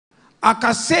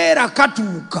akaseera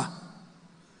katuuka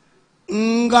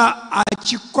nga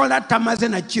akikola tamaze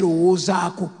na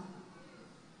kirowoozaako.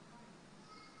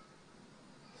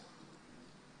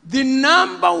 The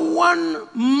number one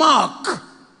mark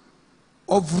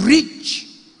of rich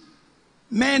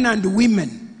men and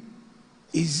women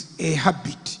is a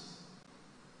habit.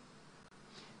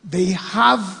 They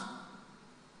have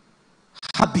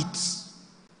habits.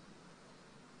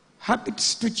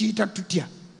 Habits tukiyita tutya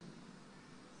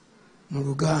mu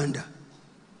Luganda?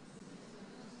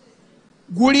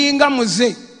 Gulinga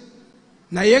muze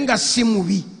naye nga si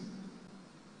mubi.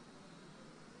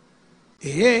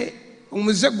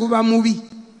 Omuze guba mubi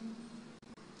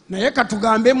naye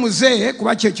katugambe muze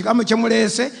kuba kye kigambo kye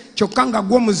muleese kyokka nga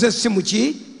gwo muze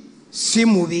si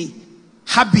mubi.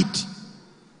 Habit,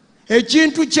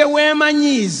 ekintu kye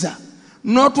weemanyiiza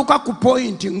n'otuuka ku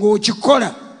point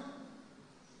ng'okikola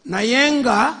naye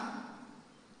nga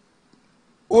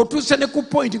otuuse ne ku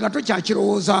point nga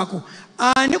tokyakirowoozaako.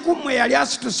 Ani ku mmwe yali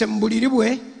asituse mu buliri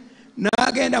bwe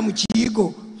n'agenda mu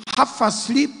kiyigo, half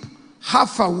asleep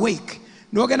half awake,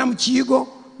 n'ogenda mu kiyigo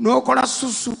n'okola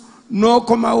susu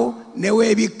n'okomawo ne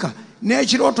weebikka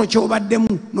n'ekirooto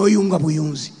ky'obaddemu n'oyunga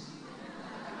buyunzi?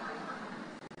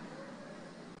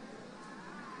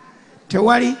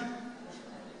 Tewali?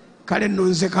 Kale nno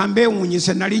nze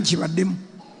kambeewuunyise nali nkibaddemu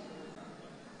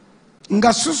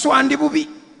nga susu andi bubi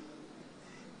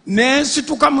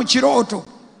n'ensituka mu kirooto,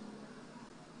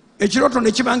 ekirooto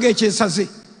ne kibanga ekyesaze,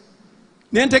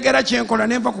 nentegeera kyenkola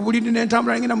nenva ku buliri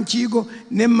nentambula ngenda mu kiyigo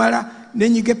nemmala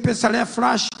nenyiga epesala ya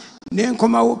flash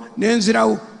nenkomawo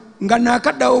nenzirawo nga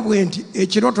nakaddawo bwe nti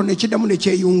ekirooto ne kiddamu ne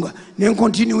kyeyunga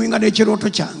nenkontinuwinga n'ekirooto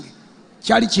kyange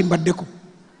kyali kimbaddeko.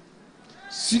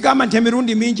 Sigamba nti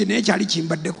emirundi mingi naye kyali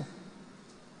kimbaddeko.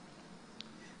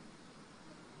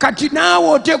 Kati naawe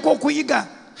oteekwa okuyiga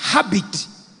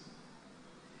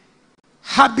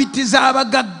habiti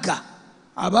z'abagagga.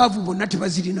 Abaavu bonna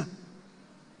tebazirina.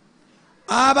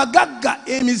 Abagagga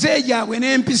emize gyabwe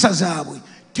n'empisa zaabwe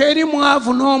teri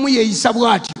mwavu n'omu yeeyisa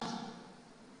bw'atyo.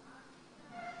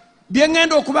 Bye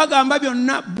ŋŋenda okubagamba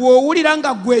byonna bw'owulira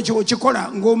nga ggwe ekyo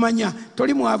okikola ng'omanya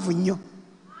toli mwavu nnyo.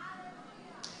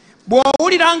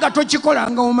 Bw'owulira nga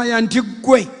tokikola nga omanya nti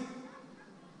ggwe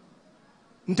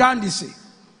ntandise.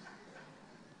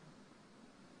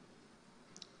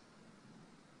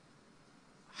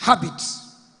 Habits.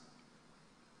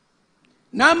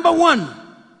 Number one,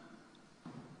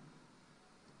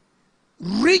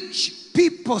 rich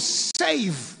people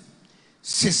save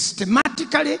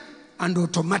systematically and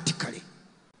automatically.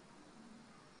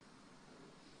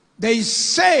 They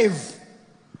save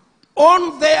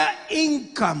on their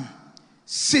income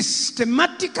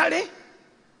systematically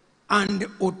and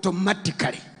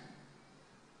automatically.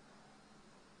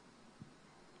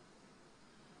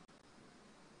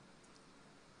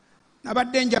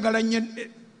 Nabadde njagala nnyo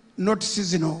notices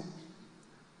zino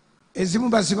ezimu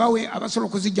bazibawe abasobola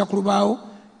okuzijja ku lubaawo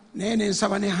naye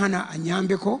nensaba ne Hannah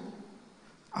anyambeko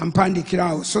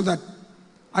ampandikirawo so that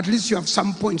at least you have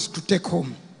some points to take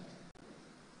home.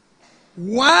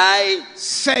 Why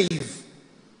save?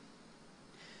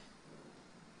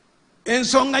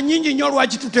 Ensonga nyingi nnyo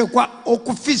lwaki tuteekwa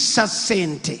okufissa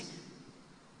ssente.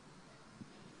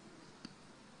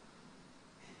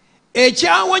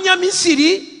 Ekyawonya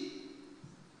Misiri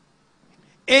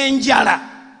enjala,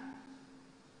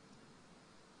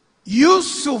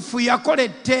 Yusufu yakola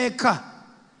etteeka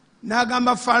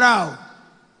n'agamba Falaawo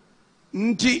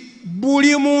nti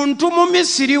buli muntu mu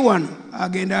Misiri wano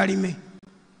agenda alime.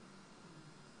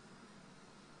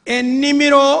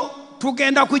 Ennimiro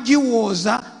tugenda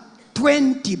kugiwooza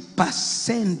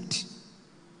 20%.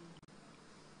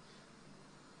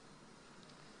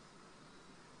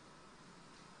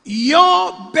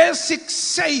 Your basic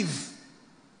save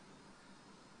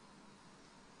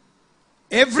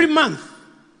every month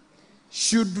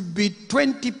should be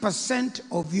 20%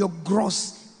 of your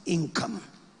gross income.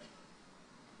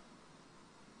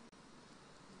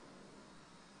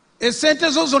 Esente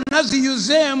zo zonna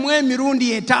ziyuzeemu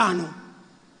emirundi 5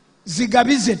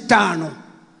 zigabize 5.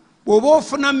 Bw'oba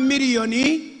ofuna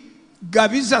miliyoni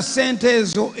gabiza sente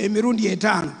ezo emirundi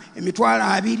 5, emitwalo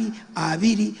 20.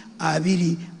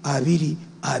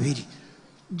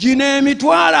 Gino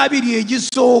emitwalo 2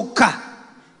 egisooka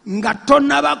nga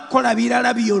tonnabakola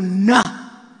birala byonna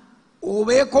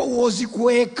obeeko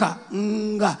woozikweka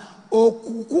nga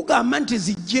okukugamba nti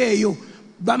zijjeeyo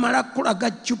bamala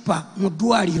kulaga cupa mu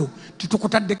ddwaliro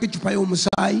titukutaddeko ecupa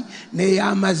y'omusaayi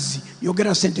n'ey'amazzi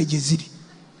yogera sente gye ziri.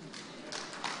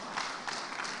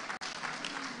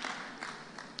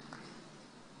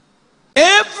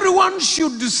 Everyone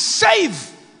should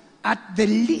save at the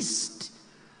least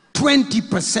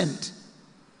 20%.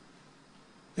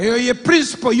 A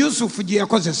principle Yusuf gye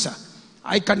yakozesa.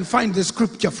 I can find the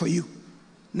scripture for you.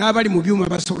 N'abali mu byuma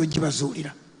basobola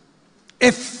gibazuulira.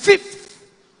 A fifth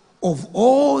of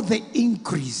all the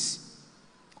increase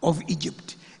of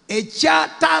Egypt.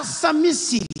 Ekyataasa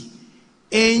Misiri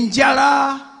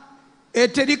enjala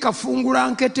eteri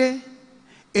kafungulankete,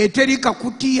 eteri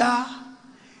kakutiya,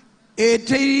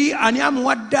 eteri ani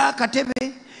amuwadde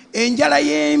akatebe, enjala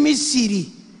y'e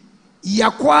Misiri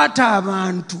yakwata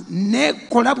abantu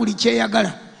nekola buli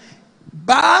kyeyagala.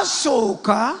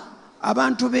 Basooka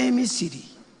abantu b'e Misiri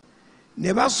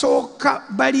ne basooka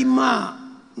balima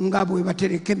nga bwe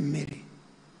batereka emmere.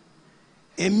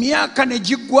 Emyaka ne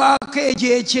giggwako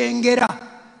egy'ekyengera.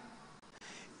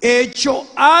 Ekyo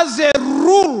as a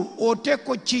rule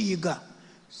oteeko kiyiga.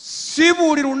 Si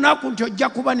buli lunaku nti ojja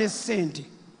kuba ne ssente.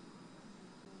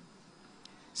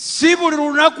 Si buli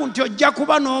lunaku nti ojja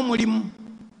kuba n'omulimu.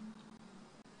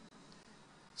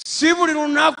 Si buli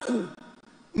lunaku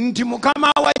nti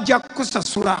mukama wajja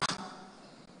kukusasula.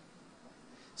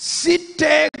 Si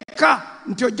tteeka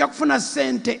nti ojja kufuna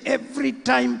ssente every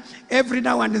time, every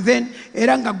now and then,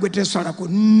 era nga gwe tesalako.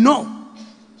 No.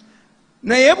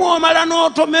 Naye bw'omala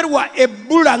n'otomerwa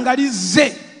ebbula nga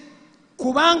lizze,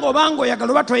 kubanga obanga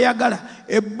oyagala oba toyagala,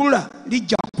 ebbula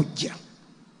lijja kujja.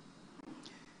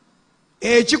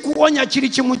 Ekikuwonya kiri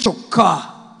kimu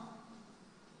kyokka.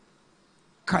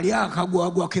 Kali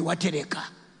akagwagwa ke watereka.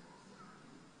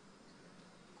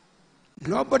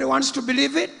 Nobody wants to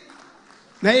believe it.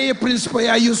 Naye ye principle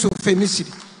ya Yusuf e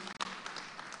Misiri.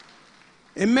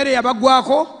 Emmere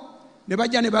yabagwako ne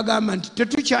bajja ne bagamba nti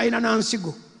tetukyalina na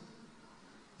nsigo.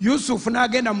 Yusuf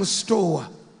n'agenda mu store.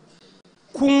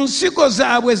 Ku nsigo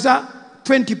zaabwe za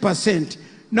 20%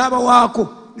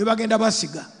 n'abawaako ne bagenda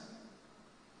basiga.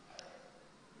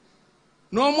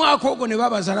 N'omwaka ogwo ne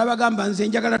babaza n'abagamba nze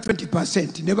njagala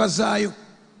 20% ne bazaayo.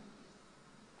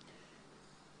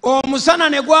 Omusana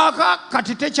ne gwaka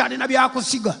kati tekyalina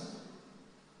byakusiga.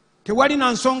 Tewali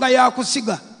na nsonga ya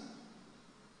kusiga.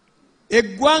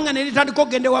 Eggwanga ne litandika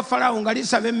okugenda ewa Falawo nga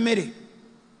lisaba emmere.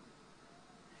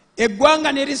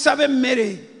 Eggwanga ne lisaba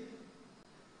emmere.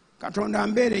 Katonda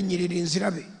mbeere ennyiriri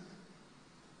nzirabe.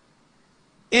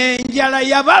 Enjala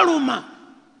yabaluma.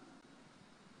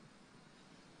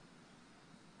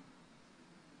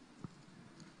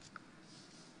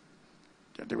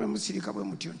 Tate bwe musirika bwe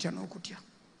mutyo ntya n'okutya.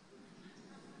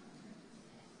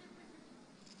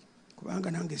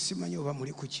 Kubanga nange simanyi oba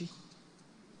muli kuki.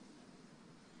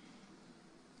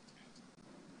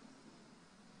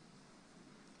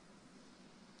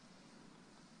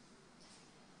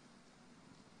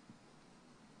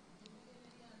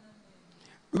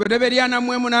 Lubereberya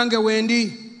mwemu nange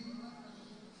wendi.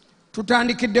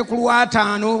 Tutandikidde ku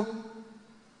Lwataano.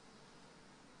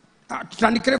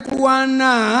 Tutandikire ku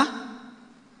Lwana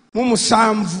mu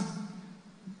 7.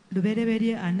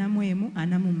 Lubereberye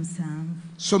 4:7.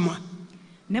 Soma.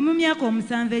 Ne mu myaka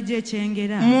 7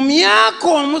 egy'ekyengera. Mu myaka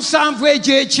 7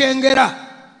 egy'ekyengera.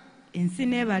 Ensi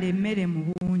n'ebala emmere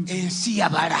mu bungi. Ensi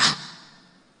yabala.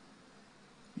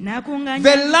 N'akunganya.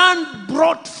 The land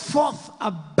brought forth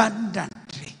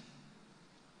abundantly.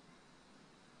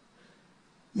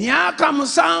 Myaka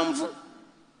 7.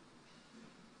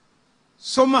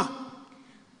 Soma.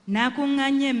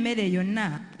 N'akunganya emmere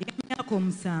yonna y'emyaka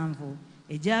 7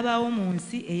 egyabaawo mu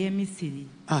nsi ey'e Misiri.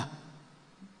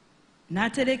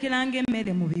 N'aterekeranga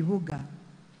emmere mu bibuga.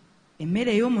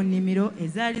 Emmere y'omu nnimiro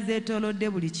ezaali zeetoolodde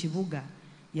buli kibuga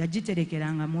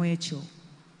yagiterekeranga mu ekyo.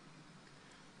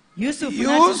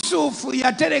 Yusufu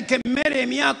yatereka emmere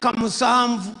emyaka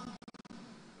 7.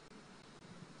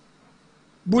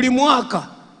 Buli mwaka,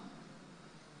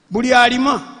 buli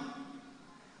alima,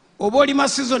 oba olima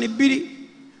season 2,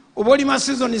 oba olima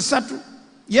season 3,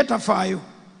 ye tafaayo,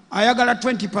 ayagala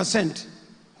 20%.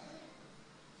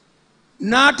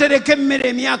 N'atereka emmere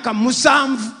emyaka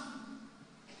 7.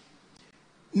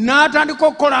 N'atandika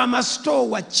okukola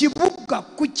amasitoowa kibuga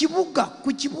ku kibuga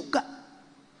ku kibuga.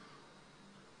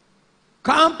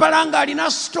 Kampala ng'alina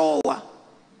sitoowa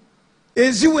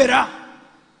eziwera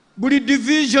buli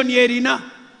division yerina.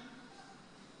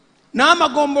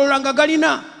 N'amagombolola nga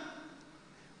galina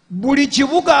buli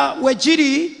kibuga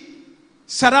wekiri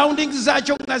surroundings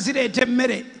zaakyo nga zireeta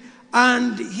emmere.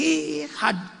 And he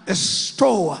had a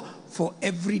store for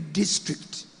every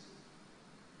district.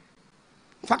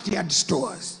 In fact, he had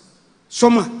stores.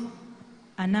 Soma.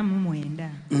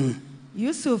 49.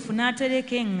 Yusufu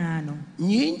n'atereka eŋŋaano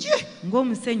nyingi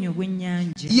ng'omusenyu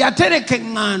gw'ennyanja. Yatereka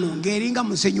eŋŋaano ng'eringa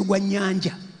musenyu gwa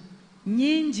nnyanja.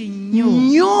 Nyingi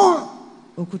nnyo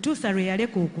okutuusa lwe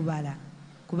yaleka okubala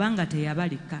kubanga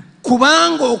teyabalika.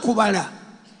 Kubanga okubala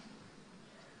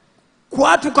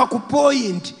kwatuka ku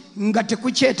point nga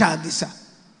tekukyetaagisa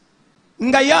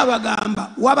nga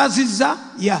yabagamba wabazizza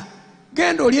ya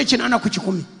genda oli ekinana ku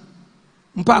 10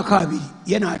 mpaka 2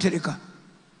 ye n'atereka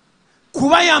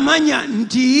kuba yamanya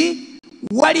nti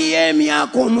waliyo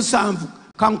emyaka 7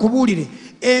 kankubuulire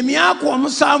emyaka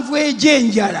 7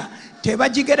 egy'enjala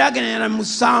tebagigeraganya na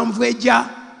 7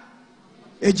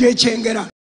 egy'ekyengera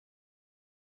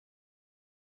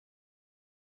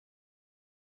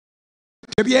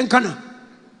tebyenkana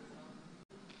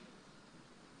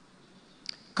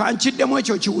kankiddemu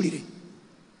ekyo kiwulire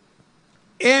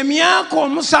emyaka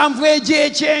 7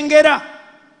 egy'ekyengera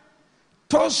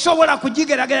tosobola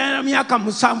kugigeraganya na myaka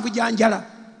 7 gya njala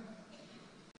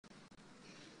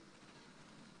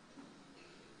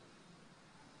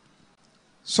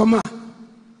soma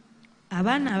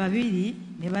abaana ababiri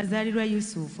ne bazaalirwa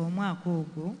Yusufu omwaka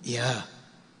ogwo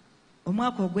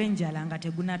omwaka ogw'enjala nga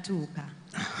tegunatuuka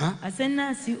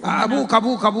asennaasi buuka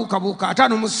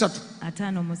 53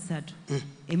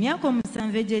 emyaka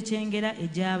 7 egy'ekyengera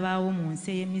egyabaawo mu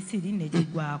nsi y'e Misiri ne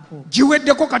gigwako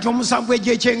giweddeko kati 7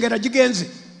 egy'ekyengera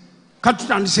gigenze kati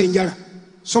tutandise enjala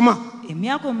soma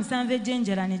emyaka 7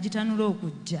 egy'enjala ne gitanula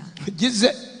okujja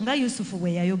gize nga Yusufu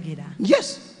bwe yayogera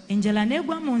enjala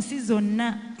n'egwa mu nsi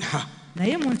zonna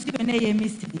naye mu nsi yonna ey'e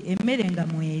Misiri emmere nga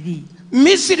mweri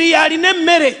Misiri yalina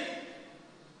emmere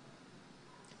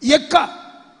yekka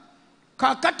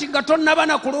kakati nga tonnaba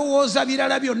na kulowooza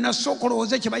birala byonna sooka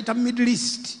olowooza kye bayita Middle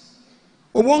East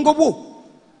obwongo bwo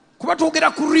kuba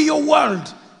twogera ku real world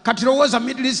kati lowooza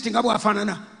Middle East nga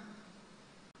bwafaanana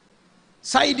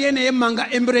saidi eno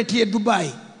ey'emmanga Emirate ye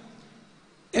Dubai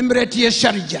Emirate ye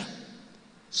Sharjah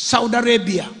Saudi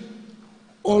Arabia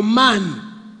Oman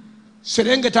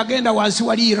serengeta genda wansi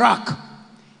wali Iraq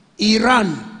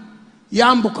Iran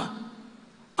yambuka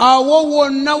awo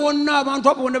wonna abantu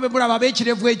abo bonna bebulaba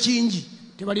ab'ekirevu ekingi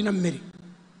tebalina mmere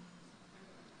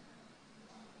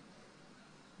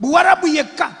Buwarabu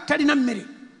yekka talina mmere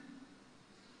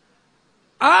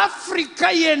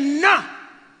Afrika yenna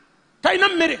talina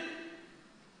mmere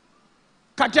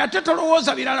kati ate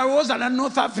tolowooza birala lowooza na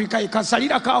North Africa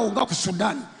ekasalirako nga ku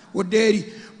Sudan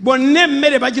odeeri bonna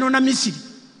emmere baginona Misiri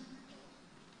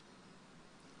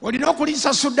olina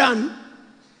okuliisa Sudan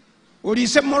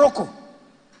oliise Morocco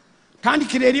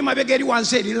tandikira eri mabega eri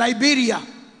wansi eri Liberia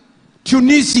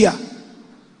Tunisia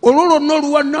olwo lwonna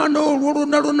oluwannaana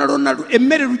olwolwonna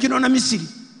emmere luginona Misiri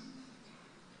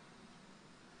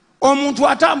omuntu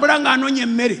atambula ng'anonya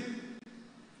emmere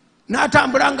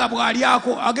n'atambula nga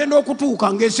bw'alyako agenda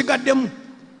okutuuka ng'esigaddemu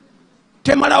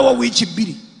temalawo wiiki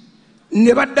 2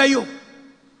 ne baddayo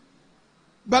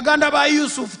baganda ba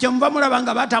Yusufu kyemuva mulaba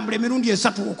nga batambula emirundi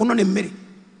 3 okunona emmere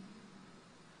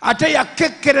ate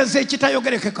yakekkereza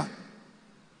ekitayogerekeka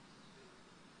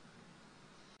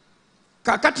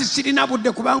kakati sirina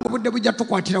budde kubanga obudde bujja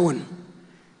tukwatira wano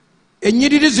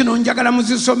ennyiriri zino njagala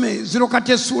muzisome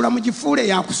zirokati essuula mugifuule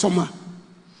yakusoma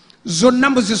zonna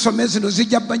muzisome zino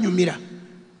zijja banyumira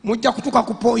mujja kutuka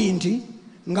ku pointi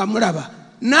nga mulaba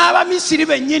n'Abamisiri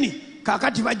bennyini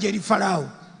kakati bajja eri Falaawo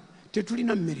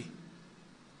tetulina mmere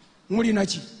mulina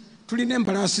ki tulina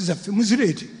embalaasi zaffe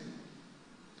muzireete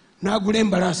n'agula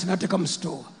embalaasi n'ateeka mu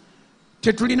sitoowa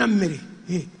tetulina mmere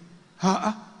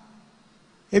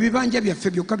ebibanja byaffe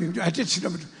byokka ate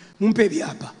mumpe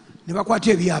ebyapa ne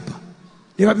bakwata ebyapa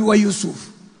ne babiwa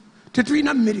Yusufu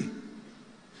tetulina mmere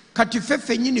kati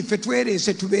ffe nnyini ffe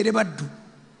twereese tubeere baddu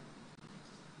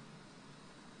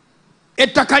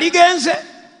ettaka ligenze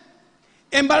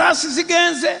embalaasi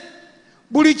zigenze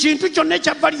buli kintu kyonna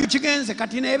ekya value kigenze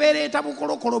kati nebeereeta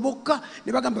bukolokolo bokka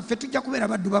ne bagamba ffe tujja kubeera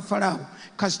baddu ba Falaawo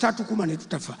kasita atukuma ne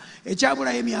tutafa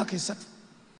ekyabulayo emyaka 3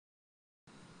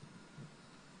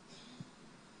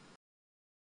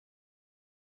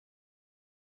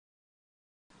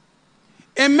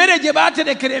 emmere gye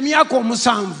baaterekera emyaka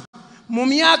 7 mu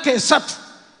myaka 3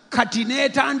 kati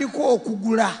neetandika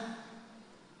okugula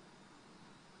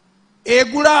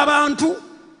egula abantu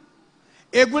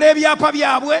egula ebyapa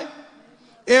byabwe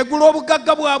egula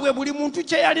obugagga bwabwe buli muntu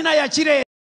kye yalina yakireeta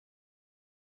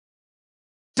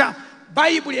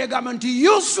bayibuli egamba nti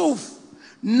Yusufu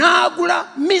n'agula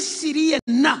Misiri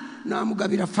yenna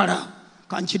n'amugabira Falaawo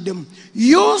kankiddemu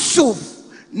Yusufu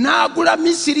n'agula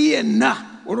Misiri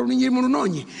yenna olwo lunyiri mu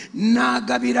lunoonye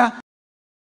n'agabira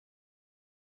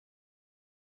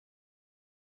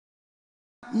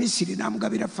Misiri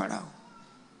n'amugabira Falaawo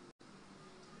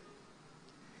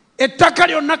ettaka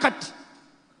lyonna kati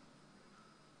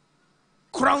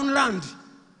crown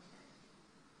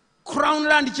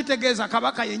land kitegeeza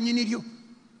kabaka yennyini lyo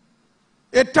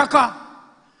ettaka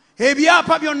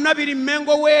ebyapa byonna biri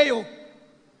mmengo weeyo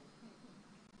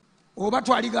oba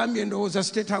twaligambye ndowooza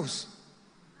State House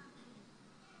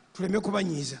tuleme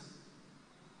kubanyiiza.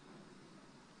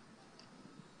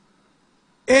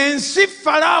 Ensi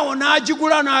Falaawo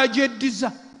n'agigula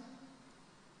n'agyeddiza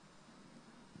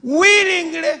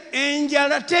willingly.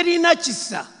 Enjala terina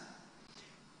kisa,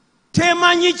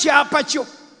 temanyi kyapa kyo.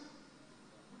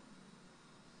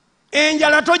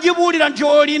 Enjala togibuulira nti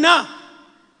olina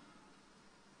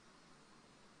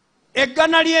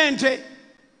eggana ly'ente.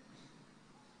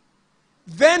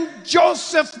 Then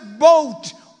Joseph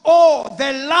bought all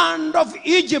the land of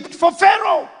Egypt for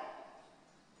Pharaoh.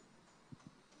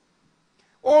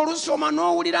 Olusoma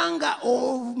n'owulira nga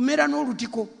omera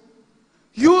n'olutiko.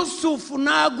 Yusufu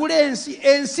n'agula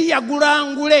ensi yagula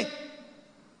ngule.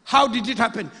 How did it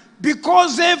happen?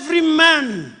 Because every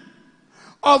man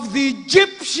of the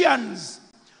Egyptians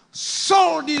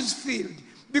sold his field,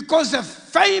 because the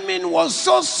famine was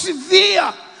so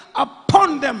severe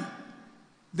upon them.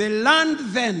 The land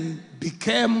then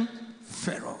became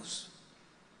Pharaoh's.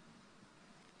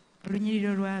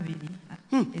 Olunyiriro lwabiri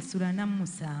essula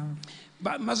 47.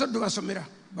 Mazaddu basomera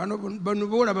bano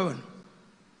boolaba bano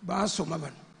basoma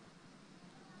bano.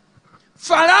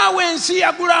 Falaawo ensi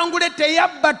yagula ngule,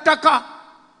 teyabba ttaka.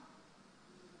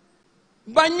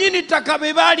 Bannyini ttaka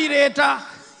be baalireeta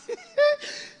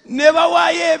ne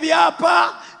bawaayo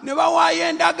ebyapa ne bawaayo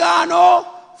endagaano.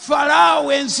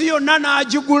 Falaawo ensi yonna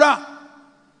n'agigula,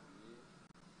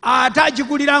 ate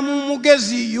agigulira mu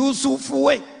mugezi Yusufu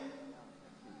we.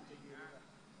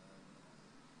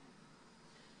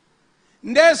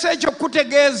 Ndeese ekyo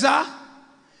kutegeeza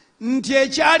nti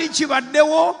ekyali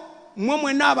kibaddewo mmwe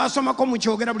mwenna abasomako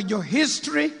mukyogera bulijjo.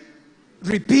 History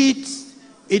repeats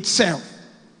itself.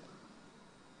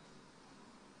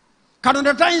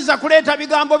 Katonda tayinza kuleeta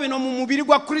bigambo bino mu mubiri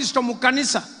gwa Kristo mu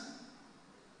kkanisa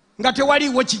nga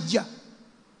tewaliiwo kijja.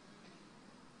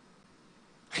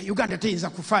 Uganda teyinza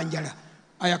kufa njala.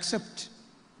 I accept.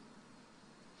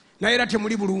 Naye era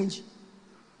temuli bulungi.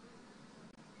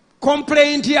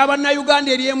 Complaint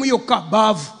y'Abannayuganda eri emu yokka,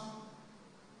 baavu.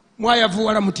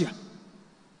 Mwayavuwala mutya?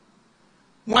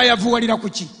 Mwayavuwalira ku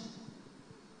ki?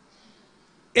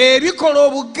 Ebikola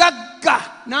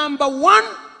obugagga, number 1,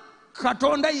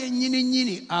 Katonda yennyini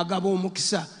nnyini agaba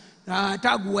omukisa ate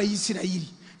aguwa Isirayiri.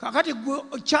 Kakati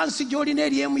chance gy'olina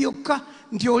eri emu yokka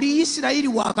nti oli Isirayiri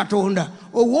wa Katonda,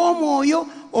 ow'omwoyo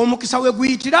omukisa we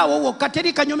guyitirawo wokka,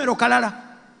 teri kanyomero kalala.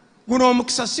 Guno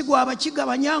omukisa si gwa Abakiga,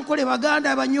 Banyankole,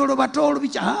 Baganda, Abanyolo, Batoolo,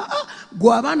 bikya.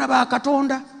 Gwa abaana ba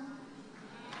Katonda.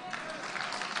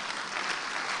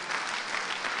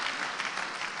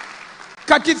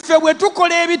 Kati ffe bwe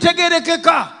tukola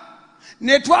ebitegerekeka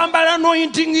ne twambala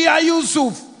anointing ya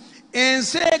Yusufu,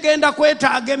 ensi egenda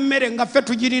kwetaaga emmere nga ffe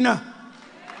tugirina.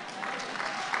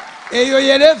 Eyo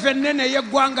yereeve ennene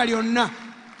y'eggwanga lyonna.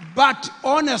 But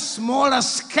on a smaller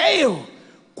scale,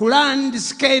 ku land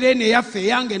scale eno eyaffe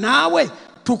eyange naawe,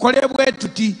 tukole bwe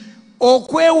tuti.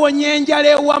 Okwewonya enjala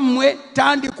ewammwe,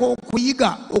 tandika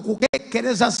okuyiga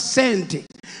okukekkereza ssente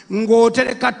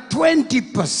ng'otereka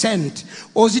 20%,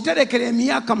 oziterekera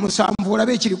emyaka 7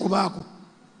 olabe ekiri kubaako.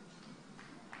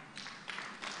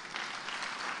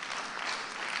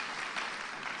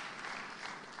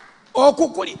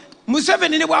 Okukuli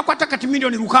Museveni ne bwakwata kati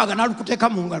milioni 600 n'alukuteeka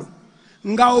mu ngalo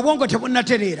nga obwongo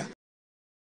tebunnatereera.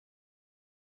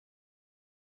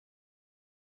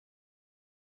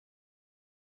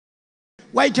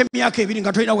 Wayita emyaka 2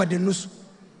 nga tolina wadde ennusu.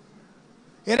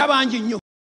 Era bangi nnyo.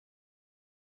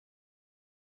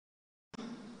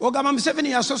 Ogamba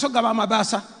Museveni yasoose ogaba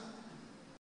amabaasa.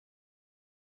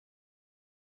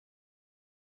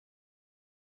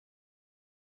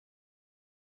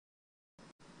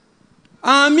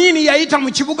 Amini yayita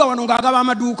mu kibuga wano ng'agaba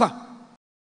amaduuka.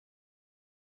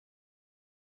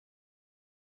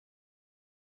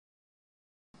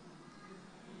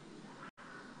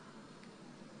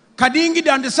 Kadingidi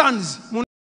and Sons.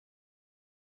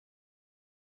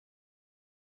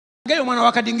 Geyo mwana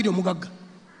wa Kadingidi omugagga.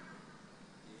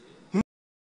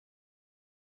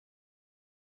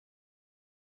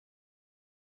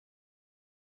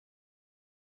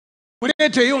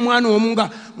 Muleeteyo omwana omu nga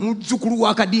muzzukulu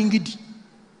wa Kadingidi.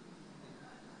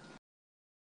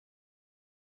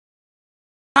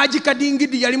 Haji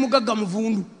Kadingidi yali mugagga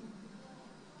muvundu.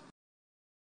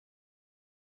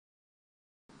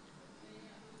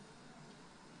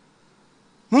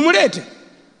 Mumuleete.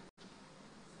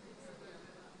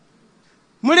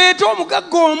 Muleete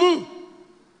omugagga omu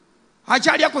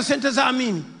akyalya ku ssente za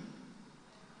Amini.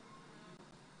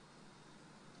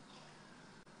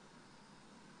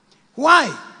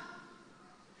 Why?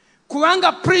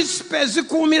 Kubanga principe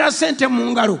zikuumira ssente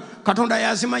mu ngalo Katonda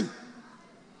yazimanyi.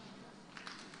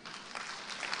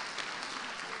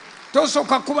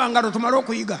 tosooka kuba ngalo tumale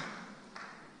okuyiga.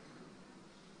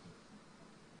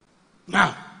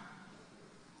 Now,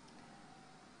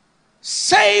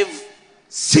 save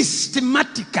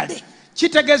systematically.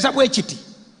 Kitegeeza bwe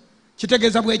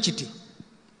kiti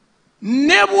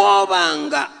ne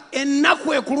bw'obanga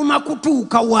ennaku ekuluma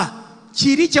kutuuka wa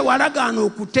kiri kye walagaana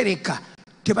okutereka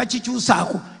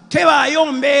tebakikyusaako, tebaayo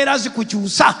mbeera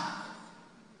zikukyusa.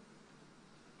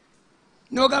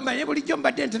 N'ogamba ne bulijjo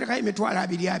mbadde nterekayo emitwalo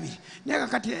 2 naye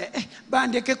kakati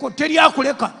bandekeko,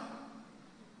 teryakuleka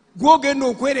gw'ogenda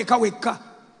okwereka wekka.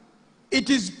 It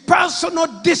is personal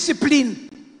discipline.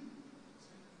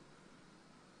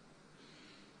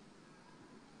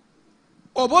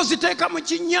 Oba oziteeka mu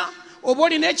kinnya, oba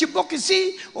olina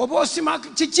ekibokisi, oba osima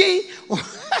kiki,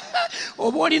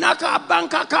 oba olina ka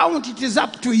bank account, it is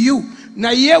up to you.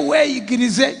 Naye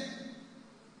weeyigirize.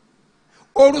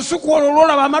 Olusuku olwo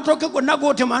lwolaba amatooke gonna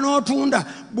g'otema n'otunda,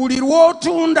 buli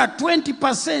lw'otunda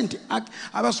 20%.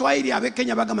 Abaswahili ab'e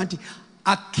Kenya bagamba nti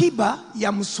akiba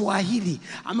ya Muswahili.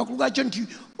 Amakulu gakyo nti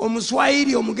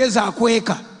Omuswahili omugezi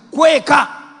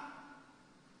kweka.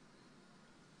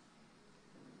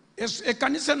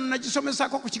 Ekkanisa eno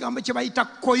nagisomesako ku kigambo kye bayita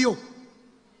koyo.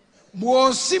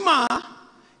 Bw'osima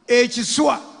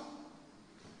ekiswa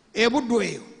ebuddu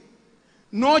eyo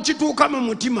n'okituuka mu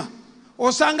mutima,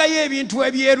 osangayo ebintu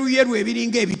ebyeruyeru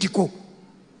ebiringa ebitiko,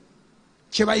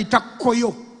 kye bayita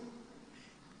koyo.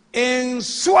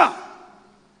 Enswa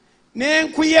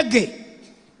n'enkuyege,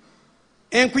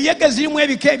 enkuyege zirimu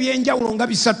ebika ebyenjawulo nga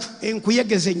 3.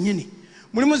 Enkuyege zennyini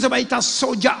mulimu ze bayita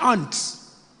soldier ants,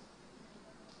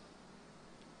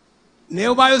 naye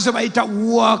obaayo ze bayita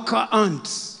worker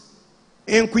ants.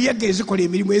 Enkuyege ezikola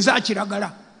emirimu eza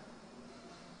kiragala,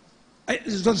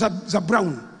 za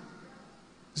brown.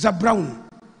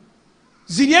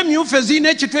 Ziri emyufu ezirina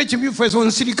ekitu ekimyufu, ezo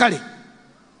nsirikale,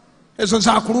 ezo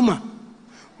zakuluma.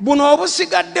 Buno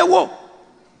obusigaddewo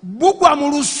bugwa mu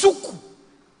lusuku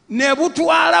ne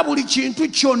butwala buli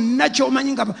kintu kyonna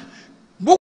ky'omanyi nga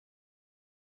bugwa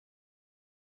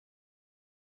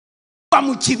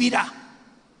mu kibira.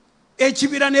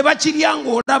 Ekibira ne bakirya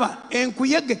ng'olaba.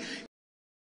 Enkuyege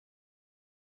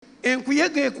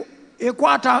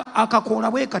ekwata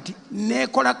akakoola bwe kati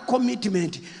nekola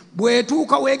commitment.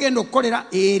 Bwetuuka weegenda okukolera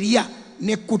erya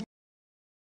nekutta.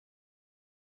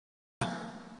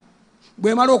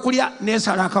 Bwemala okulya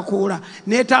nesala akakoola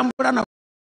netambula na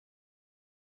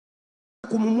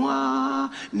ku mumwa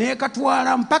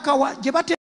nekatwala mpaka wa gye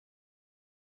bateeka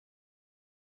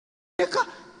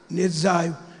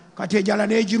nezaayo. Kati ejala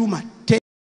n'egiruma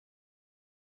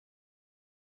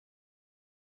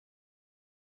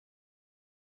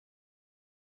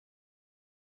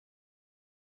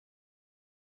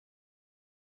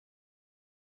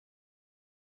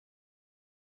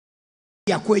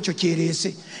yakwekyo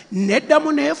kyereese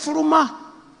neddamu neefuluma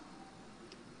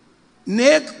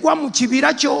negwa mu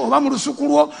kibira kyo oba mu lusuku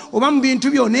lwo oba mu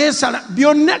bintu byo neesala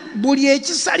byonna. Buli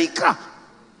ekisalika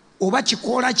oba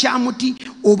kikoola kya muti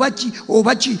oba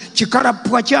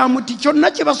kikalapwa kya muti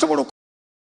kyonna kye basobola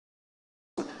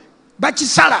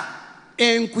bakisala.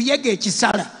 Enkuyege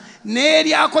ekisala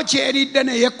n'eryako kyeridde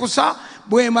neyekkusa,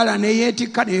 bwemala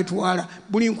neyeetikka neetwala.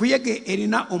 Buli nkuyege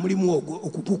erina omulimu ogwo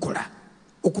okugukola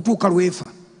okutuuka lwefa.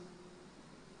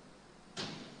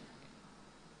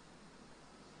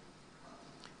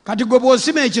 Kati gwe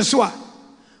bw'osima ekiswa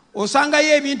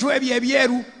osangayo ebintu ebyo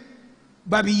ebyeru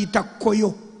babiyita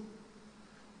koyo.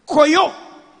 Koyo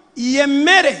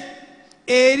y'emmere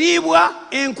eriibwa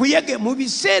enkuyege mu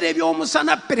biseera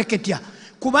eby'omusana pereketya,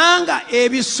 kubanga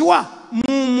ebiswa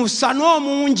mu musana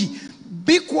omungi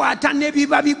bikwata ne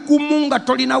biba bigumu nga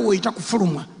tolina woyita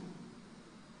kufulumwa.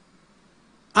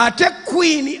 Ate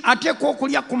kwini ateeka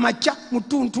okulya ku makya mu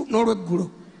ttuntu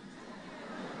n'olweggulo.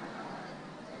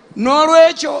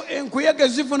 N'olwekyo enkuyege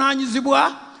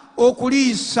zivunaanyizibwa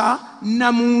okuliisa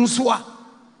namunswa.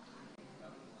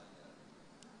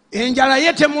 Enjala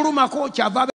ye temulumako,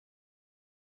 kyava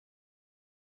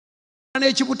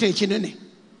n'ekibuto ekinene.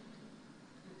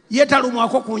 Ye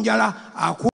talumwako ku njala,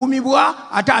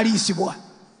 akuumibwa ate aliisibwa.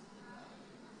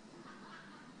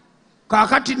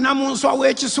 Kaakati namunswa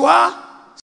w'ekiswa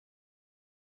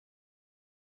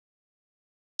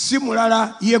si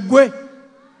mulala yeggwe,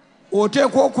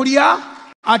 oteekwa okulya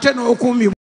ate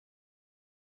n'okuumibwa.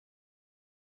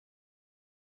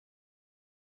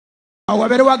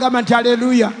 Wabere wagamba nti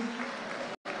haleluya.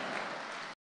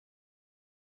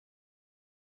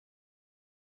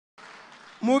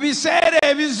 Mu biseera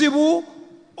ebizibu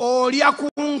olya ku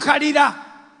nkalira.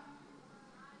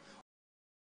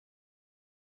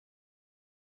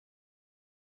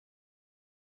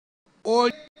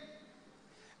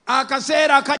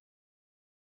 Akaseera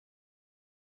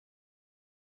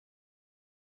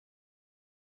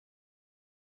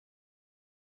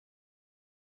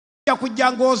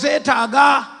kujja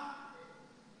ng'ozeetaaga.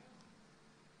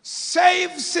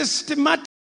 Save systematically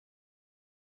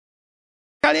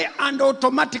and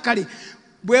automatically.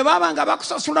 Bwe baba nga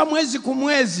bakusasula mwezi ku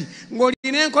mwezi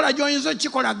ng'olina enkola gy'oyinza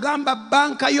okikola, gamba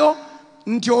banka yo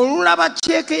nti olulaba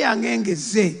cheeke yange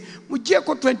engeze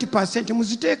muggyeko 20%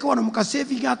 muziteeke wano mu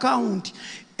kasaving account,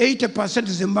 80%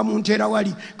 zemba munteera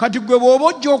wali. Kati gwe bw'oba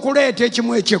ojja okuleeta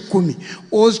ekimu eky'ekkumi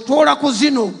ozitoola ku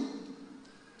zino.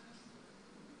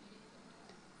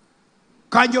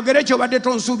 Kanjogere ky'obadde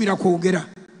tonsuubira kwogera.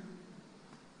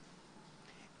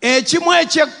 Ekimu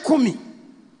eky'ekkumi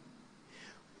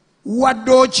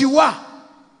wadde okiwa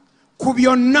ku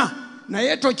byonna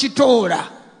naye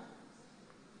tokitoola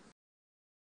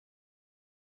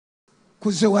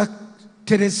kuze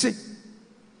waterese,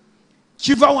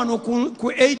 kiva wano ku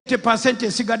 80%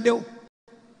 esigaddewo.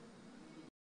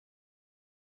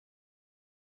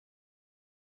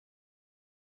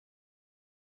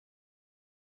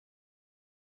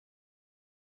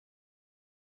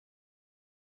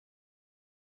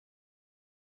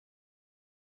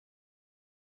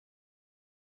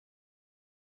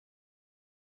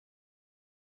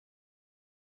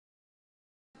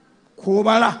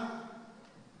 Kubala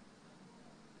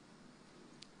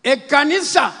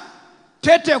ekkanisa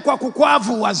teteekwa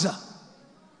kukwavuwaza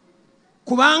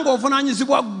kubanga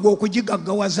ovunaanyizibwa gwe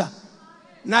okugigaggawaza,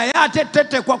 naye ate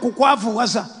teteekwa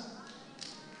kukwavuwaza.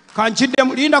 Kankidde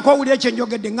mulindako owulire kye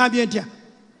njogedde ngambye ntya.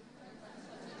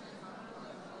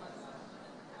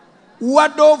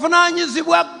 Wadde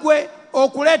ovunaanyizibwa gwe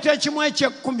okuleeta ekimu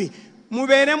eky'ekkumi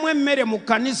mubeeremu emmere mu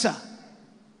kkanisa,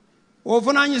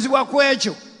 ovunaanyizibwa ku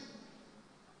ekyo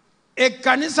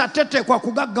ekkanisa teteekwa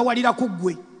kugaggawalira ku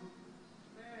ggwe.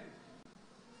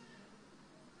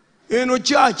 Eno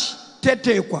kyaki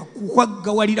teteekwa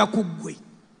kugaggawalira ku ggwe.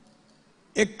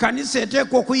 Ekkanisa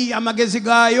eteekwa okuyiya amagezi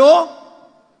gaayo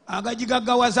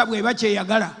agagigaggawaza bw'eba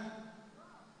kyeyagala.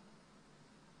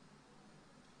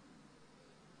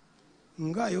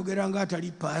 Ng'ayogera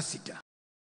ng'atali paasita.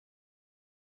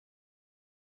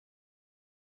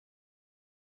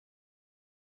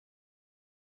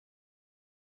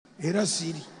 Era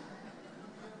siri.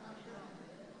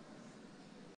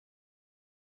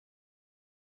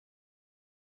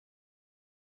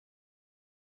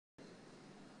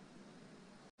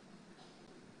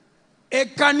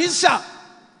 Ekkanisa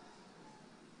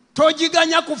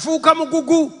togiganya kufuuka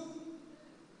mugugu.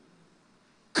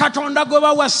 Katonda gwe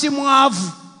bawa si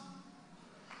mwavu,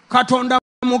 Katonda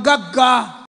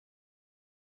mugagga.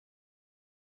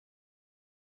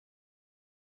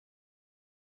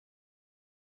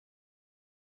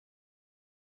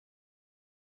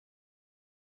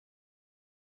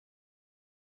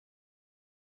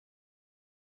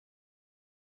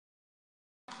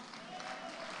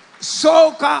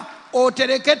 Sooka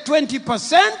otereke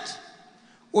 20%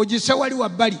 ogise wali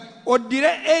wabbali, oddire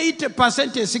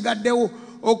 80% esigaddewo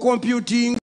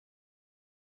okomputing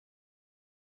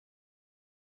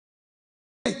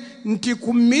nti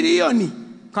ku miliyoni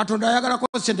Katonda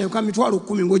ayagalako sente ka mitwalo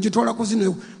 10 ng'ogitoola ku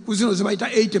zino ze bayita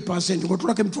 80%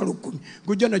 ng'otoolako emitwalo 10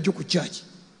 ng'ojja najjo ku kyaki.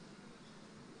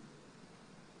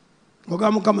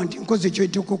 Ogamba Mukama nti nkoze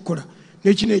ekyoyiteko okukola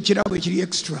n'ekino ekirabo ekiri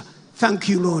extra. Thank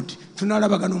you Lord.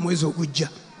 Tunalabagana omwezi ogujja.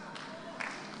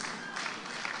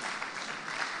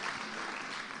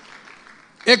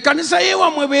 Ekkanisa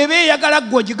y'ewammwe bw'eba eyagala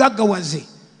ggwe ogigaggawaze,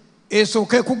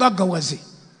 esooka ekugaggawaze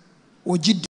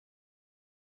ogidde.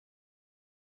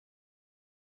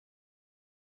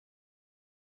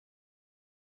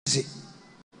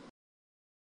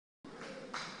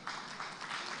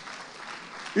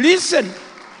 Listen,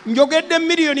 njogedde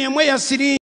miliyoni emu ya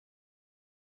siringi.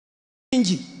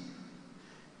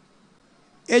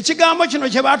 Ekigambo kino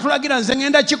kye baatulagira nze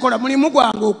ngenda kikola mulimu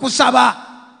gwange okusaba.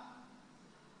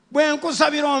 Bwe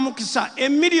nkusabira omukisa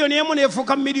emiliyoni emu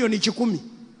neefuuka miliyoni 10.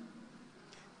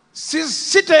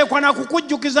 Siteekwa na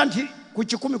kukujjukiza nti ku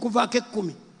 10 kuvaako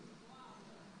 10.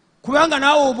 Kubanga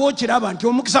naawe oba okiraba nti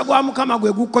omukisa gwa Mukama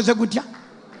gwe gukoze gutya.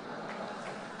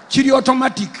 Kiri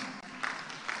automatic.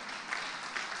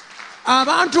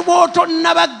 Abantu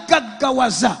b'otonna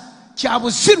bagaggawaza kya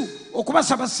busiru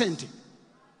okubasaba ssente.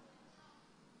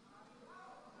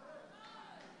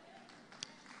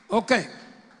 Okay.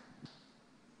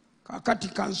 Kakati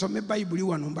kansome Bayibuli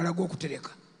wano mbalaga okutereka.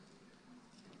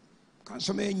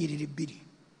 Kansome ennyiriri 2.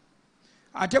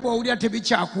 Ate bw'owulira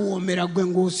tebikyakuwoomera gwe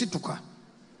ng'osituka.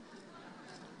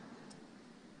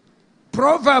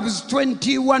 Proverbs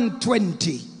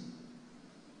 21:20.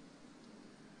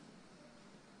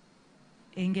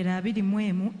 Engero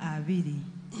 21:2.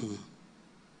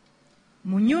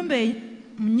 Mu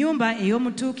nnyumba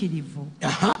ey'omutuukirivu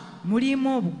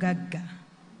mulimu obugagga,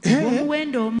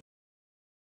 omuwendo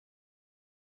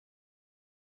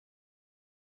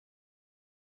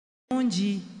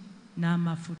mungi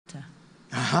n'amafuta.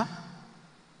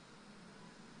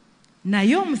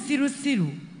 Naye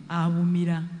omusirusiru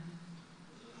abumira.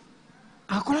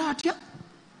 Akola atya?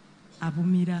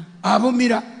 Abumira.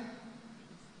 Abumira.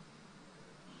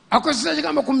 Akozesa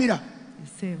kigambo kumira.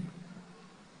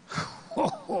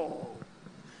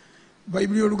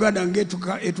 Bayibuli Oluganda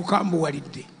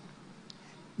ng'etukambuwalidde.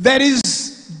 There is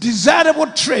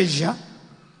desirable treasure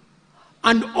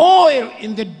and oil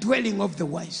in the dwelling of the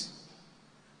wise,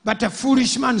 but a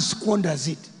foolish man squanders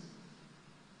it.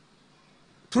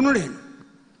 Tunuleno.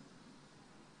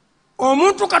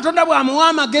 Omuntu Katonda bw'amuwa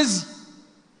amagezi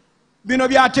bino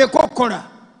by'ateeka okukola,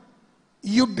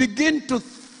 you begin to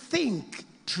think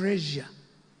treasure.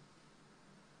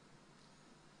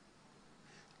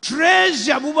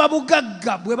 Treasure buba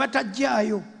bugagga bwe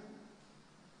batajjaayo,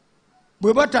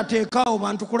 bwe batateekaawo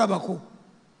bantu kulabako.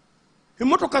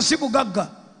 Emmotoka si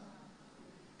bugagga,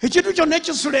 ekintu kyonna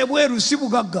ekisula ebweru si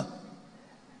bugagga.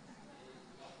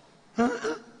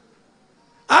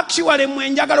 Actually mmwe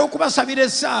njagala okubasabira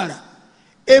essaala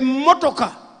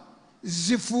emmotoka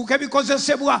zifuuke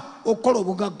bikozesebwa okukola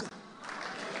obugagga.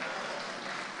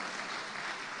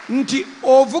 Nti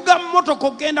ovuga mmotoka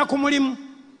okgenda ku mulimu,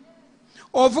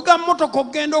 ovuga mmotoka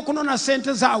okgenda okunona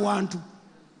sente z'awantu,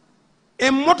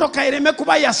 emmotoka ereme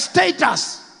kuba ya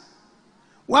status,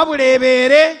 wabula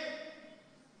ebeere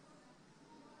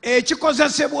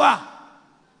ekikozesebwa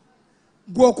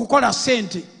gwe okukola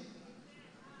sente.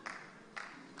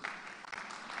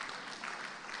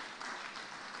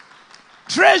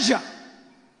 Treasure,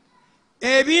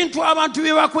 ebintu abantu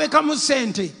bye bakweka mu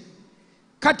sente.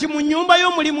 Kati mu nnyumba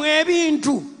y'omulimu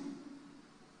ebintu,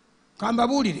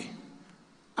 kambabuulire,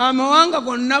 amawanga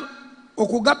gonna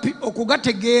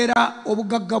okugategeera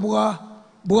obugagga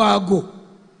bwago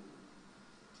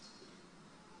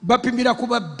bapimira ku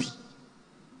babbi.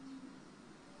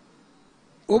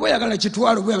 Oba oyagala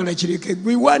kitwala, oba oyagala kireke,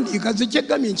 gwewandiika ze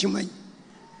kyeggamye nkimanyi.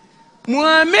 Mu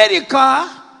Amerika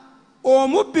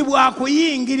omubbi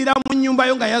bw'akuyingirira mu nnyumba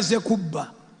yo nga yazze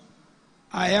kubba,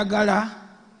 ayagala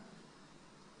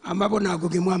amabona ago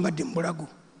ge mwambadde mu bulago,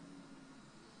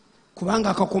 kubanga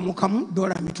akakomo kamu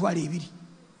 $2,200,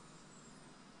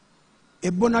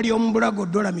 ebbona ly'omu bulago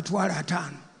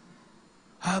 $5,000.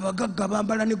 Abagagga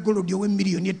bambala ne golodi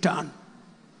ow'$1,500,000,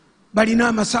 balina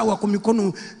amasaawa ku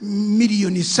mikono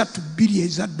 $3,200,000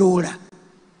 eza dola.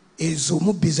 Ezo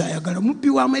omubbi zayagala. Omubbi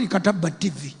wa Amerika tabba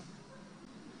TV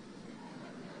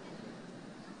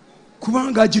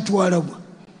kubanga agitwalabwa.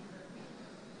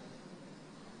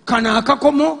 Kano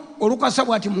akakomo olukasa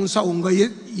bw'ati mu nsawo nga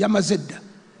yamaze dda,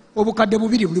 obukadde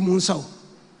 2 buli mu nsawo.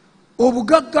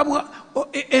 Obugagga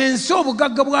ensi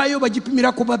obugagga bwayo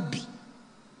bagipimira ku babbi.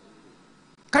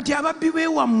 Kati ababbi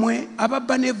beewammwe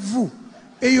ababba n'evvu,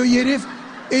 eyo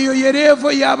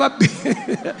yereevo y'ababbi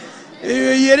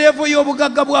eyo yereevo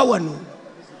y'obugagga bwa wano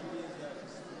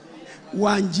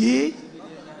wangi.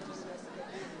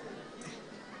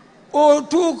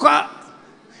 Otuuka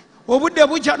obudde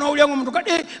bukya n'owulya ng'omuntu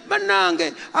kati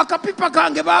bannange akapipa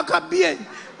kange baakabbye,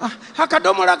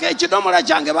 ekidomola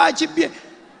kyange baakibbye.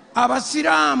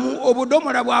 Abasiraamu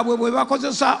obudomola bwabwe bwe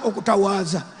bakozesa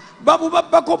okutawaaza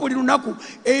babubabbako buli lunaku.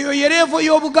 Eyo yereevo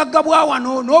y'obugagga bwa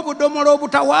wano, n'obudomola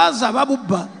obutawaaza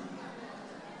babubba.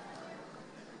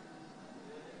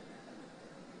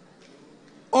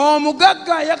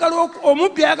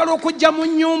 Omubbi ayagala okujja mu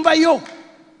nnyumba yo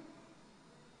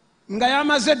nga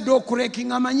yamaze dda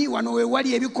okurekinga, amanyi wano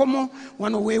weewali ebikomo,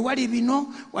 wano weewali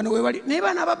bino, wano weewali, naye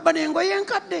baana babba n'engoye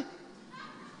enkadde.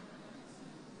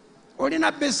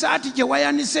 Olina besaati gye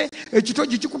wayanise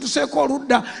ekitogi kikutuseeko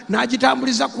oludda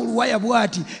n'agitambuliza ku luwaya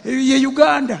bw'ati, eyo ye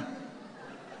Uganda.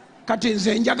 Kati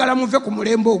nze njagala muve ku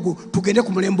mulembe ogwo tugende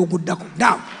ku mulembe oguddako.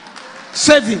 Now,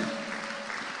 saving,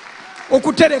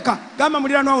 okutereka, gamba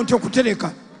muliraanwawo nti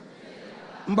okutereka.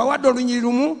 Mbawadde olunyiri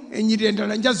lumu, ennyiri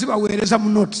endala nja zibaweereza mu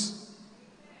notes.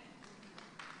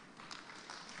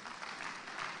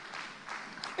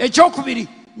 Ekyokubiri,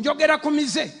 njogera ku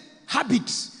mize,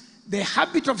 habits, the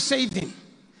habit of saving.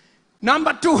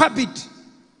 Number 2 habit,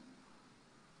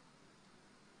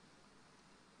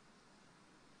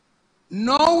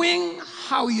 knowing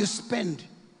how you spend.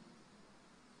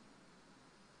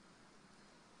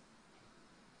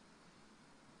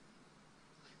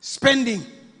 Spending.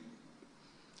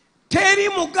 Teri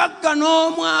mugagga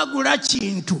n'omu agula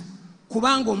kintu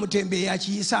kubanga omutembeeyi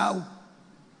akiyisaawo.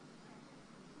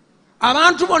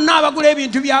 Abantu bonna abagula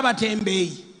ebintu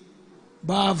by'abatembeeyi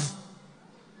baavu,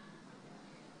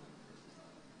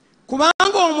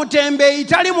 kubanga omutembeeyi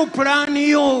tali mu pulaani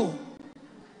yo.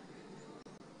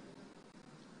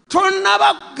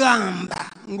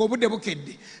 tonnabagamba ng'obudde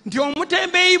bukedde nti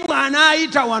omutembeeyi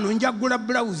bw'anaayita wano njagula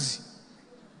blouse.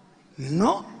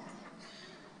 No,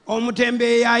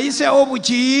 omutembeeyi ayisewo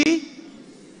buki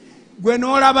gwe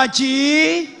n'olaba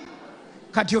ki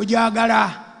kati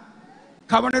ojagala.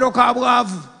 Kabonero ka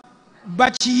bwavu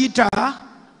bakiyita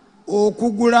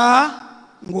okugula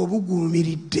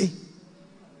ng'obuguumiridde.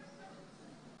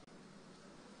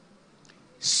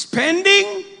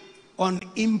 Spending on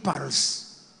impulse.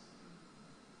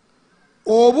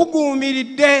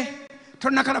 Obuguumiridde.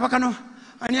 Tonnakalaba kano.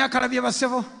 Ani akalabye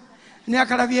bassebo? Ani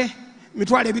akalabye?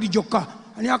 Mitwalo 2 gyokka.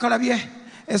 Ani akalabye?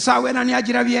 Essaawa eno ani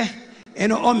agirabye?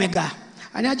 Eno omega.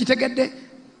 Ani agitegedde?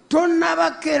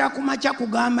 Tonnabakeera ku makya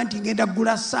kugamba nti ngenda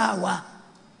kugula ssaawa.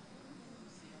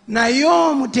 Naye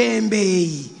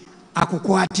omutembeeyi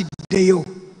akukwatiddeyo.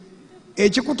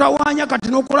 Ekikutawaanya kati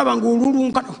n'okulaba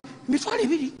ng'olulunka mitwalo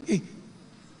 2.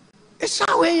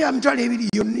 Essaawa eyo ya mitwalo 2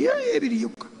 yonna 2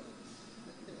 yokka.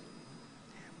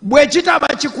 Bwe kitaba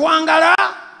kikwangala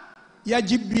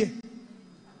yagibbye.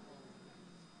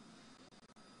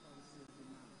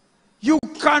 You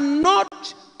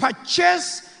cannot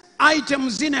purchase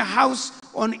items in a house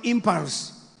on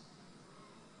impulse.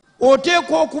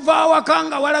 Oteekwa okuva awaka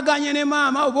nga walaganye ne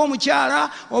maama oba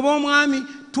omukyala oba omwami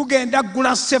tugenda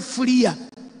kugula sefuliya.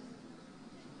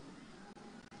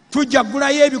 Tujja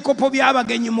kugulayo ebikopo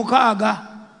by'abagenyi 6.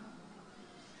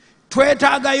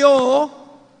 Twetaagayo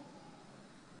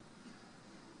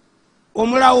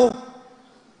omulawo.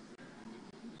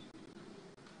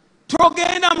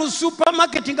 Togenda mu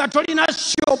supermarket nga tolina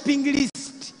shopping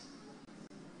list.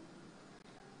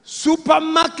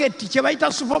 Supermarket kye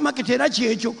bayita supermarket era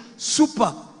kyekyo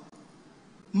supermarket.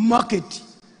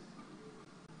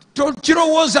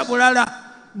 Tokirowooza bulala.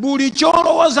 Buli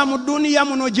kyolowooza mu duniya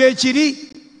muno gye kiri.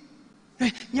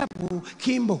 Nyabo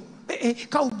kimbo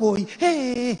cowboy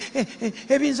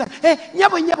ebinza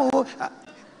nyabo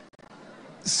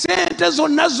sente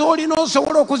zonna z'olina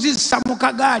osobola okuzissa mu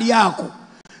kagaali ako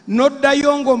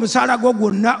n'oddayo ng'omusaala gwo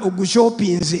gwonna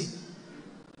ogushopinze.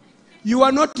 You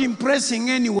are not impressing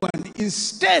anyone.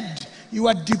 Instead, you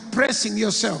are depressing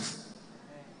yourself.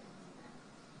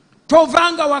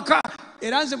 Tovanga waka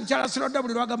era nze mukyala sirodda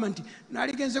buli lwagamba nti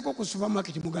naligenzeko ku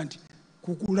supermarket muga nti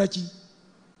kukula ki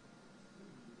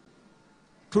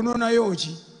tunonayo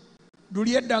ki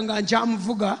luli edda nga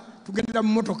nkyamuvuga tugendera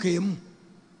mu motoka emu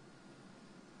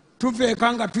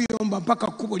tuveeka nga tuyomba mpaka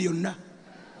kkubo lyonna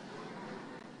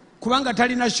kubanga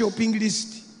talina shopping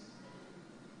list.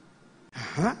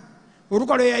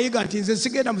 Olukalo yayiga nti nze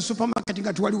sigenda mu supermarket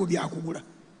nga tuwaliwo byakugula.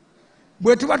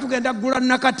 Bwe tuba tugenda kugula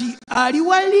nakati ali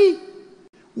wali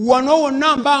wano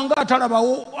wonna mbanga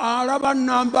atalabawo alaba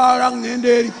nambaala ngenda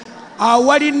eri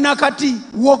awali nakati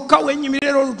wokka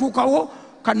wenyimirira olutuukawo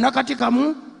kanakati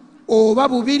kamu oba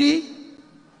 2.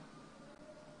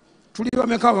 Tuli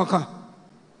bameka waka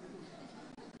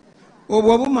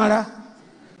obwo bumala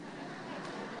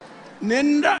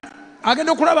nenda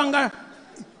agenda okulaba nga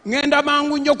ngenda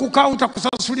mangu nnyo ku counter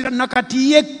kusasulira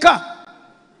nakati yekka.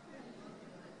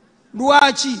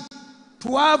 Lwaki?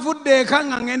 Twavudde eka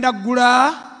nga ngenda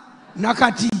kugula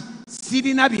nakati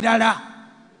sirina birala.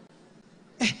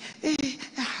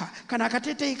 Kana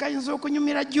akateeteeyi kayinza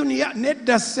okunyumira junior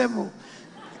nedda ssebo.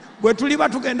 Bwe tuliba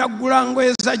tugenda kugula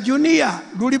ngoye za junior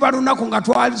luliba lunaku nga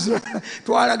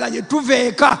twalaganye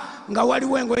tuveeka nga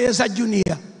waliwo engoye za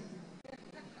junior.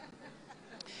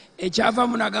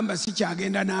 Ekyavaamu n'agamba si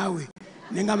kyagenda naawe.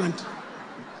 Nengamba nti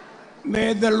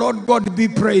may the Lord God be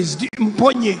praised.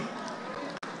 Mponye.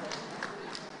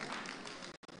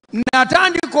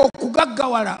 Natandika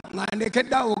okugaggawala nga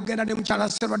ndekedde awo okugenda ne mukyala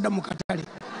Serwadda mu katale.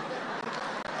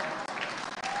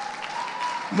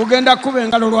 Mugenda kuba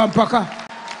engalo lwa mpaka.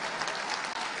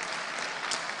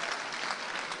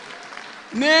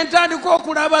 Nentandika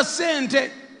okulaba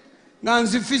ssente nga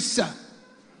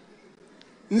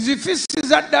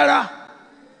nzifisiza ddala.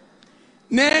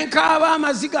 Nenkaaba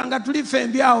amaziga nga tuli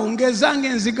fembi awo ngezange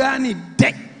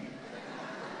nzigaanidde.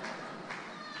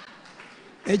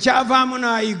 Ekyavaamu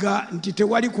n'ayiga nti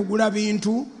tewali kugula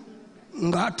bintu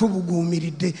nga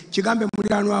tubuguumiridde. Kigambe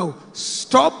muliraanwa awo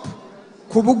stop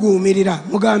kubuguumirira.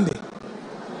 Mugambe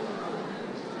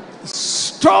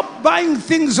stop buying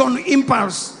things on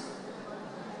impulse.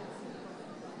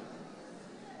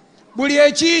 Buli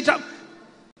ekiyita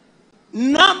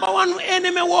number 1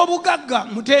 enemy w'obugagga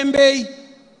mutembeeyi.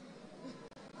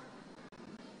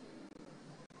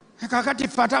 Kakati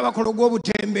fata abakola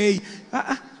gw'obutembeeyi.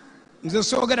 Nze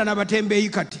soogera n'abatembeeyi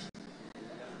kati.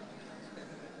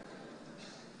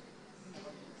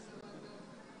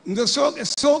 Nze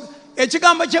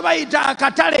ekigambo kye bayita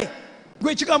akatale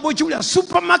gwe ekigambo kiwulira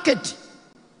supermarket.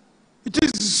 It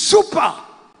is super.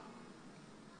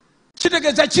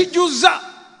 Kitegeeza kijjuza.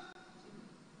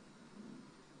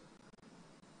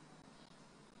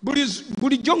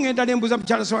 Bulijjo ngenda nembuuza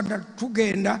mukyala Swadda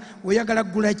tugenda oyagala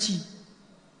ggula ki?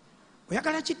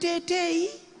 Oyagala kiteeteeyi?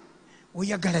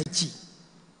 Oyagala ki?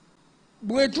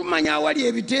 Bwe tumanya awali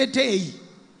ebiteeteeyi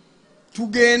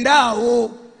tugenda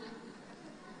awo.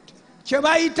 Kye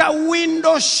bayita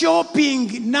window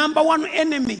shopping, number one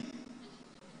enemy.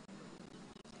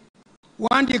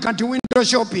 Wandiika nti window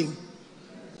shopping,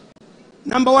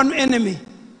 number one enemy.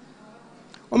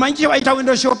 Omanyi kye bayita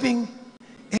window shopping?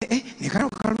 Ne kano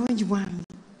kalungi mwami.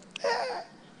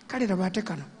 Kale laba ate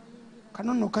kano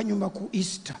nno kanyuma ku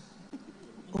Easter.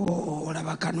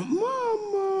 Olaba kano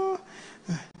mama.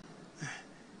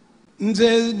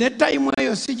 Nze ne time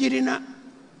eyo sigirina.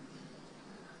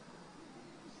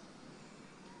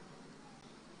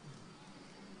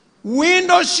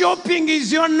 Window shopping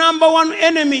is your number one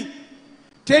enemy.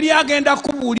 Teri agenda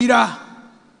kubuulira.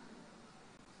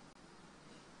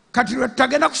 Kati lwe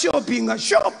tutagenda ku shopping,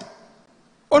 shop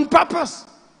on purpose.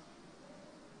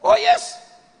 Oh yes.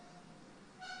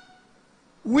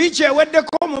 Wiiki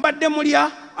eweddeko mubadde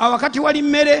mulya awakati wali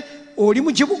mmere, oli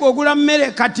mu kibuga ogula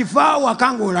mmere, kati fa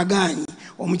awaka ng'olagaanyi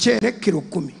omuceere kilo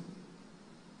 10,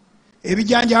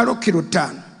 ebijanjaalo kilo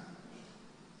 5,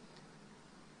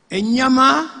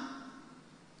 ennyama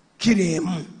kilo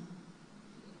 1.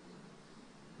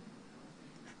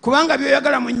 Kubanga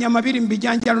byoyagala mu nnyama biri mu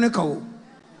bijanjaalo ne kawo.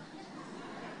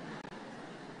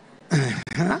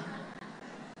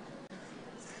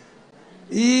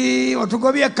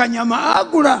 Otugobye kanyama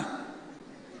agula.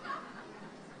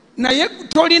 Naye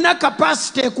tolina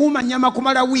capacity ekuuma nnyama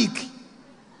kumala wiiki.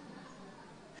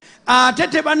 Ate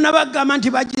tebannabagamba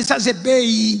nti bagisaze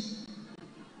ebbeeyi.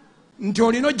 Nti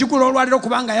olina ogigula olwaliro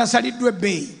kubanga yasaliddwa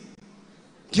ebbeeyi.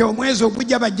 Nti omwezi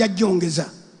ogujja bajja gyongeza.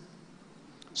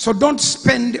 So don't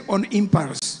spend on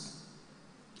impulse.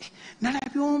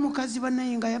 Nalabye omukazi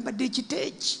bannaye nga yambadde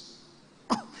ekiteeki.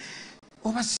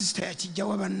 Oba sister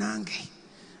yakijjawa bannange.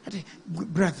 Ate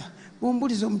brother,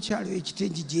 bombuliza omukyalo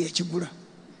ekiteegi gye yakigula.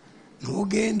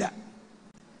 N'ogenda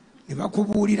ne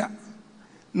bakubuulira.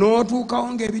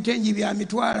 N'otuukawo ng'ebitengi bya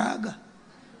mitwalo aga.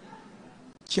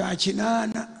 Kya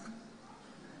 8.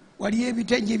 Waliyo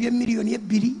ebitengi eby'emiliyoni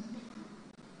 2.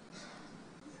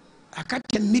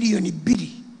 Akati emiliyoni 2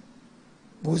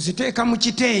 bw'oziteeka mu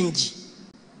kitengi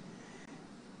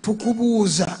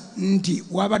tukubuuza nti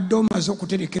wabadde omaze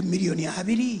okutereka emiliyoni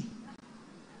 2.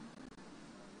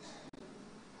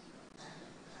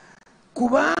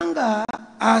 Kubanga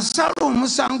asala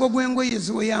omusango gw'engoye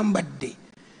z'oyambadde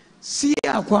si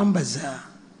yakwambaza.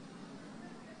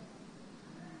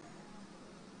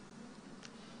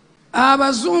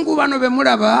 Abazungu bano be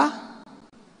mulaba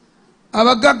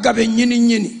abagagga bennyini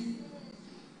nnyini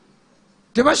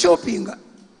tebashopinga.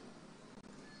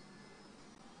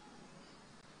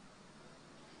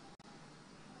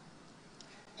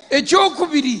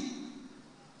 Ekyokubiri,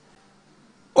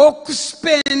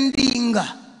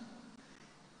 okuspendinga.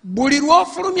 Buli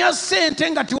lw'ofulumya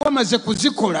ssente nga tiwamaze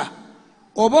kuzikola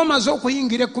oba omaze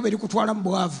okuyingira ekkubo erikutwala mu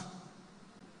bwavu.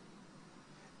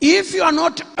 If you are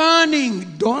not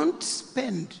earning, don't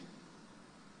spend.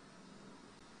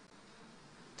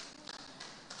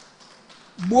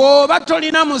 Bw'oba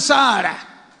tolina musaala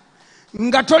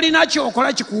nga tolina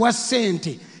kyokola kikuwa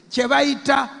ssente, kye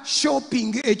bayita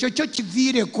shopping, ekyo kyo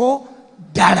kiviireko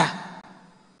ddala.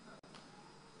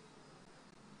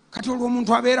 Kati olwo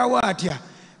omuntu abeerawo atya?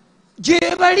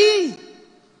 Gye bali.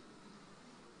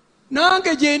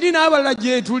 Nange gye ndi n'abalala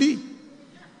gye tuli.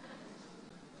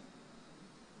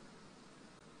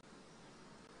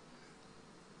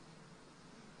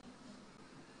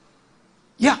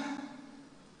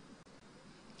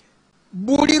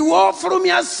 Buli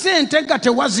lw'ofulumya ssente nga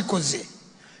tewazikoze.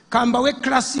 Kambawe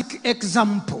classic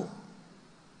example.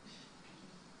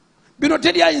 Bino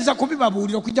teri ayinza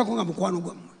kubibabuulira okujjako nga mukwano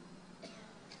gwammwe.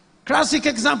 Classic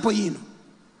example yino.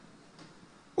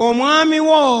 Omwami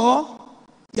wo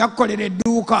yakolera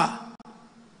edduuka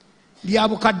lya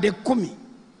bukadde 10.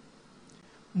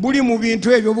 Buli mu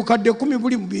bintu ebyo bukadde 10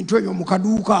 buli mu bintu ebyo mu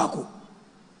kaduuka ako.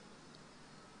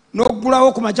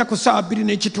 N'oggulawo ku makya ku ssaawa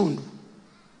 2:30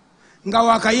 nga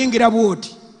wakayingira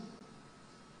bwoti.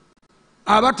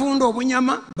 Abatunda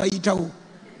obunyama bayitawo.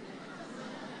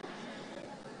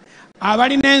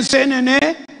 Abalina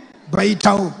enseenene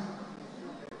bayitawo.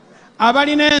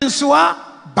 Abalina enswa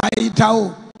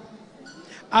bayitawo.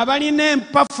 Abalina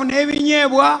empafu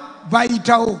n'ebinyeebwa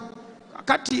bayitawo.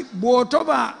 Kati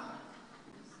bw'otoba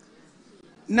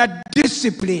na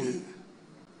discipline,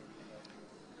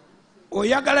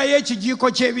 oyagalayo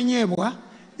ekijiiko ky'ebinyeebwa,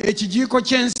 ekijiiko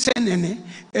ky'ensenene,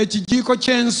 ekijiiko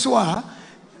ky'enswa,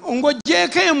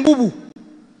 ng'oggyeko embubu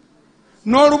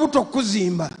n'olubuto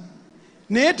kuzimba,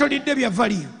 naye tolidde bya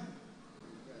valiyo.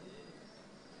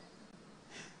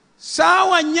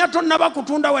 Saawa nnya tonnaba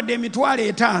kutunda wadde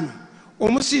 $5,000,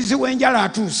 omusiizi w'enjala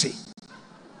atuuse.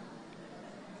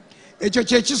 Ekyo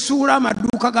kye kisuula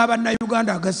amaduuka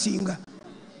g'Abannayuganda agasinga,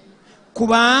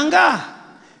 kubanga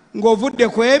ng'ovudde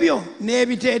ku ebyo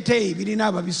n'ebiteeteeyi birina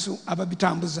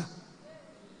ababitambuza.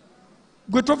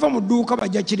 Gwe tova mu dduuka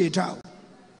bajja kireeta awo.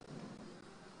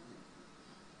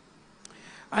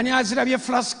 Ani azirabye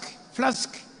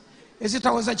flask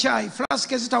ezitawoza caayi,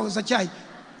 flask ezitawoza caayi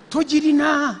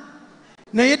togirina,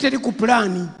 naye teri ku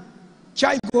pulaani.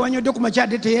 Caayi gwe wanyodde ku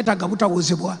makyadde teyeetaga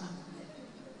butawozebwa,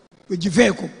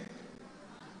 wegiveeko.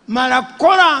 Mala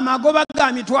kola amagoba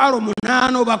ga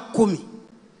 $8,000 oba 10,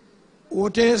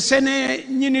 oteese ne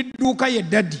nnyini dduuka ye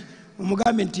ddaddi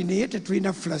omugambe nti naye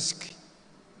tetulina flask,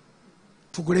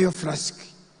 tuguleyo flask.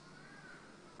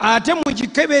 Ate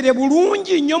mugikebere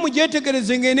bulungi nnyo,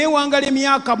 mugyetegereze ng'eneewangala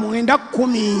emyaka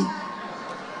 9-10.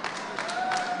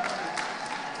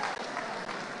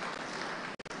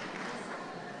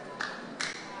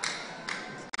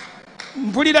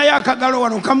 Mpulirayo akagalo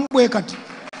wano kamubwe kati.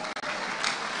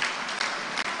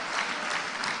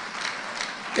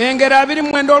 Engero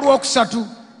 29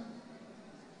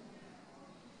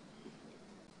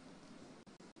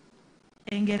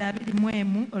 Engero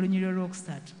 21 olunyiriri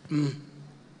olwokusatu.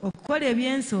 Okukola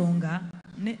ebyensonga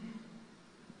ne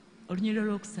olunyiriri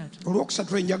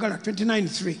olwokusatu enjagala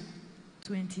 29:3.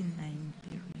 29:3.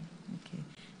 Okay.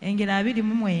 Engero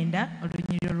 29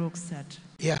 olunyiriri olwokusatu.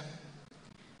 Yeah.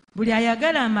 Buli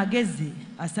ayagala amagezi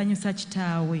asanyusa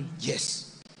kitaawe.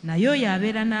 Yes. Naye oyo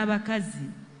abeera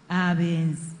n'abakazi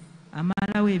abenzi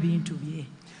amalawo ebintu bye.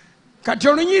 Kati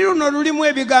olunyiriri luno lulimu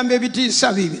ebigambo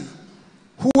ebitiisa bibino.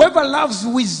 Whoever loves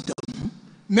wisdom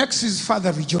makes his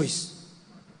father rejoice.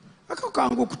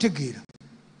 Akakangu okutegeera.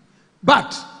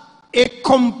 But a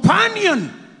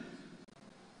companion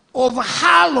of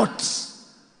harlots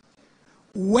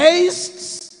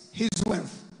wastes his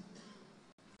wealth.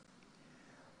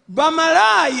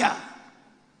 Bamalaya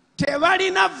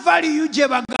tebalina value gye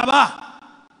bagaba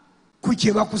ku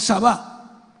kye bakusaba.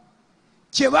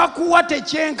 Kye bakuwa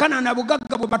tekyenkana na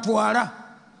bugagga bwe batwala.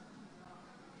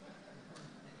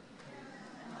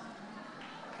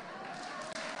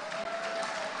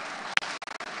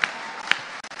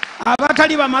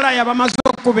 Abatali bamalaya bamaze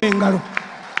okuba engalo.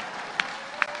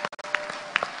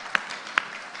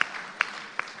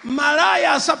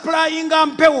 Malaya asaplayinga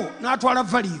mpewo n'atwala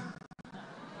value.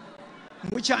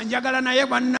 Mukyanjagala naye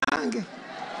bannange.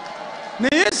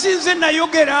 Naye sinze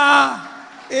nayogera,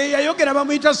 yayogera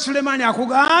bamuyita Sulemani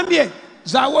akugambye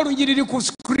zaawa olunyiriri ku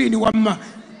screen wamma.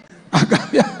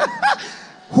 Agambye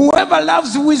whoever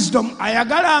loves wisdom,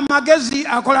 ayagala amagezi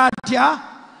akola atya?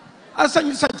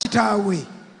 Asanyusa kitaawe.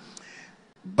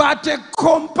 But a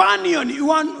companion,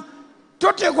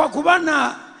 toteekwa kuba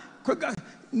na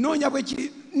noonya bwe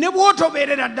kiri ne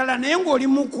bw'otobeerera ddala naye ng'oli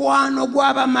mukwano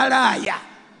gw'abamalaaya.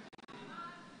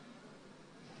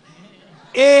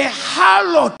 A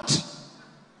harlot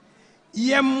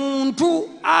ye muntu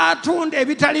atunda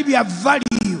ebitali bya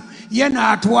value, ye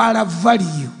n'atwala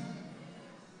value.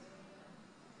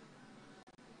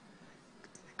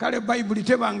 Kale Bayibuli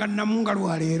tebanga namunga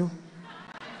lwa leero.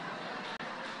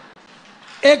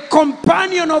 A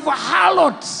companion of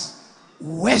harlots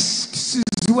wastes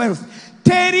his wealth.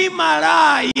 Teri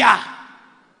malaya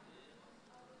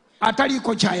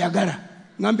ataliko kyayagala.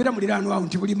 Ngambira muliraano awo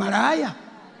nti buli malaya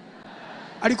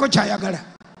aliko kyayagala.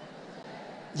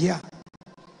 Yeah.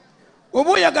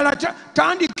 Oba oyagala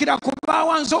tandikira ku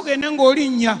baawansi ogende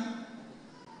ng'olinnya.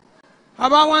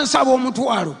 Abaawansi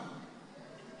ab'omutwalo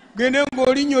gende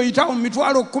ng'olinnya oyitawo mu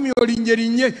mitwalo 10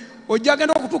 olinnye ojja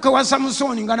genda okutuuka ewa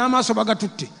Samusoni nga n'amaaso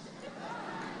bagatutte.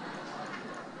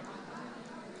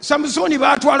 Samusoni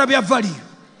baatwala bya value.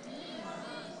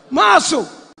 Maaso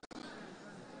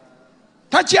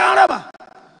takyalaba.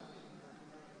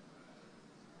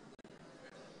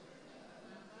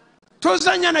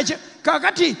 Tozanya nakye.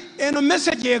 Kakati eno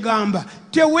message egamba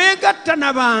teweegatta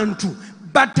n'abantu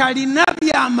batalina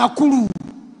byamakulu.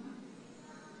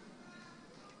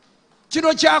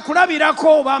 Kino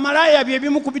kyakulabirako bamalaya bye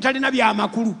bimu ku bitalina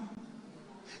byamakulu.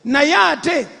 Naye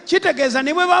ate kitegeeza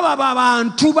ne bwe baba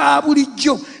abantu ba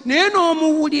bulijjo naye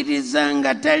n'omuwuliriza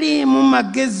nga taliimu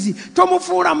magezi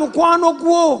tomufuula mukwano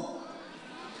gwo.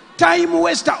 Time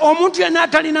waster. Omuntu yenna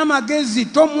atalina magezi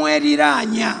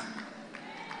tomweriraanya.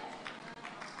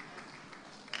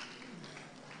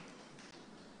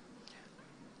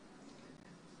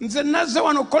 Nze nazze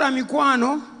wano okukola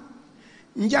mikwano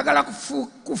njagala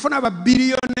kufuna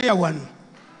babiliyoneya wano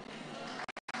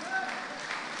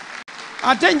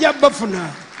ate nja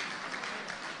bafuna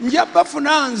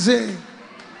nze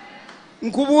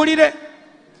nkubuulire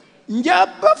nja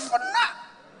bafuna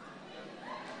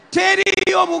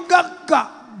teriyo bugagga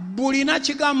bulina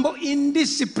kigambo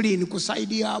indiscipline ku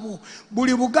saidi yaabwo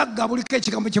buli bugagga buliko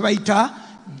ekigambo kye bayita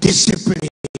discipline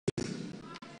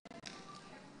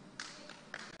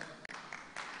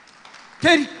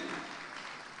teri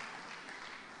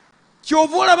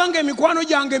kyova olaba nga emikwano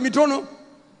gyange mitono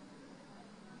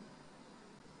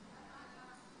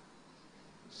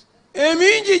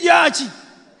emingi gyaki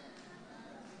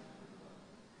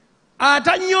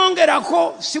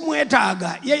atanyongerako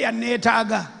simwetaaga ye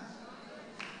yanneetaaga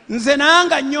nze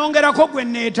nanga nyongerako gwe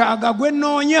neetaaga gwe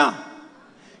noonya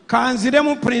kanzire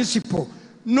mu principle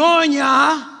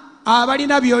noonya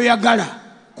abalina byoyagala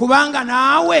kubanga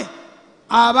naawe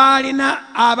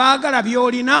abaagala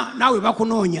byolina naawe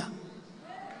bakunoonya.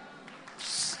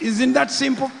 Isn't that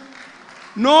simple?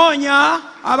 Noonya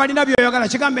abalina byoyagala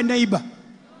kigambe neighbor.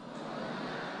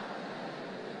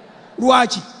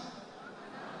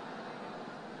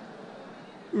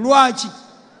 Lwaki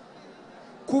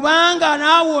kubanga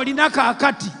naawe olina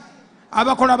kaakati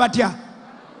abakola batya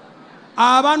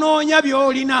abanoonya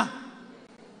byolina.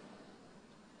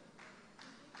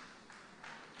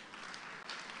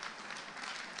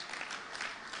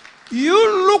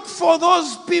 You look for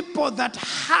those people that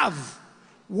have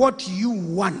what you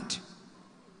want,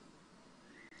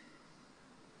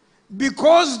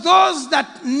 because those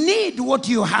that need what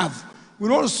you have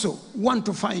will also want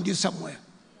to find you somewhere.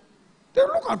 They'll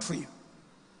look out for you.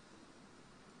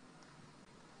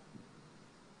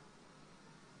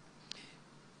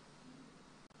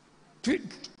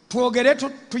 Twogere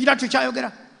tugira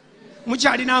tukyayogera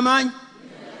mukyalina amaanyi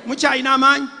mukyalina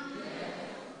amaanyi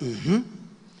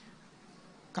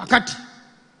kakati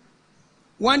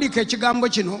wandika ekigambo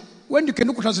kino wandika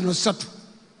ennukuta zino 3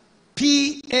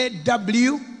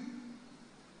 PAW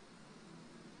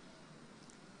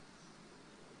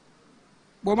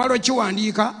bw'omala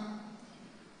okiwandiika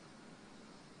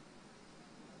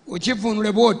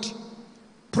okivunule bwoti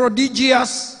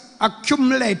prodigious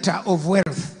accumulator of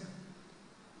wealth.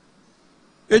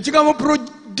 Ekigambo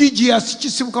prodigious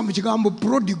kisibuka mu kigambo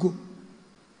prodigal.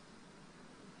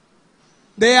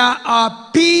 There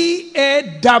are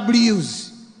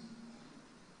PAWs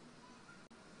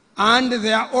and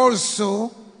there are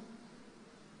also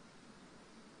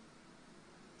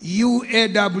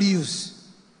UAWs.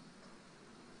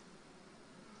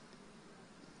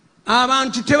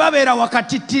 Abantu tebabeera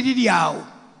wakati tiriri awo.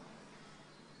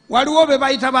 Waliwo be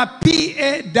bayita ba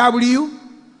PAW,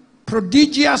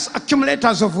 prodigious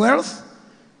accumulators of wealth,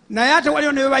 naye ate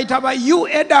waliwo ne be bayita ba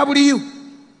UAW,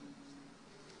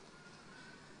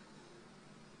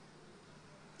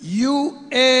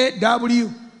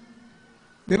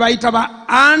 be bayita ba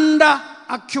under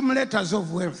accumulators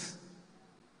of wealth.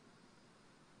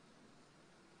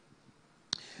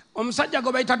 Omusajja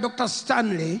gwe bayita Dr.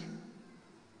 Stanley,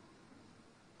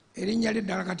 erinnya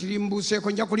ly'eddala kati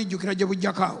limbuuseeko nja kulijjukira gye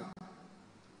bujjakaawo,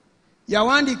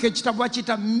 yawandiika ekitabo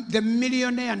akiyita The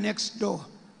Millionaire Next Door.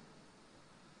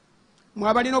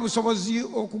 Mwabalina obusobozi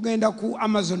okugenda ku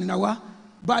Amazon nawa,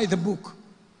 buy the book.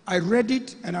 I read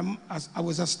it and I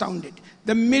was astounded.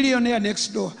 The Millionaire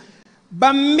Next Door.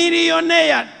 Ba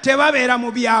millionaire tebabeera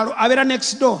mu byalo, abeera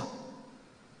next door.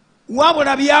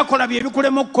 Wabula byakola bye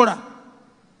bikulema okukola.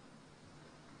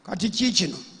 Kati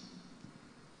kikino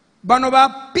bano ba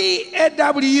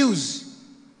PAWs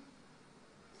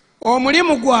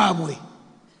omulimu gwabwe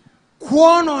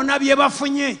kwonoona bye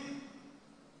bafunye.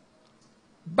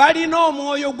 Balina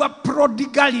omwoyo gwa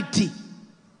prodigality,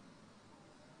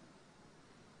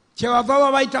 kyebava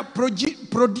babayita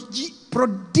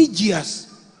prodigious.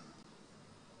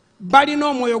 Balina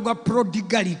omwoyo gwa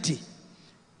prodigality.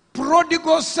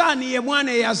 Prodigal son ye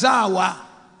mwana eyazaawa,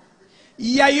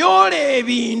 yayoola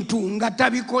ebintu nga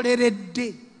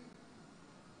tabikoleredde.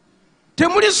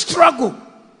 Temuli struggle.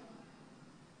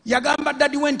 Yagamba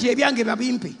dadi we nti ebyange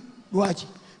babimpe. Lwaki?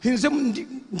 Nze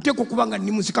nteko kubanga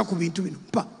ndi muzika ku bintu bino.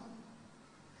 Pa.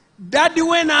 Dadi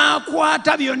we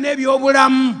n'akwata byonna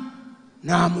eby'obulamu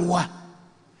n'amuwa.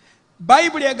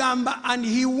 Bible egamba and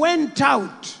he went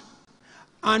out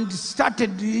and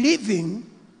started living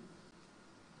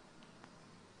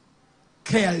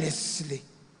carelessly.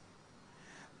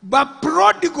 But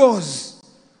prodigals,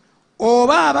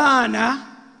 oba abaana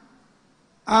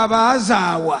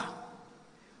abazaawa,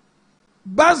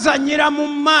 bazanyira mu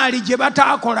maali gye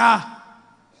bataakola.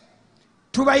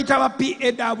 Tubayita ba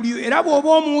PAW. Era bw'oba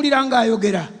omuwulira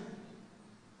ng'ayogera,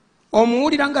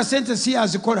 omuwulira nga sente si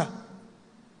yazikola,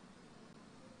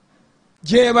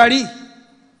 gye bali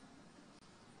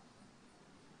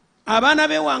abaana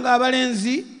bewange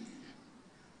abalenzi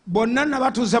bonna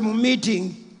nabatuuza mu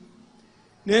meeting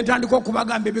nentandika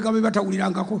okubagamba ebigambo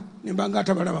byebatawulirangako nembanga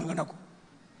atabalabanga nako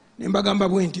nembagamba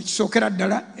bwe nti kisookera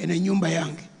ddala eno ennyumba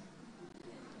yange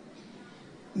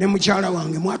ne mukyala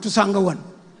wange mwatusanga wano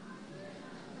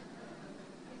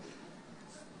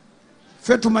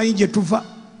ffe tumanyi gye tuva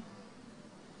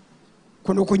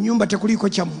kuno ku nnyumba tekuliiko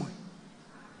kyammwe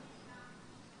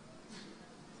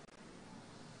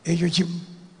ekyo kimu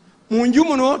mu nju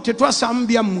muno tetwasaamu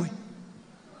byammwe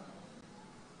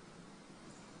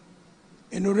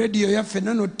eno rediyo yaffe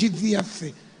nano tv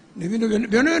yaffe nebino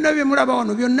byonna byemulaba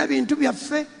wano byonna bintu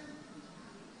byaffe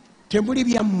temuli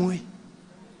byammwe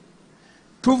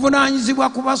tuvunaanyizibwa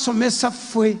kubasomesa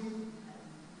ffe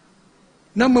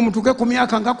nammwe mutuuke ku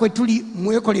myaka nga kwe tuli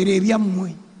mwekolera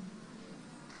ebyammwe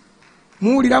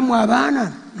muwuliramu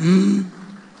abaana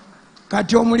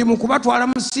kati omulimu kubatwala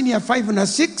mu senior 5 na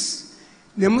 6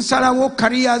 ne musalawo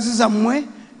careers zammwe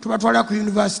tubatwala ku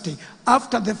university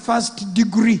after the first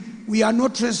degree we are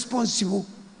not responsible.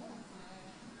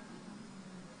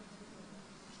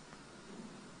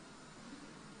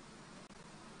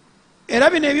 Era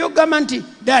bino ebyogamba nti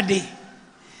daddy,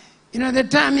 you know the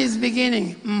time is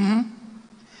beginning.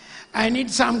 I need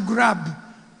some grab.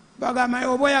 Bagamba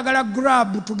oba oyagala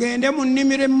grab tugende mu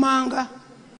nnimiro emmanga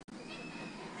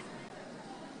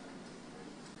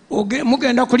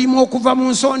mugenda kulima okuva mu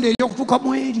nsonda ey'okutuuka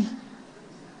mu eri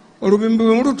olubimbi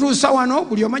bwe mulutuusa wano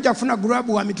buli omu ajja kufuna grab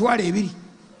wa mitwalo 2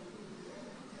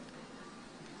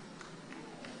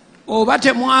 oba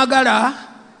temwagala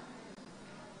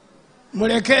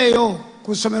mulekeeyo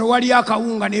ku ssomero wali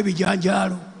akawunga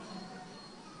n'ebijanjaalo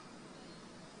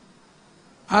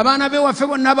abaana bewaffe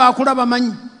bonna baakula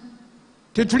bamanyi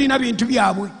tetulina bintu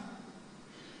byabwe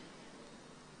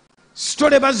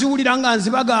sitole baziwulira nga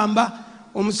nzibagamba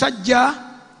omusajja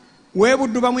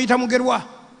w'ebuddu bamuyita Mugerwa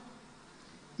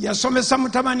yasomesa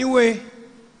mutabani we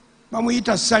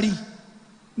bamuyita Sali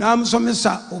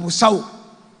n'amusomesa obusawo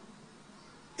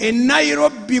e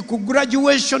Nairobi ku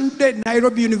graduation day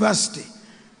Nairobi University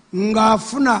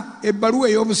ng'afuna ebbaluwa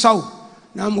ey'obusawo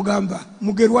n'amugamba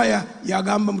Mugerwa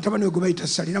yagamba mutabani we gwe bayita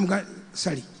Sali n'amugamba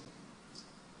Sali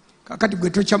kakati gwe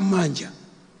tokyamumanja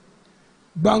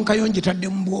banka yo ngitadde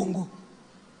mu bwongo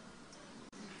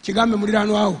kigambe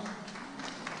muliraano awo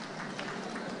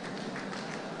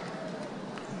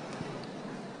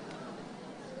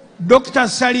Dr.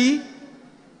 Sali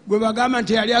gwe bagamba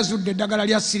nti yali azudde eddagala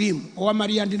lya siriimu owa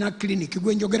Mariandina clinic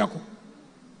gwe njogerako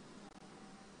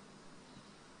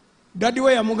dadi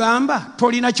we yamugamba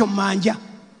tolina kyomanja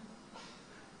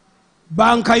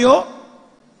banka yo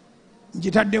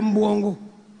ngitadde mu bwongo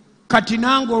kati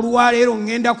nange olwaleero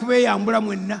ngenda kubeeyambula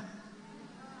mwenna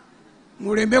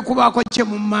mulembe kubaako kye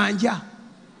mu manja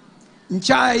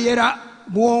nkyayera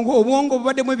bwongo obwongo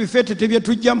bubaddemu ebifeetete bye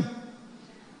tujjamu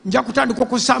nja kutandika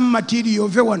okusaamu matiriyo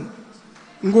ove wano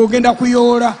ng'ogenda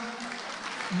kuyoola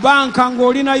banka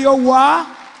ng'olinayo wa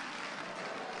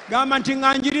gamba nti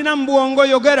nga njirina mu bwongo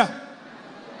yogera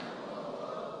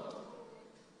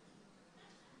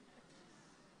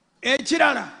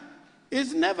ekirala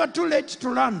is never too late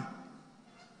to learn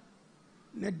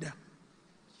nedda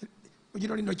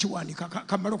ojino lino kiwandika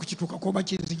kamala okukituuka koba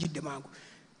kinzijidde mangu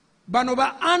bano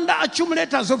ba under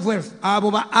accumulators of wealth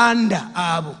abo ba under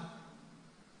abo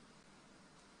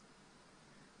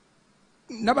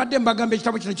nabadde mbagamba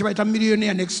ekitabo kino kibayita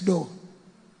Millionaire Next Door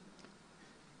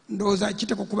ndowooza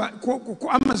kiteko ku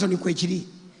Amazon kwekiri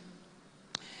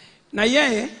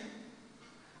naye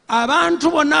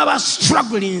abantu bonna aba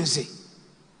strugglings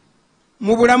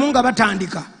mu bulamu nga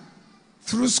batandika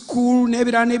through school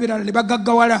n'ebirala ne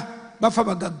bagaggawala bafa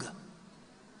bagagga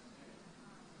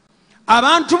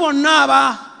abantu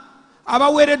bonna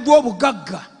abaweereddwa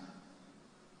obugagga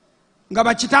nga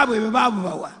bakitaabwe bwe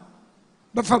baabubawa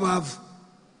bafa baavu.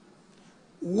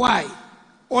 Why?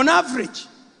 On average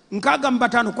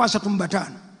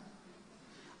 65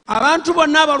 abantu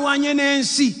bonna abalwanye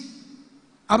n'ensi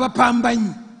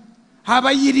abapambanyi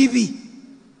abayiribi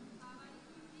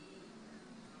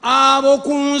abo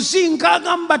ku nsi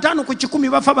 65 ku 100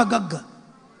 bafa bagagga.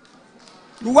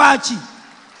 Lwaki?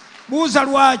 Buuza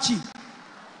lwaki?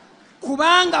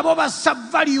 Kubanga bo bassa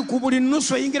value ku buli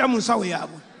nnusu eyingira mu nsawo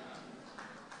yaabwe.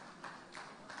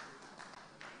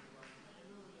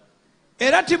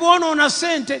 Era tiboonoona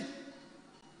ssente.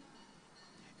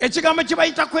 Ekigambo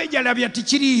kibayita kwejalabya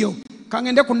tikiriiyo.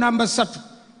 Kangende ku namba 3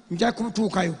 nja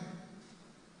kutuukayo.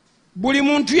 Buli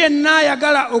muntu yenna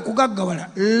ayagala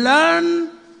okugaggawala. Learn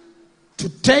to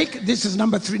take, this is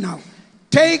number 3 now,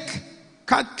 take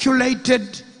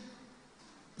calculated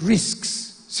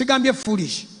risks. Sigambye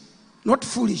foolish. Not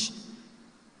foolish.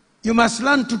 You must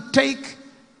learn to take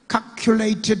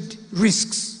calculated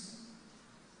risks.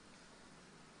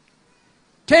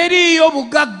 Teriyo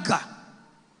bugagga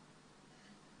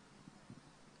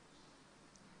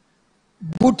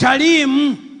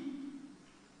butalimu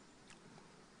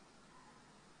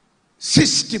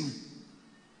system.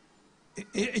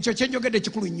 Ekyo kyenjogedde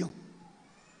kikulu nnyo.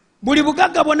 Buli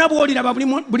bugagga bwonna bw'oliraba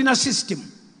bulina system.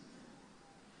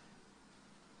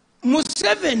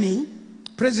 Museveni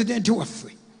pulezidenti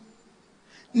waffe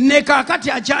ne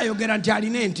kaakati akyayogera nti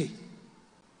alina ente.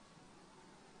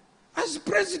 As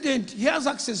president, he has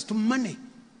access to money.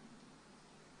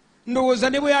 Ndowooza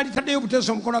ne bwe yalitaddeyo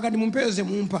buteesa omukono kati mumpeeze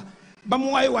mumpa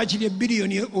bamuwaayo waakiri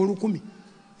ebbiliyoni 10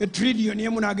 etriliyoni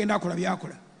emu n'agenda akola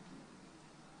byakola.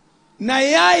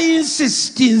 Naye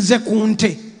ayinsistinze ku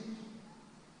nte.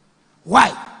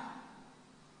 Why?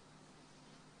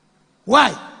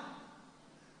 Why?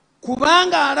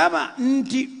 Kubanga alaba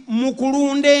nti mu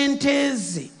kulunda ente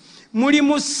ze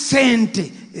mulimu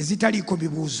ssente ezitaliiko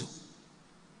bibuuzo.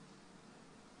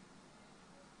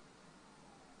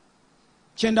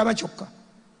 Kyendaba kyokka.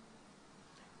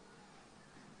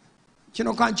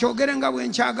 Kino kankyogere nga bwe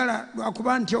nkyagala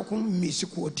lwakuba nti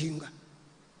okumisikuotinga.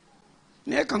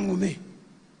 Naye kaŋŋume.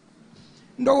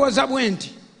 Ndowooza bwe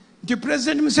nti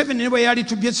President Museveni ne bwe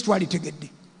yalitubye sitwalitegedde.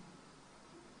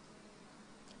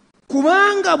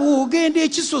 Kubanga bw'ogenda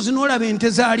ekisozi n'olaba ente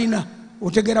z'alina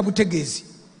otegera butegeezi.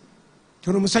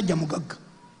 Tono musajja mugagga.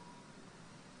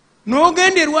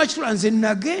 N'ogenda erwakitula, nze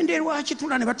nagenda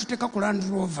erwakitula ne batuteeka ku Land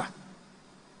Rover.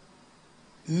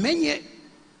 Menye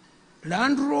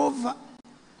Land Rover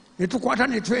ne tukwata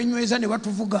ne twenyweza ne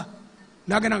batuvuga.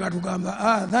 Nagenda nga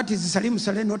tugamba, that is Salim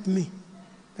Saleh, not me.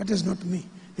 That is not me.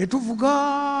 Ne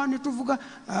tuvuga,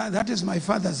 that is my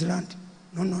father's land.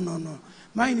 No.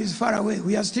 Mine is far away.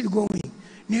 We are still going.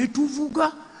 Ne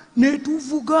tuvuga.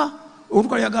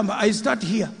 Oluka yagamba, I start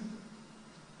here.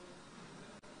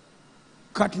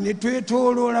 Kati ne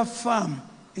twetooloola farm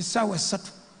essaawa 3.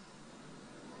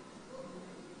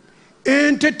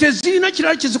 Ente tezirina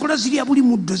kirala kizikola, zirya buli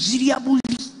muddo, zirya buli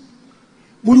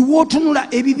wootunula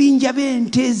ebibinja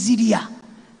b'ente zirya.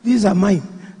 These are mine.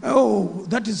 Oh,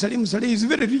 that is Salim Saleh. He is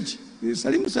very rich.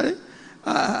 Salim Saleh?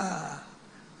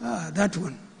 That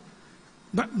one.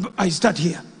 But I start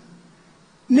here.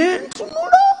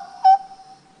 Nentunula.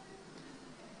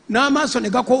 N'amaaso ne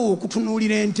gakoowa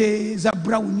okutunuulira ente za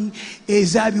brown,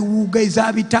 ez'abiwuuga,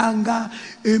 ez'abitanga,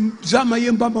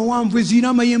 z'amayembe amawanvu, ezirina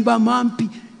amayembe amampi.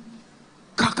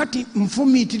 Kakati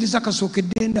nfumiitiriza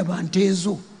kasookedde ndaba nte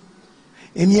ezo.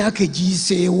 Emyaka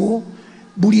egiyiseewo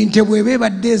buli nte bw'eba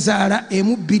ebadde ezaala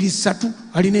 1, 2, 3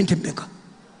 alina ente mmeka?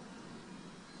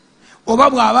 Oba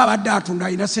bw'aba abadde atunda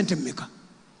alina ssente mmeka?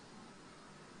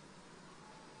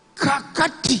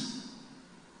 Kakati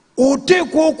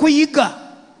oteekwa okuyiga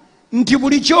nti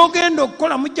buli kyogenda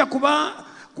okukola mujja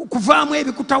kuvaamu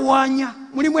ebikutawaanya,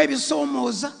 mulimu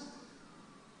ebisoomooza.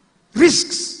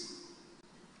 Risks.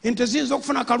 Ente ziyinza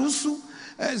okufuna kalusu,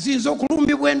 ziyinza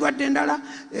okulumbibwa endwadde endala,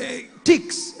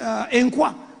 ticks,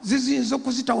 enkwa ziyinza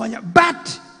okuzitawaanya.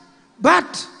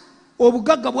 But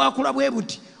obugagga bwakula bwe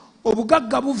buti.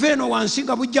 Obugagga buva eno wansi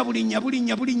nga bujja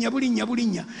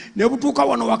bulinnya ne butuuka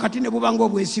wano wakati ne bubanga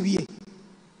obwesibye.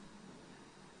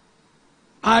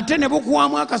 Ate ne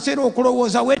bukuwamu akaseera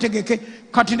okulowooza weetegeke,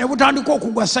 kati ne butandika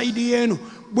okugwa sayidi y'eno.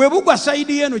 Bwe bugwa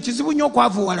sayidi y'eno kizibu nnyo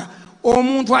okwavuwala.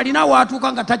 Omuntu alina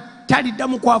waatuuka nga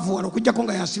taliddamu kwavuwala okuggyako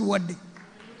nga yasibwadde.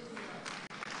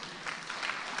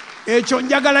 Ekyo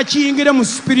njagala kiyingire mu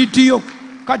sipiriti yo.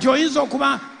 Kati oyinza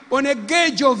okuba on a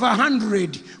gauge of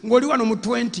 100 ng'oli wano mu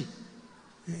 20.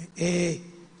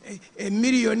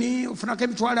 Miliyoni ofunako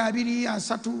emitwalo 2,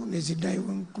 3 ne ziddayo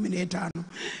 15.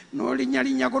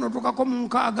 N'olinnyalinnyako n'otuukako mu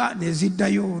 6 ne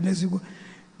ziddayo ne zigwa.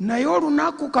 Naye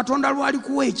olunaku Katonda lwali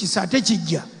kuwa ekisa ate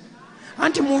kijja.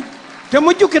 Anti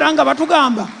temujjukira nga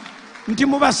batugamba nti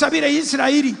mubasabire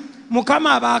Isirayiri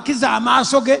Mukama abaakiza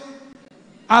amaaso ge,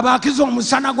 abaakiza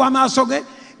omusana gw'amaaso ge.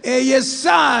 Eyo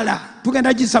essaala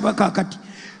tugenda gisaba kaakati.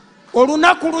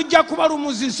 Olunaku lujja kuba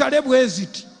lumuzisale bwe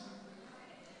ziti.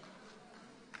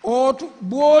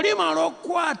 Bw'olimala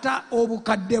okukwata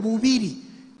obukadde 2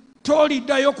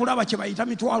 toliddayo kulaba kye bayita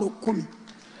mitwalo 10.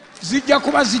 Zijja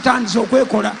kuba zitandise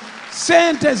okwekola.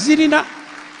 Sente zirina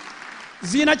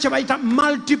kye bayita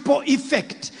multiple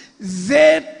effect.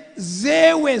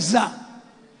 Zeeweza.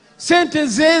 Sente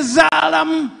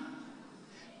zeezaalamu.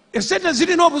 Esente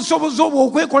zirina obusobozi obwo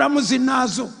okwekolamu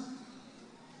zinnaazo.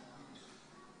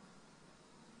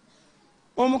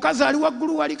 Omukazi ali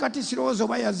waggulu wali kati sirowooza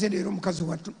oba yazze leero omukazi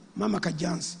wattu Mama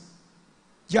Kajansi.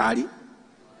 Gyali?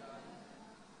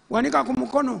 wanika ku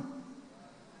mukono.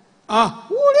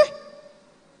 Ule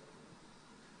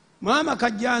Mama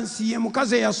Kajjansi ye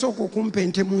mukazi eyasooka okumpa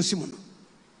ente mu nsi muno.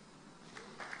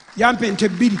 Yampa ente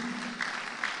 2.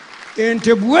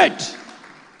 Ente bwet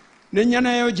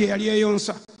n'ennyana yayo gye yali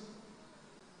eyonsa.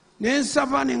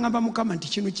 Nensaba ne ngamba Mukama nti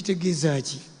kino kitegeeza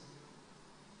ki?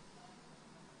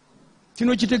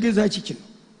 Kino kitegeeza ki kino?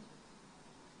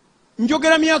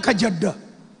 Njogera myaka jadda.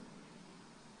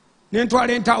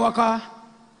 Nentwala ente awaka.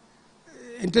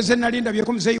 Ente ze nali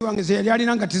ndabyeko muzeeyi wange ze yali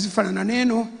alina nga tezifaanana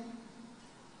n'eno.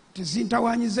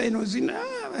 Tezintawanyiza eno zina.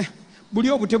 Buli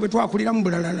obute bwe twakuliramu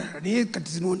bulalala. Naye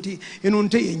kati zino nti eno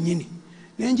nte yennyini.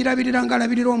 Nenjirabirira nga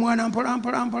alabirira omwana mpola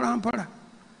mpola mpola mpola.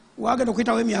 Wagenda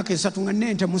okuyitawo emyaka 3 nga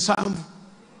nente 7.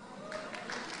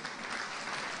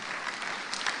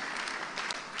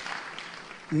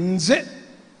 Nze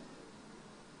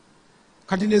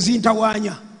kati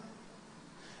nezintawanya.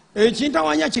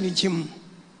 Ekintawanya kiri kimu.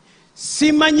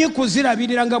 Simanyi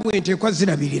kuzirabirira nga bwenteekwa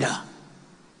zirabirira.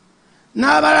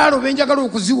 N'abalaalo benjagala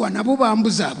okuziwa nabo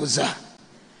bambuzaabuza.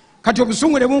 Kati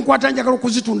obusungule bunkwata njagala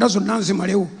okuzitunda zonna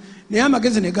nzimalewo. Naye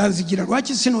amagezi ne ganzijira.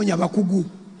 Lwaki sinoonya abakugu?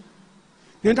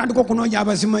 Ne ntandika okunoonya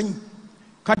abazimanyi.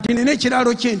 Kati nene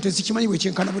ekiraalo ky'ente sikimanyi bwe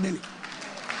kyenkana bunene.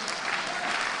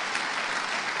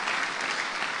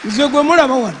 Nze gwe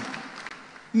mulaba wano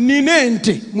nina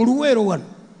ente mu Luweero wano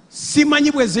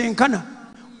simanyi bwe zenkana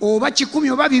oba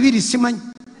 10 oba 2 simanyi.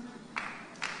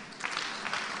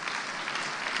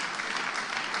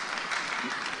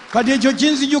 Kati ekyo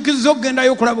kinzijukiza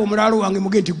okugendayo okulaba omulaalo wange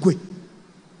muge nti gwe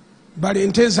bala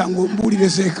ente zange ombuulire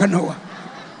zenkanawa.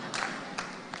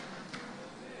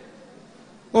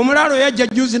 Omulaalo yajja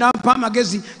juzi n'ampa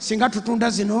amagezi singa tutunda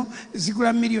zino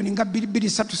zigula milioni nga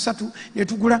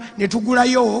 2.33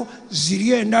 netugulayo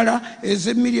ziri endala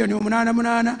eze milioni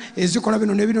 8.8 ezikola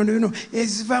bino ne bino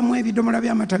ezivaamu ebidomola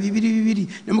by'amata 2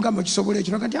 ne mugamba kisobola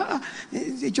ekyo kati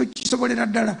ekyo kisobolera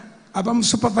ddala abamu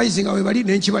supervising awe bali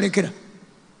nenkibalekera.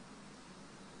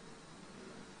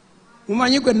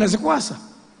 Mumanyi gwe nazikwasa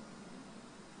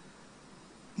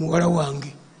muwala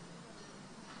wange.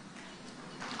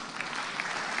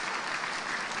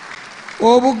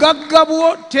 Obugagga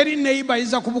bwo teri neiba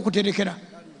ayinza kubukuterekera.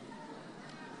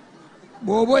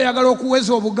 Bw'oba oyagala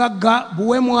okuweza obugagga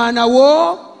buwe mwana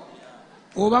wo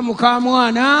oba muka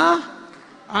mwana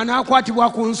anaakwatibwa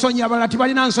ku nsonyi. Abalala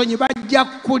tibalina nsonyi bajja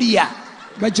kulya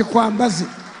bakikwambaze.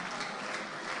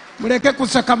 Muleke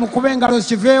kusaka mukube engalo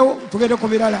kiveewo tugende ku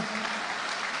birala.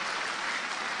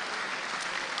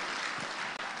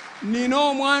 Nina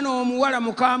omwana omuwala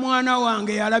muka mwana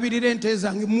wange yalabirira ente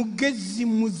zange mugezi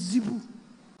muzibu.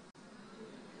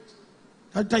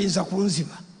 Tayinza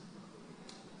kunziba.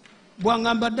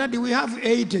 Bwangamba daddy we have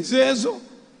 80 zezo.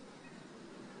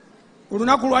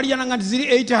 Olunaku lwali yananga nti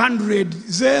ziri 800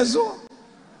 zezo.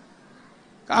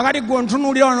 Kakati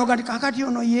gwontulira wano kati kakati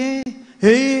ono ye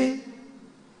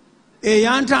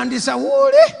yantandisa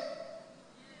wole.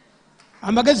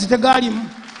 Amagezi tegalimu.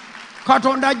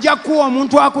 Katonda ajja kuwa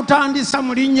omuntu akutandisa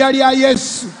mu linnya lya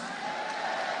Yesu.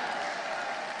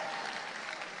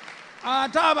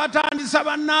 Ate abatandisa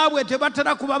bannaabwe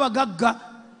tebatera kuba bagagga.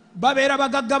 Babeera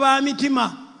bagagga ba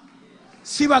mitima.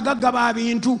 Si bagagga ba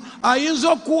bintu. Ayinza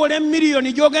okuwola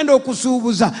emiliyoni gy'ogenda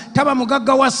okusuubuza taba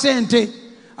mugagga wa ssente.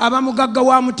 Aba mugagga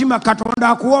wa mutima. Katonda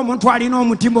akuwa omuntu alina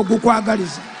omutima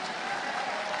ogukwagaliza.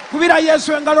 Kubira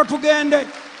Yesu engalo tugende.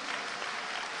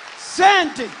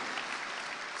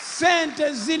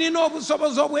 Sente zirina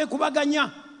obusobozi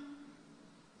obwekubaganya.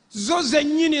 Zo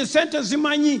zennyini sente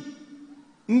zimanyi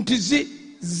nti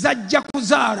zajja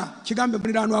kuzaala. Kigambe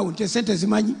muliraanwa awo nti sente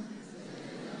zimanyi.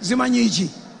 Zimanyi ki?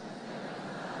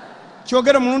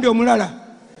 Kyogere mulundi omulala.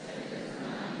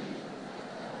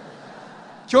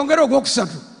 Kyongere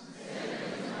ogwokusatu.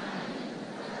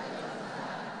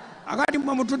 Akati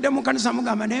mwe mutudde mu kanisa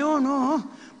mugamba naye ono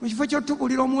mu kifo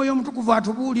ky'otubulira omwoyo omutukuvu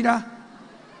atubuulira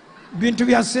bintu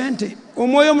bya sente.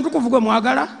 Omwoyo omutukuvu gwe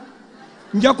mwagala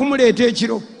nja kumuleeta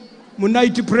ekiro mu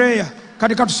night prayer.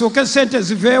 Kati katusooke sente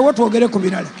ziveewo twogere ku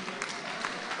birala.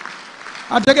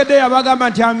 Ategedde yabagamba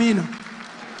nti amiina.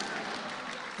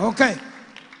 Okay.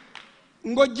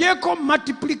 Ng'oggyeko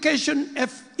multiplication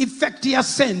effect ya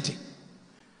sente.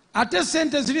 Ate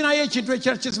sente zirinayo ekintu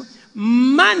ekirala kizima.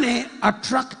 Money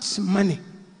attracts money.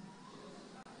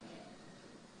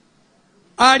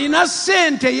 Alina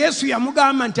sente Yesu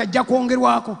yamugamba nti ajja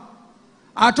kwongerwako.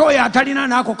 Ate oyo atalina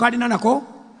naako kalina nako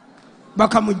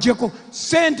bakamuggyeko.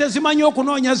 Sente zimanyi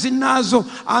okunoonya zinnaazo.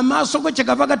 Amaaso go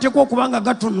kyegava gateekwa okuba nga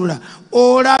gatunula.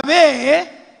 Olabe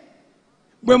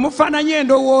bwe mufaananya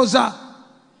endowooza.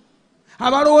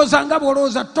 Abalowooza nga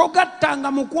bw'olowooza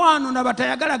togattanga mukwano na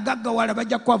batayagala gaggawala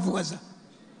bajja kwavuwaza.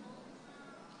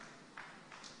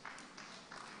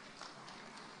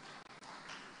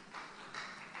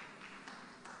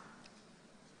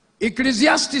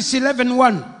 Ecclesiastes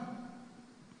 11:1.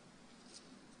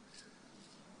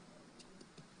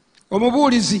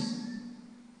 Omubuulizi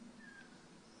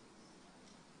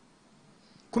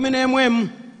 11:1.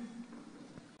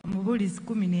 Omubuulizi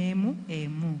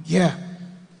 11:1. Yeah.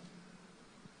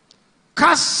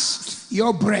 Cast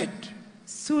your bread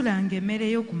Suulanga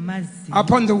emmere yo ku mazzi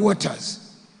upon the waters.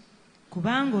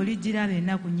 kubanga oligiraba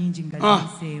ennaku nnyingi nga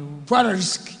ziyiseewo. Twala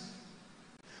risk.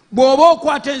 Bw'oba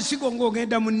okwata ensigo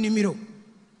ng'ogenda mu nnimiro,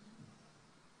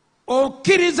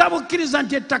 okkiriza bukkiriza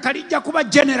nti ettaka lijja kuba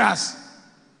generous,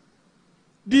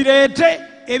 lireete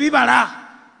ebibala.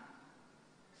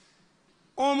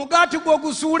 Omugaati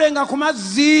gw'ogusuulenga ku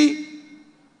mazzi.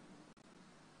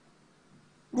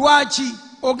 Lwaki?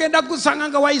 Ogenda gusanga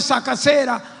nga wayisa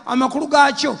akaseera, amakulu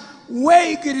gaakyo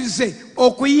weeyigirize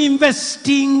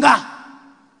okuyinvestinga.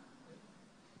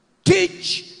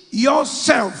 Teach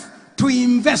yourself to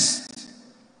invest.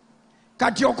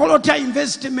 Kati okola otya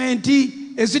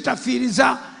investimenti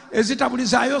ezitafiiriza,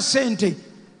 ezitabulizaayo sente?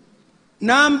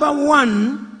 Number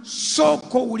 1,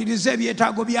 sooka owuliriza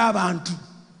ebyetaago by'abantu.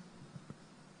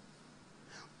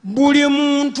 Buli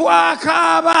muntu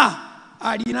akaaba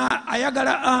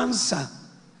ayagala ansa.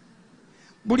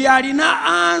 Buli alina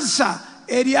ansa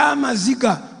eri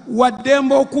amaziga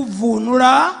waddembe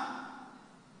okuvuunula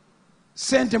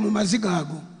sente mu maziga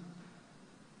ago.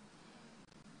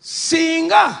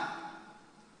 Singa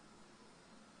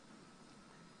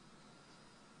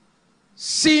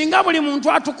buli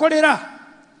muntu atukolera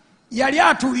yali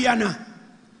atuuyana,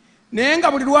 naye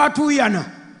nga buli lwatuuyana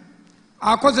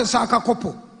akozesa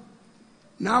akakopo,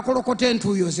 n'akolokota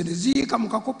entuuyo ze ne ziyiika mu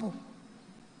kakopo,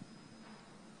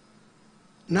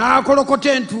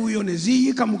 n'akolokota entuuyo ne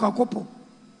ziyiika mu kakopo,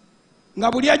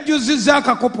 nga buli ajjuzizza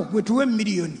akakopo gwe tuwe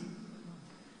miliyoni.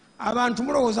 Abantu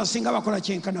mulowooza singa bakola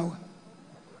kyenkanawa?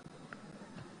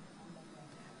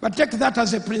 But take that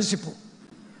as a principle.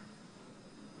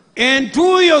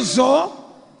 Entuuyo zo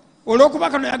olw'okuba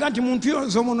kano yaga nti mu ntuuyo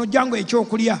zo muno ojjangu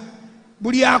ekyokulya,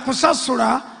 buli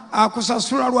akusasula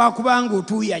lwakubanga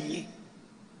otuuyanye.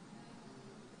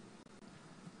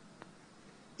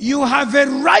 You have a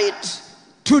right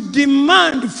to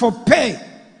demand for pay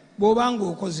bw'obanga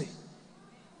okoze.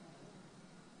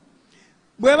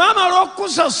 Bwe baamala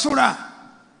okusasula,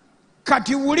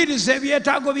 kati wuliriza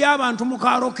ebyetaago by'abantu mu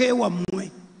kaalo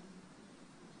k'ewammwe.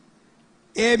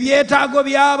 Ebyetaago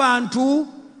by'abantu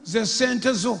ze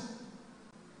ssente zo.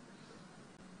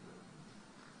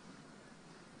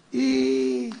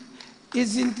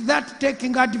 Isn't that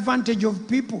taking advantage of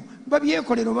people?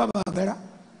 Babyekolera oba baagala?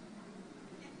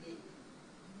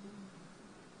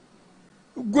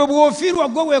 Gwe bw'ofiirwa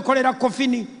gwe weekolera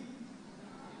kofini.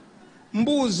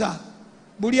 Mbuuza,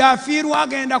 buli afiirwa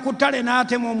agenda ku ttale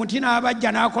n'atema omuti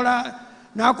n'abajja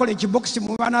n'akola ekibokisi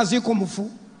mu banaziika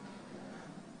omufu.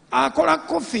 Akola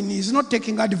kofini is not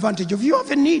taking advantage of you.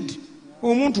 Have a need.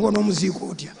 Omuntu ono omuziika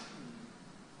otya?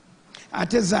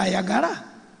 Ate zaayagala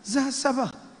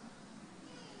zaasaba.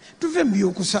 Tuve mu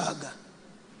by'okusaaga.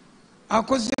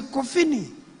 Akoze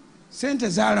kofini, sente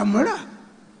zaalamula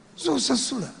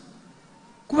z'osasula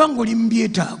kubanga oli mu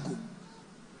byetaago.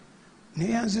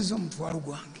 Neyanziza omutwalo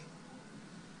gwange.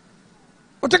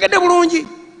 Otegedde bulungi?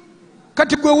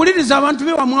 Kati gwe wuliriza abantu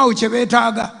be wamwawo kye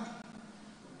beetaaga.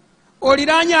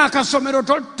 Oliraanye akasomero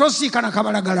tosiika na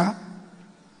kabalagala.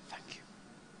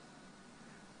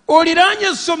 Oliraanye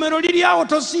essomero liri awo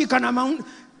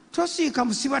tosiika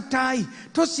musibataayi,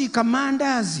 tosiika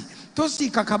mandaazi,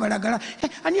 tosiika kabalagala.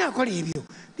 Ani akola ebyo?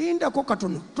 Lindako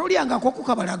katono, tolyangako ku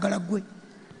kabalagala gwe.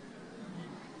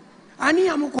 Ani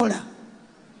yamukola?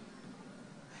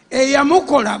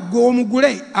 Eyamukola gwe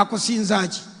omugule akusinza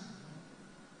ki?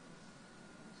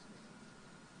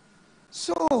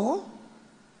 So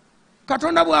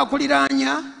Katonda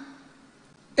bw'akuliraanya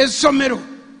essomero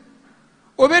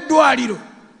oba eddwaliro,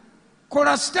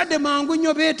 kola study mangu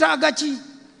nnyo. Beetaaga ki?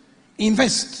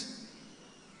 Invest.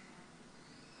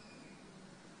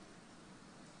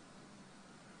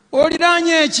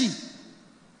 Oliraanye eki?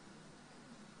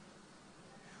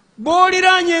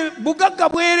 Bw'oliraanye bugagga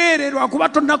bwereere lwakuba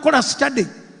tonnakola study.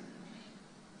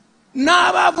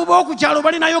 N'abaavu b'oku kyalo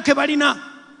balinayo ke balina.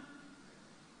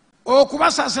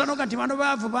 Okubasaasira noga nti bano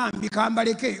baavu bambi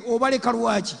kambaleke, obaleka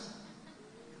lwaki?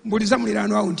 Mbuliza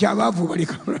muliraano awo nti abaavu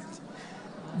obaleka lwaki?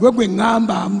 Gwe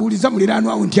ŋŋamba mbuliza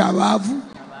muliraano awo nti abaavu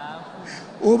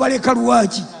obaleka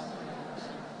lwaki?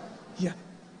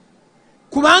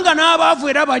 Kubanga n'abaavu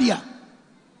era balya,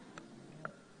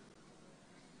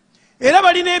 era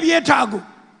balina ebyetaago.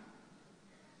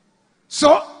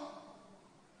 So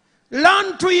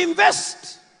learn to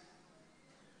invest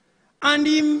and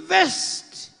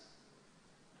invest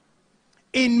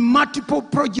in multiple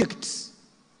projects.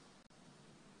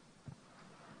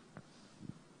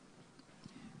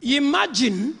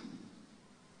 Imagine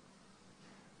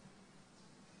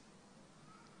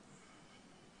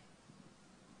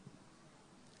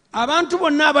abantu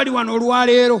bonna abali wano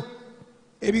olwaleero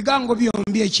ebigango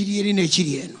byombi ekiri eri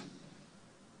n'ekiri eno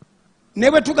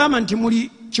ne bwe tugamba nti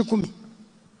muli 100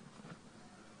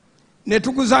 ne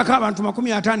tuguzaako abantu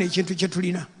 50 ekintu kye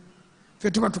tulina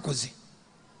ffe tuba tukoze.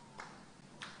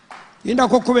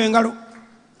 Yindako okuba engalo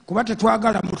kuba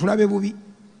tetwagala mutulabe bubi.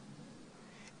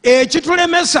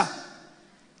 Ekitulemesa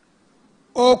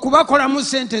okubakolamu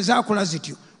sente ezakola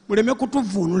zityo muleme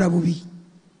kutuvuunula bubi.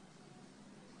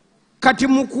 Kati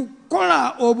mu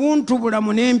kukola obuntu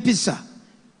bulamu n'empisa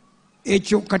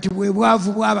ekyo kati bwe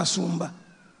bwavu bw'abasumba.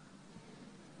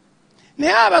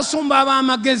 Naye abasumba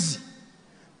ab'amagezi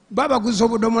babaguza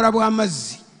obudomola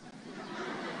bw'amazzi.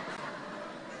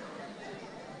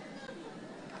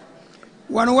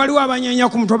 Wano waliwo abanyeenya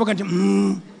ku mutwe bagati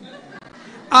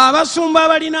abasumba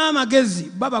abalina amagezi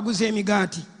babaguza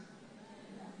emigaati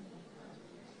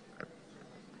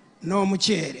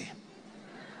n'omuceere.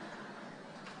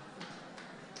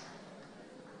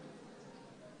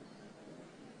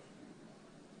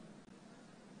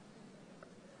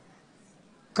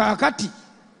 Kaakati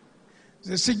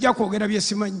ze sijja kwogera bye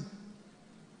simanyi.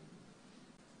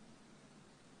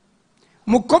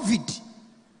 Mu COVID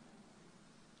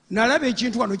nalaba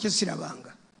ekintu wano kye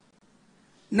sirabanga.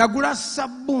 Nagula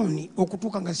sabbuuni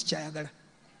okutuuka nga sikyayagala.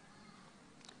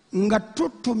 Nga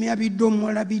tutumya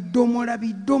bidomola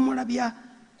bya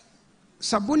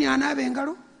sabbuuni anaaba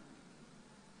engalo.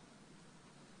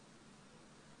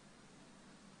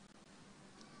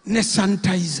 Ne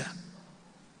sanitizer.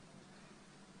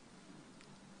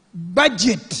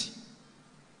 Budget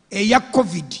eya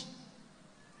COVID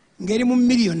ngeri mu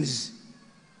millions.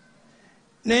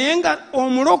 Naye nga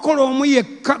omulokole omu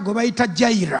yekka gwe bayita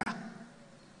Jaira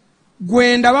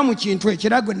gwe ndaba mu kintu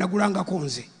ekira gwe nagulangako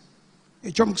nze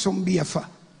ekyomukisa omubi yafa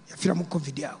yafira mu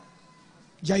COVID awo.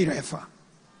 Jaira yafa.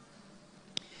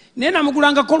 Naye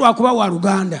namugulangako lwakuba wa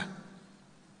Luganda.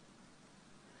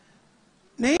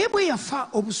 Naye bwe yafa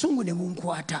obusungu ne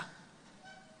bunkwata.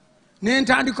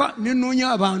 Nentandika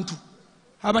nenoonya abantu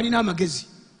abalina amagezi.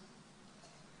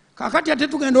 Kaakati ate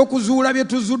tugenda okuzuula bye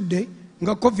tuzudde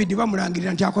nga COVID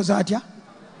bamulangirira nti akoze atya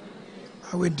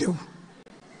aweddewo.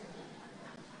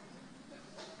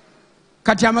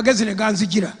 Kati amagezi ne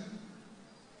ganzijira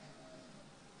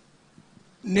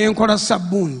nenkola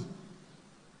sabbuuni.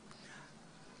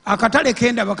 Akatale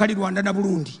kendaba kali Rwanda na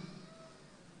Burundi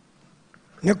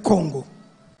ne Congo.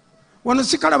 Wano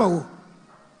sikalabawo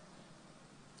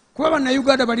kuba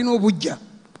bannayuganda balina obujja.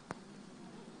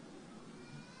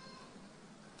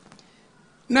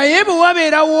 Naye bwe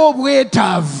wabeerawo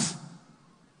obwetaavu,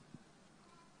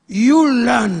 you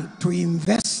learn to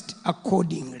invest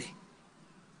accordingly.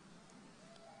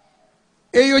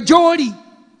 Eyo gy'oli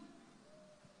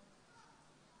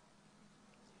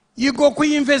yiga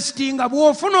okuyinvestinga.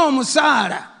 Bw'ofuna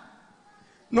omusaala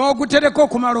n'ogutereka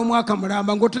okumala omwaka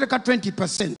mulamba ng'otereka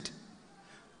 20%,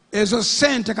 ezo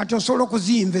sente kati osobola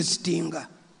okuziinvestinga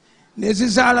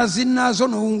nezizaala zinnaazo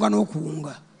n'owunga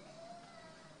n'okuwunga.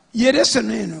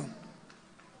 Yereseno eno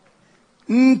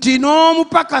nti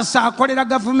n'omupakasa akolera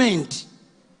gavumenti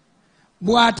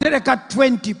bw'atereka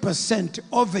 20%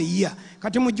 of a year.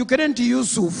 Kati mujjukire nti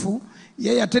Yusufu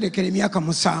ye yaterekera emyaka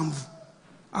 7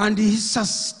 and he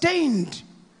sustained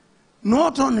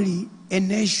not only a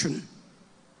nation,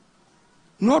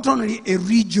 not only a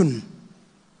region.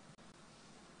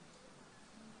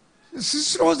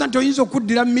 Sisirowooza nti oyinza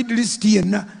okuddira Middle East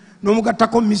yenna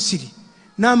n'omugattako Misiri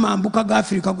n'amambuka ga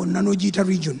Africa gonna n'ogiyita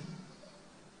region.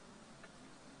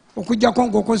 Okujjako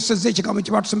ng'okozesezza ekigambo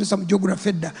kye batusomesa mu geography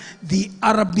edda, the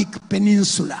Arabic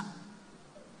Peninsula.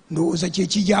 Ndowooza kye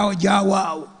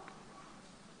kijawaawo.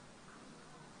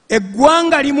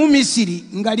 Eggwanga limu Misiri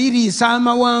nga liriisa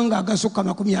amawanga agasukka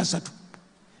 30.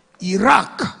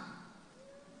 Iraq,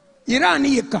 Iran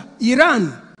yekka,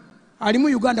 Iran alimu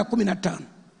Uganda 15.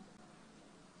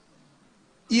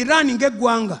 Iran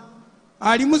ng'eggwanga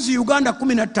alimu zi Uganda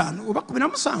 15 oba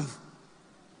 17.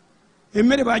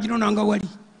 Emmere baginonanga wali.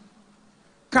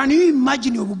 Can you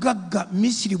imagine obugagga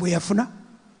Misiri bwe yafuna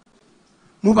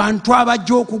mu bantu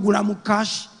abajja okugula mu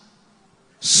cash?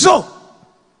 So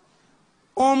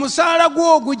omusaala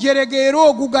gw'ogujeregeera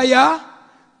ogugaya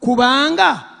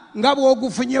kubanga nga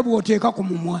bw'ogufunye bw'oteeka ku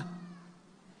mumwa.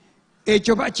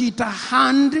 Ekyo bakiyita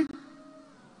hand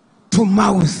to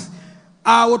mouth.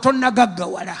 Awo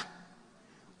tonnagaggawala.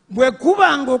 Bwe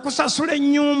kubanga okusasula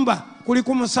ennyumba kuli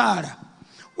ku musaala,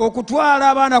 okutwala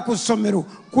abaana ku ssomero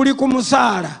kuli ku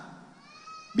musaala,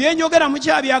 byenjogera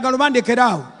mukyabyagalo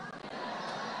bandekerawo.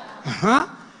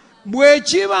 Bwe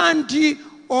kiba nti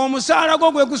omusaala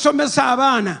gwo gwe gusomesa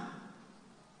abaana,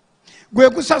 gwe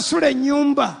kusasula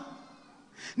ennyumba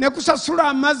ne kusasula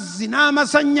amazzi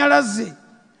n'amasannyalaze,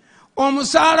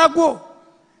 omusaala gwo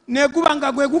ne guba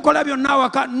nga gwe gukola byonna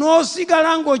awaka,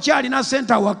 n'osigala ng'okyalina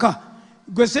sente awaka,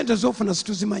 gwe sente z'ofuna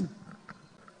situzimanyi.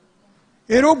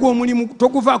 Era ogwo omulimu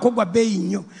toguvaako gwa bbeeyi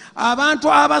nnyo.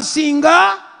 Abantu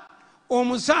abasinga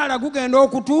omusaala gugenda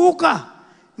okutuuka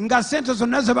nga sente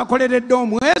zonna ze bakoleredde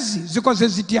omwezi zikoze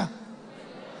zitya?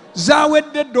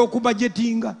 Zawedde dde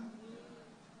okubajetinga.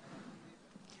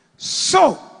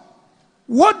 So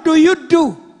what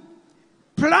do?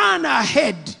 Plan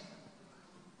ahead.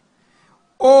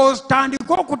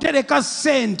 Otandika okutereka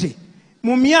sente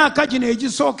mu myaka gino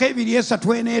egisooka 2, 3,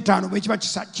 4, 5 bwe kiba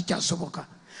kikyasoboka.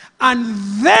 And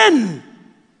then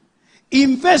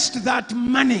invest that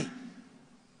money.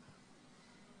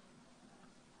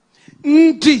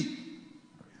 Nti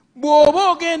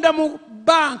bw'oba ogenda mu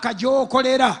banka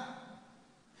gy'okolera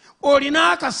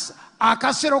olina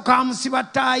akasero ka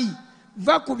musibattaayi,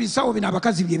 va ku bisawo bino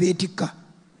abakazi bye beetikka,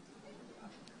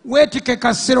 weetike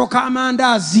kasero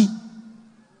k'amandaazi,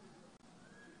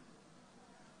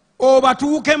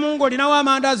 obatuukemu ng'olinawo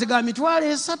amandaazi ga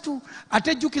 3,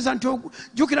 ate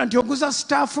jjukira nti oguza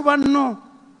sitaafu banno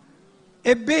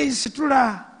ebbeeyi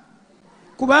situla,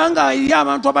 kubanga eri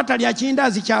abantu abatalya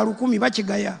kindaazi kya 10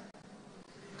 bakigaya.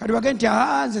 Kati bagende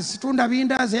nti nze situndha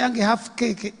bindaazi yange half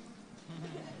cake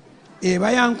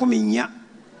eba ya 14.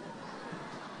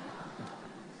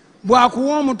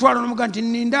 Bwakuwa omutwalo n'omuga nti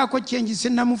nindaako kyenji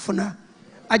sinnamufuna,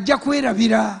 ajja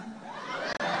kwerabira.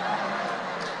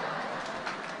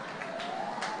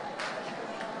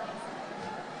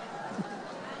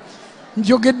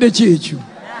 Njogedde ki ekyo?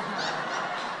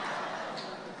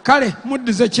 Kale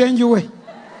muddize kyenji we.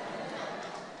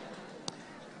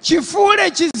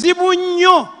 Kifuule kizibu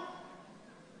nnyo.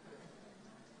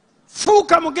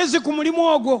 Fuuka mugezi ku mulimu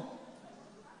ogwo.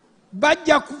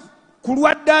 Bajja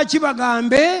kulwadda ki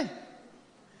bagambe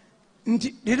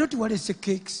nti leero tiwalese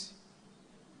cakes.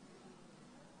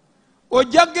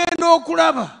 Ojja genda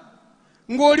okulaba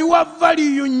ng'oli wa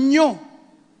value nnyo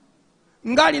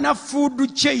ng'alina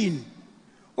food chain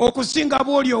okusinga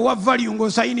bw'oli owa value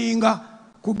ng'osayininga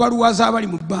ku bbaluwa z'abali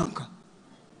mu bbanka.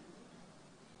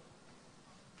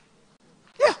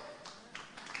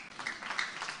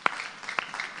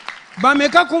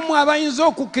 Bameka kumwe abayinza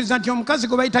okukkiriza nti omukazi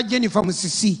gwe bayita Jennifer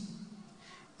Musisi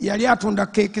yali atunda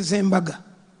keeke z'embaga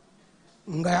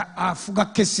nga afuga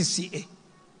KCCA.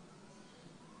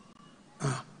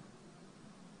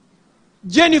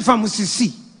 Jennifer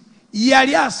Musisi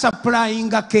yali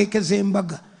asaplayinga keeke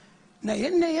z'embaga, naye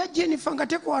neya Jennifer nga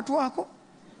tekwatwako.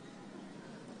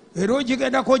 Era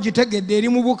ogigendako ogitegedde eri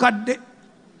mu bukadde,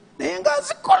 naye nga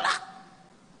azikola.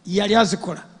 Yali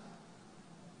azikola.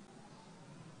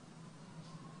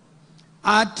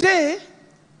 Ate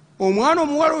omwana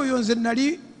omuwala oyo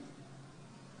nze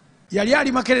yali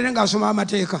ali Makerere ng'asoma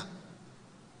amateeka,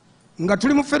 nga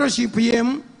tuli mu fellowship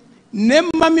y'emu, ne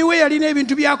mami we yalina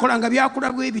ebintu byakola nga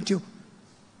byakula bwe bityo.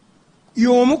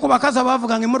 Y'omu ku bakazi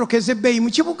abaavuganga emmotoka ez'ebbeeyi mu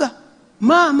kibuga,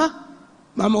 maama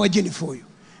wa Jennifer oyo,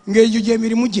 ng'egyo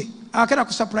gy'emirimu gye, akera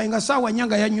ku supply nga saawa 4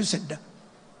 nga yannyuse dda.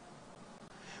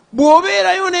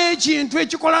 Bw'obeerayo n'ekintu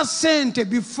ekikola ssente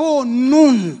before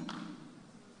noon,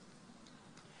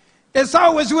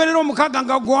 esaawa weziwerera 6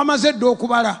 nga gwe wamaze dda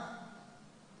okubala,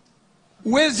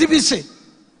 weezibise.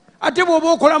 Ate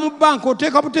bw'oba okola mu banka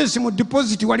oteeka buteesi mu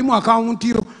deposit walimu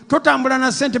akawuntiro, totambula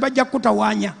na ssente bajja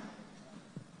kutawaanya.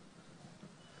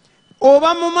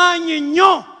 Oba mu maanyi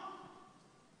nnyo.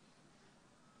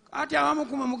 Ate abamu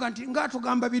kumamuga nti nga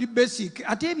tugamba biri basic,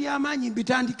 ate ebyamaanyi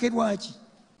bitandike lwaki?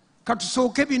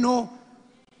 Katusooke bino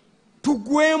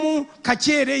tugwemu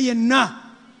kakyere yenna.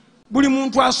 Buli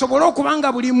muntu asobole okuba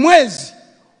nga buli mwezi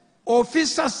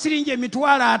ofisa siringi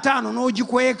 50,000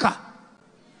 n'ogikweka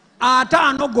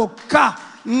 5 gokka,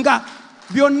 nga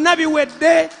byonna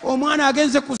biwedde. Omwana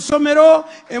agenze ku ssomero,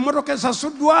 emmotoka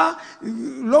esasuddwa,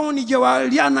 looni gye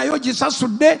walya nayo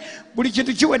gisasudde, buli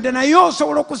kintu kiwedde, naye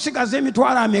osobola okusigaza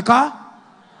 2,000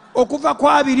 okuva ku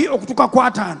 2 okutuuka ku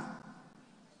 5.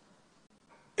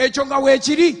 Ekyo nga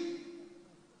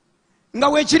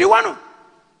weekiri wano.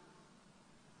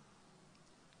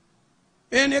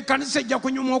 Eno ekkanisa ejja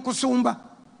kunyuma okusumba.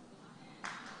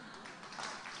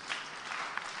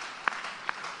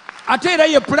 Ate era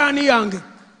ye pulaani yange,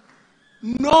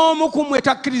 n'omu ku mmwe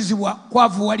takkirizibwa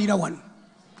kwavuwalira wano.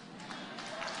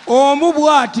 Omu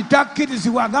bw'ati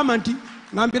takkirizibwa, agamba nti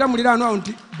ngambira muliraano awo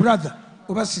nti brother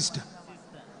oba sister,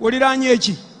 oliraanye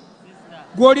eki?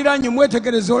 gw'oliranye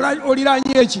mwetegereze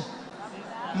oliranye eki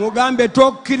mugambe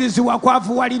tokkirizibwa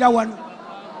kwavuwalira wano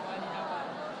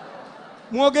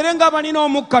mwogere nga balina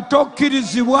omukka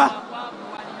tokkirizibwa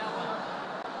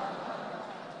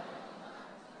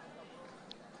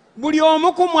buli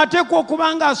omu ku mmwe ateekwa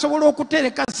okuba nga asobola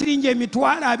okutereka siringi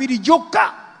emitwalo 2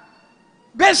 gyokka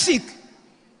basic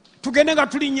tugende nga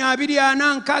tulinya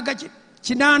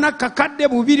 246 kakadde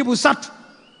 2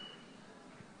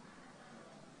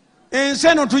 ensi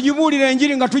eno tugibuulira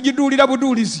enjiri nga tugiduulira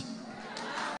buduulizi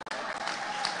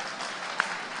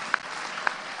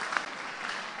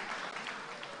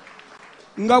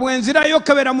nga bwenzirayo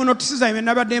kebera muno tusizaime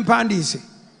nabadde mpandiise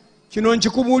kino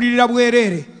nkikubuulirira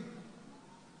bwereere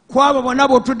kwabo bonna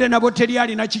bw'otudde nabo teri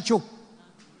alina kikyo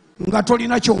nga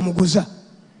tolina ky'omuguza.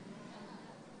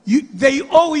 They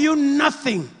owe you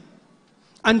nothing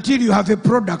until you have a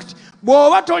product.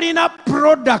 Bw'oba tolina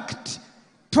product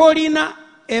tolina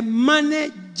a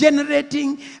money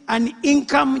generating and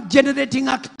income generating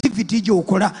activity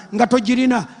gy'okola nga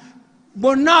togirina.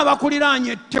 Bonna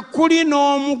abakuliraanye tekuli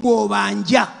n'omu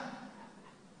gw'obanja.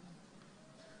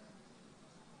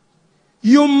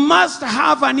 You must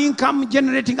have an income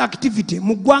generating activity.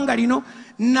 Mu ggwanga lino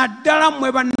naddala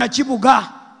mmwe bannakibuga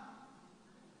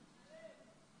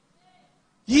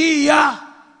yiiya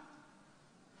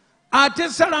ate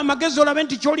sala amagezi olabe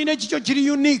nti kyolina ekikyo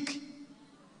kiri unique.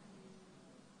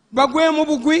 Bagwemu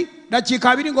bugwi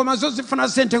dakiika 2 ng'omaze ozifuna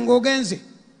ssente ng'ogenze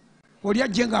oli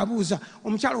ajje ng'abuuza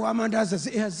omukyalo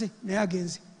w'amandaazi aze naye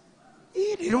agenze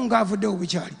leero ng'avuddewo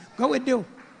bukyali gaweddewo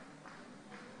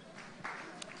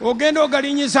ogenda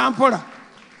ogalinyisa mpola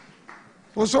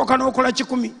osooka n'okola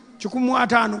 1,000,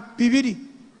 1,500, 200,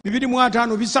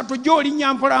 250 3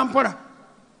 gy'olinnya mpola mpola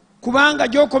kubanga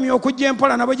gy'okomya okujja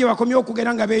empola nabo gye bakomya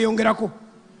okugera nga beeyongerako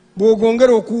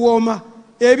bw'ogongera okuwooma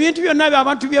ebintu byonna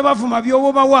abantu bye bavuma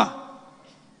by'obawa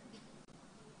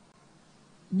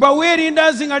bawe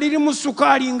erindazi nga lirimu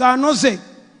sukaali ng'anoze.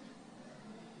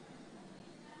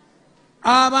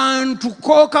 Abantu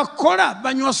Coca-Cola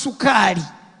banywa sukaali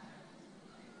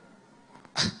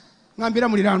ngambira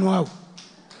muliraanwa awo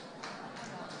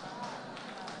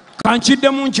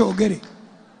kankiddemu nkyogere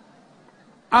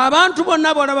abantu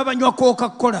bonna bolaba banywa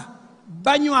Coca-Cola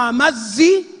banywa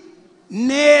amazzi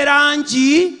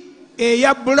n'erangi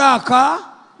eya bbulaaka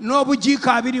n'obujiiko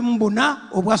 24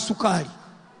 obwa sukaali.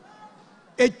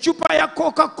 Eccupa ya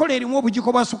Coca-Cola erimu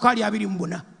obujiiko bwa sukaali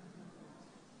 24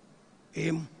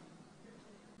 emu.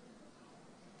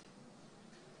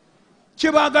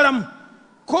 Kyebaagalamu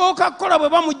Coca-Cola bwe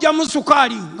bamugyamu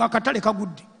sukaali ng'akatale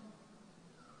kagudde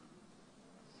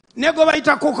ne gwe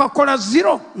bayita Coca-Cola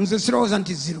zero nze sirowooza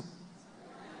nti zero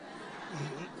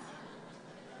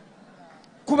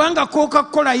kubanga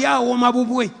Coca-Cola yaawoma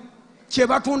bubwe kye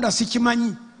batunda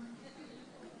sikimanyi.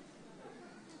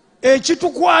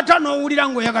 Ekitukwata n'owulira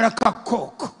ng'oyagala ka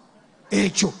Coke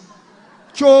ekyo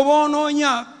ky'oba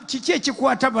onoonya kiki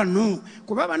ekikwata bano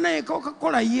kuba bannaye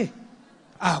Coca-Cola ye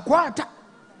akwata.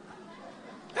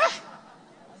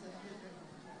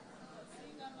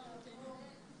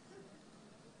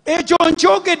 Ekyo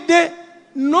nkyogedde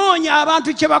noonya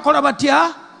abantu kye bakola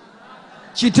batya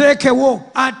kiteekewo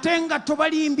ate nga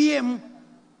tobalimbyemu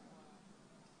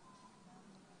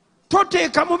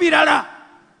toteekamu birala.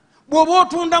 Bw'oba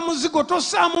otunda muzigo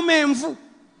tossaamu menvu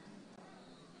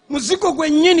muzigo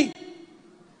gwennyini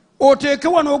oteeke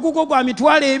wano ogugo gwa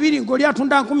mitwalo 2 ng'oli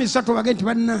atunda 13 bage nti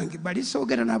bannange bali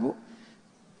soogera nabo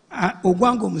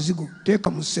ogwanga omuzigo teeka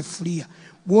mu sefuliya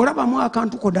bw'olabamu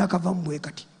akantu koda akava mu bwe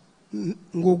kati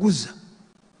ng'oguza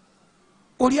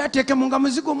oli ateekemu nga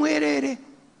muzigo mwereere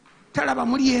talaba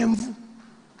muli envu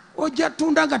ojja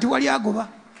tunda nga tiwali agoba.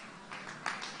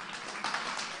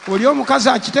 Oli omukazi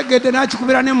akitegedde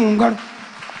n'akikubira ne mu ngalo.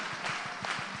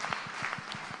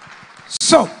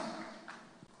 So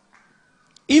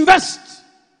invest,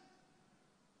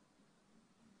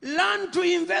 learn to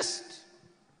invest.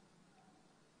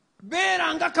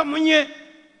 Beera nga kamunye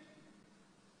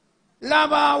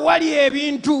laba wali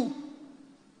ebintu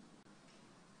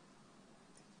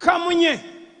kamunye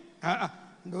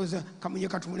ndowooza kamunye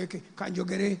katumuleke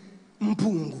kanjogere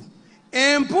mpungu.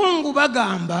 Empungu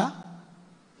bagamba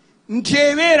nti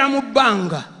ebeera mu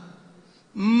bbanga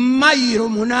mayiro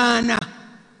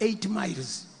 8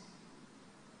 miles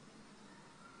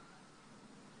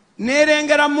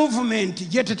n'erengera movement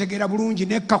gyetetegeera bulungi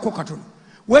nekkako katono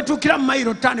wetuukira mu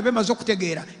mayiro 5 bemaze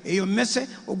okutegeera eyo mmese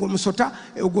ogwo musota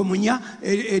ogwo munya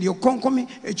eryo konkomi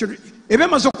ekyo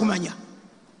ebemaze okumanya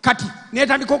kati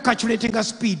netandika okukaculatinga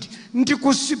speed nti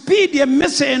ku speed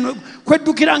emmese eno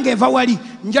kweddukira ng'eva wali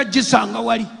nja gisanga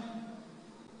wali.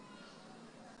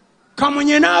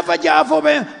 kamunye n'ava gy'ava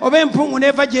oba empungu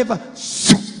n'eva gy'eva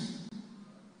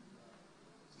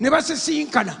ne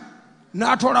basisinkana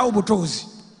n'atolawo butoozi.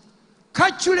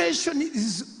 Calculation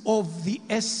is of the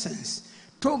essence.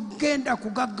 Togenda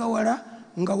kugaggawala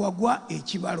nga wagwa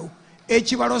ekibalo.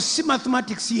 Ekibalo si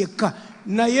mathematics yekka,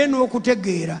 naye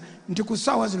n'okutegeera nti ku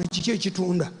ssaawa zino kiki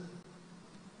ekitunda.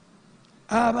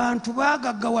 Abantu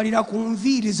baagaggawalira ku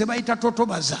nviiri ze bayita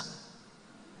totobaza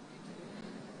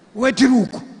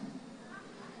wetiruuku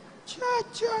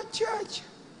kya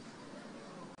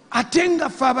ate nga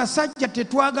ffe abasajja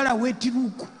tetwagala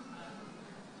wetiruuku,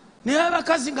 naye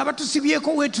abakazi nga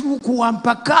batusibyeko wetiruuku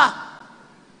wampaka,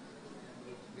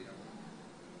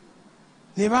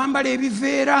 ne bambala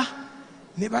ebiveera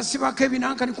ne basibako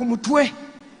ebinankani ku mutwe,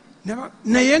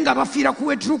 naye nga bafiira ku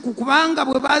wetiruuku kubanga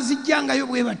bwe bazijjangayo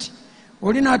bwe bati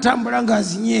oli n'atambula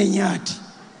ng'azinyeenya ati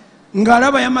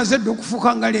ng'alaba yamaze dde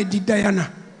okufuuka nga Lady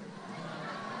Diana.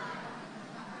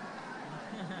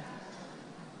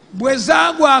 Bwe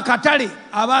zaagwa akatale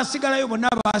abaasigalayo bonna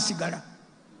baasigala.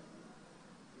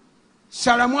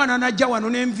 Salamwana n'ajja wano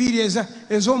n'enviiri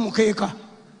ez'omukeeka.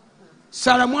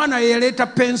 Salamwana yeleeta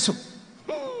penso.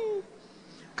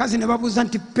 Kazi ne babuuza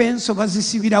nti penso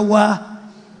bazisibira wa?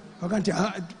 Baga nti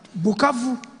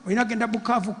Bukavu, olina genda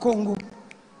Bukavu Kongo,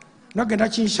 nagenda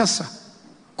Kinshasa.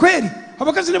 Kweri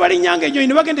abakazi ne balinyanga ennyonyi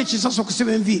ne bagenda Kinshasa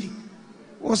okusiba enviiri.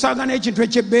 Osanga n'ekintu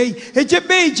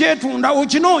ekyebbeeyi kyetunda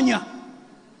okinoonya.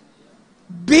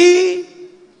 Be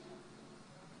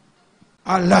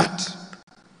alert.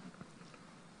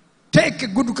 Take a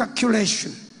good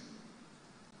calculation.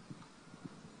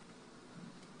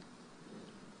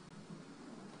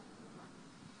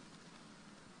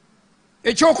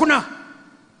 Ekyokuna,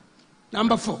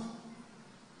 number 4.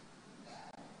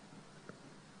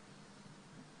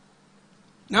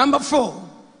 Number 4,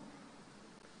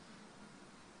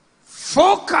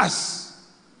 focus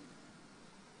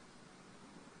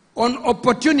on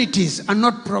opportunities and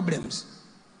not problems.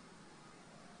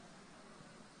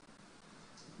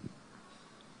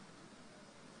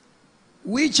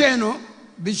 Wicheno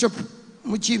Bishop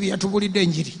Muchibi yatubulidde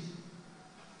enjiri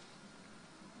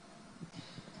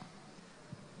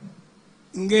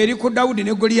ngeri ku Dawudi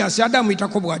ne Goliyasi, Adamu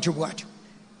itako bwatyo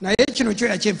naye kino kyo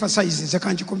yakyenfasize nze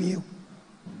kankikomyewo.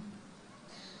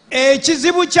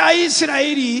 Ekizibu kya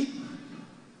Isirayiri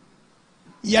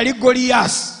yali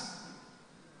Goliyasi,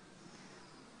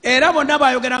 era bonna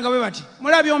bayogeranga bwe bati,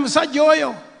 mulabye omusajja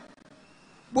oyo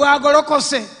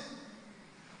bw'agolokose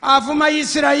avuma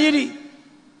Isirayiri,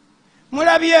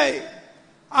 mulabye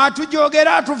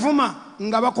atujogera atuvuma,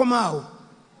 nga bakomaawo.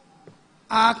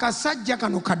 Akasajja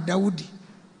kano ka Dawudi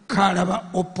kalaba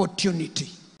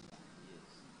opportunity.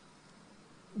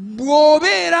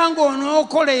 Bw'obeera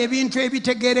ng'onookola ebintu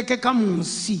ebitegeerekeka mu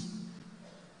nsi,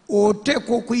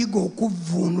 oteekwa okuyiga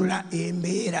okuvvuunula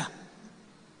embeera.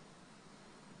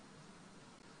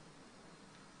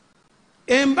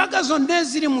 Embaga zonna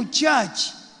eziri mu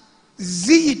kyaki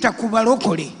ziyita ku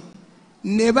balokole,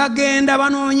 ne bagenda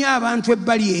banoonya abantu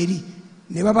ebbali eri,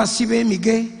 ne babasiba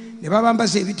emige, ne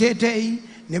babambaza ebiteeteeyi,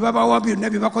 ne babawa byonna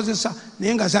bye bakozesa,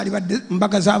 naye nga zaali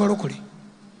mbaga z'abalokole.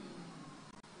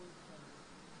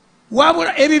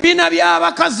 Wabula ebibiina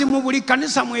by'abakazi mu buli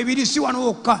kanisa mu ebiri si wano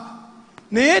wokka,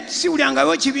 naye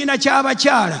siwulyangayo kibiina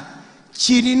ky'abakyala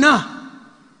kirina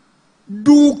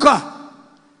dduuka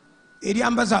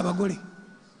eryambaza abagole,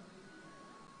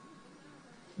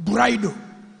 bridal.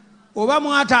 Oba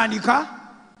mwatandika,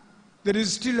 there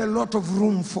is still a lot of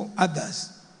room for others.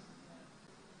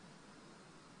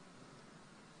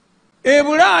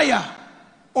 Ebulaaya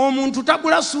omuntu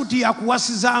tagula suuti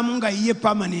yakuwasizaamu nga yiye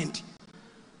permanent,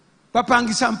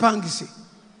 bapangisa mpangise.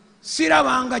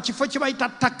 Sirabanga kifo kye bayita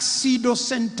tuxedo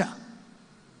center,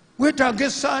 wetaaga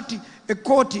essaati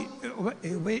ekkooti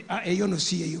eyo no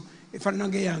si eyo efaanana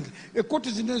ng'eyange,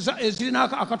 ekkooti zino ezirina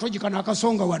akatogi kano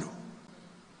akasonga wano,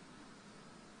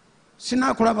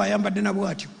 sinaakulaba ayambadde na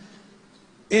bwatyo.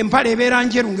 Empale ebeera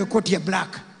njeru ng'ekkooti ya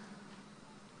black,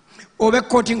 oba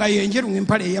ekkooti nga yenjeru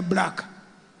ng'empale eya black,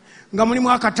 nga mulimu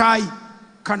akataayi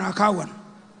kano akawano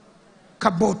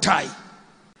ka bowtie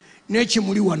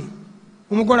n'ekimuli wano.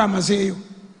 Omugole amazeeyo,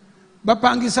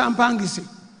 bapangisa mpangise,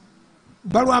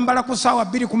 balwambala ku ssaawa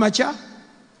 2 ku makya,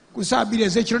 ku ssaawa 2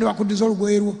 ez'ekiro ne bakuddiza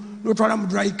olugoye lwo lwotwala mu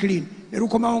dry clean, ne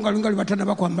lukomawo nga lunga lubatana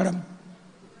bakwambalamu.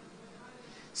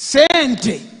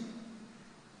 Sente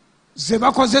ze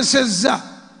bakozesezza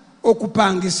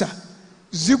okupangisa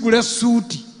zigula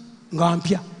essuuti nga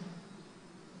mpya.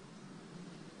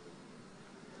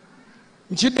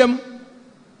 Nkiddemu,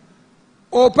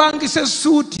 opangisa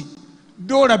essuuti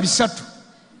 $3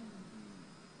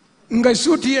 nga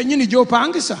essuuti yennyini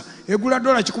gy'opangisa egula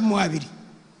 $120.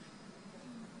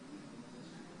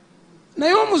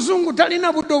 naye omuzungu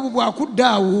talina budde obwo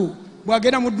bwakuddaawo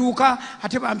bwagenda mu dduuka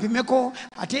ate bampimeko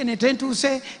ate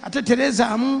netentuuse ate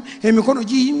terezaamu emikono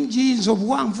giyinza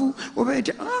obuwanvu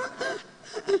obeete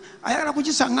ayagala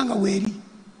kugisanga nga weeri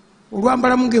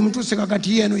olwambalamu ng'emutuuse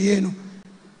kakati yeeno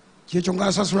kyekyo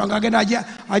ng'asasula ng'agenda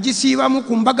agisiibamu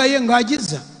ku mbaga ye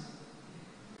ng'agizza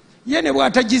ye ne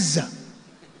bw'atagizza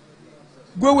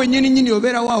gwe wennyininyini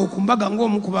obeerawo awo ku mbaga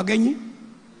ng'omu ku bagenyi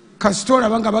kasita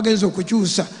olaba nga bagenza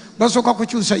okukyusa basooka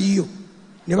kukyusa yiyo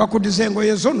ne bakuddiza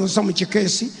engoye zo n'ossa mu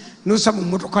kikeesi n'ossa mu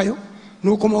mmotoka yo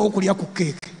n'okomawo okulya ku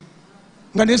keeke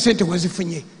nga ne sente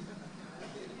wezifunye.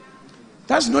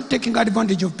 That's not taking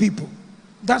advantage of people.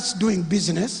 That's doing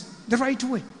business the right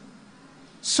way,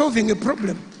 solving a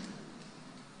problem.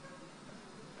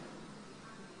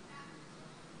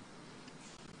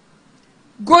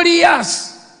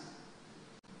 Goliath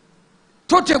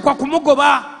totekwa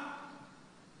kumugoba.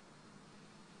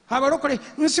 Abalokole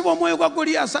nsiba omwoyo gwa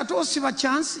Goliath ate osiba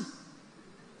chansi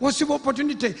osiba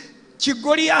opportunity ki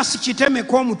Goliath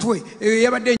kitemeko omutwe eyo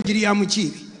yabadde enjiri ya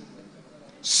mukiibi.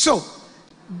 So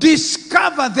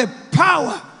discover the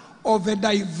power of a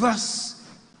diverse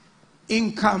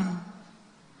income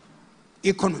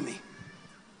economy.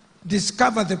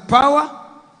 Discover the power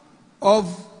of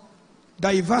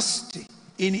diversity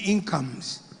in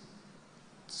incomes.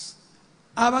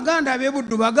 Abaganda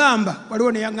ab'ebuddu bagamba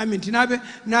waliwo neyangambye nti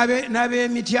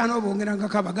n'ab'emityano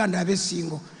bongerangako abaganda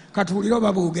ab'essingo katuwulire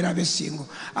oba boogera ab'essingo.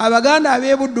 Abaganda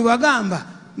ab'ebuddu bagamba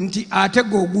nti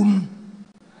atega ogumu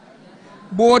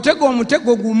bw'otega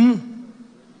omutego gumu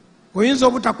oyinza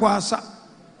obutakwasa.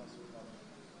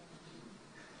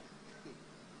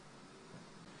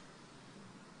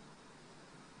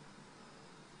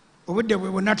 Obudde bwe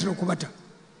bwonnatera okubata.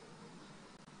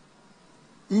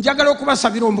 Njagala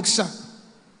okubasabira omukisa.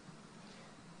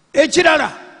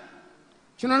 Ekirala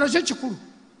kino nakyo kikulu.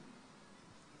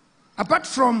 Apart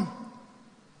from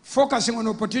focusing on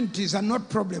opportunities and not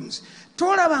problems,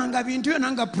 tolabanga bintu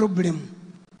byonna nga problem.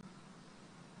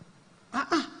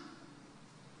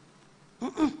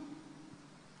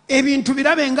 Ebintu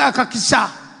birabe nga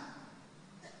akakisa.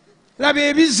 Laba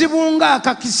ebizibu nga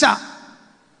akakisa.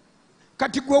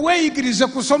 Kati gwe weeyigirize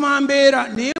kusoma mbeera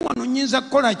naye wano nnyinza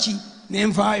kukola ki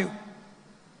nenvaayo.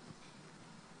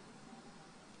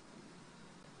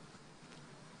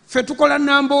 Ffe tukola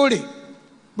Namboole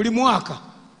buli mwaka.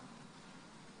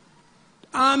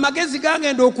 Amagezi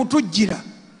gagenda okutujjira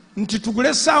nti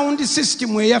tugule sound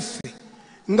system eyaffe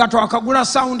nga twakagula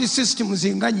sound system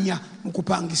zinga 4 mu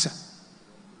kupangisa.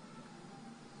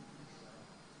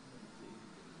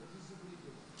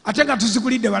 Ate nga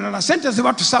tuzigulidde balala sente ze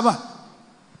batusaba.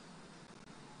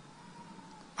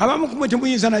 Abamu kumwe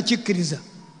temuyinza nakikkiriza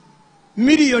 $5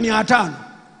 million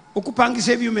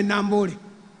okupangisa ebyuma e Namboole.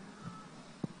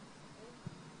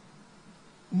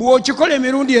 Bw'okikola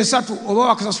emirundi 3 oba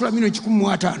wakasasula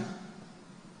 $1,500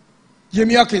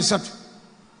 gy'emyaka 3.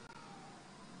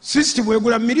 System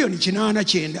egula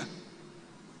 $8,900.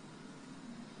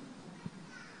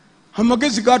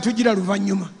 Amagezi gatugira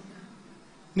luvannyuma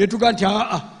ne tuga nti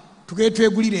tugende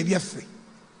twegulire ebyaffe.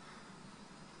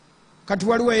 Kati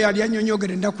waliwo eyali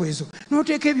annyonnyogera ennaku ezo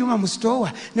n'oteeka ebyuma mu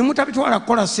sitoowa ne mutabitwala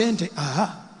kukola ssente.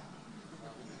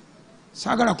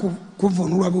 Saagala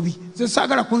kuvunulwa bubi. Nze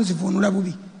saagala kunzivunula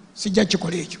bubi. Sijja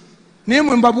kikola ekyo. Naye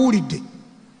mwe mbabuulidde.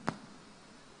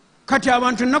 Kati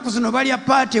abantu ennaku zino balya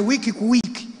paate wiiki ku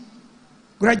wiiki.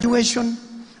 Graduation,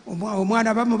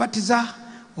 omwana bamubatiza,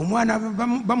 omwana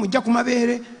bamujja ku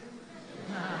mabeere.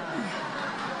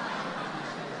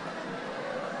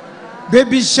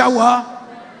 Baby shower.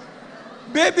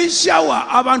 Baby shower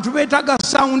abantu beetaga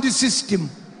sound system.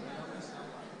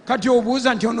 Kati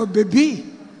obuuza nti ono baby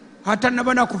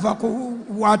atanabana kuva ku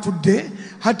watudde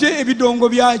ate ebidongo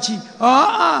byaki.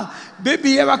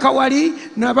 Baby yebaka wali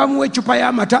nabamuwa ecupa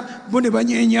y'amata bo ne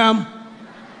banyenyaamu.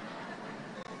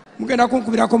 Mugenda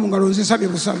kunkubirako mu ngalo nzisabye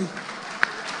busabi.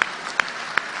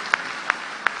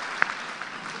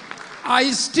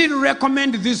 I still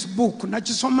recommend this book.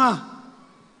 Nakisoma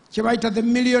kye bayita The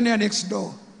Millionaire Next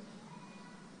Door.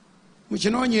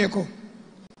 Mukinoonyeeko.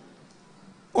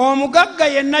 Omugagga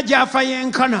yenna gy'afa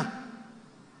yenkana.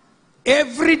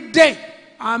 Every day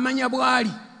amanya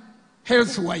bwali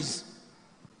health wise.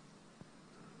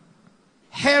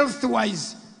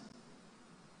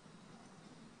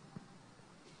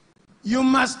 You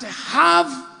must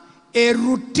have a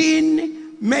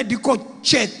routine medical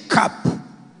check-up.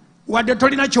 Wadde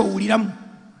tolina kyowuliramu.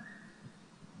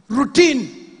 Routine.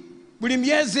 Buli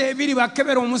myezi 2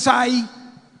 bakebera omusaayi.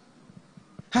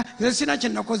 Nze sina kye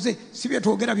nakoze si bye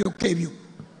twogera byokka ebyo.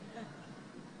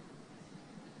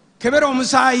 kebera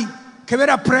omusaayi,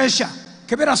 kebera pressure,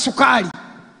 kebera sukaali.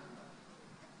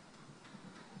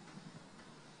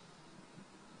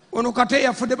 Ono kate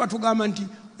yafudde batugamba nti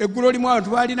eggulo limu abantu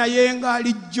baali naye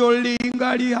ngaali jolly,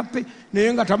 ngaali happy,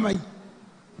 naye nga tamanyi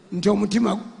nti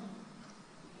omutima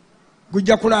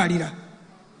gujja kulaalira.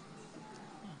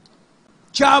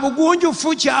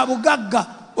 Kyabugunjufu, kyabugagga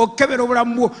okukebera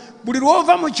obulamu bwo. Buli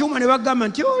lwova mu kyuma ne bagamba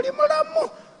nti oli mulamu,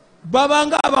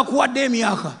 babanga abakuwadde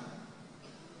emyaka.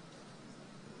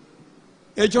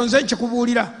 Ekyo nze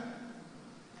nkikubuulira.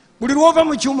 Buli lwova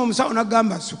mu kyuma omusawo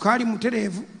nagamba sukaali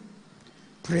mutereevu,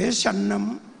 pressure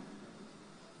nnamu,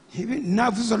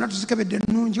 naavu zonna tuzikebedde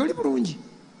nnungi, oli bulungi.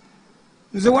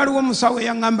 Nze waliwo omusawo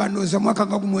eyaŋŋamba ndowooza mwaka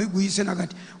nga guyise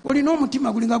nagati olina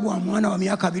omutima gulinga gwa mwana wa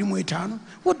myaka 25.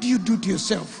 What do you do to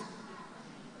yourself?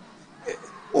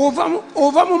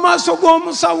 Ova mu maaso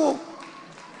g'omusawo.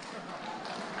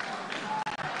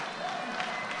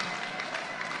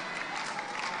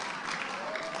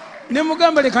 Ne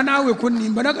mugamba leka naawe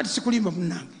kunnimba, nagati sikulimba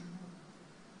munnange.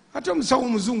 Ate omusawo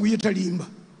omuzungu ye talimba.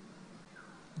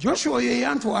 Joshua ye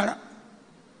yantwala.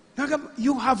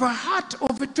 You have a heart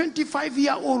of a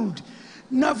 25-year-old.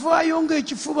 Navaayo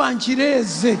ng'ekifuba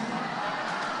nkireeze.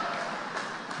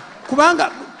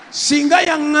 Kubanga singa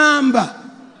yaŋŋamba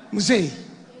muzeeyi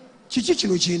kiki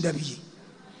kino kyendabye,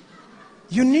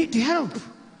 you need help,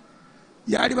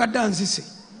 yali badde anzise.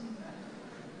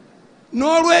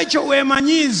 N'olwekyo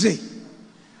weemanyiize.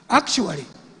 Actually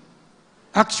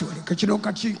kakino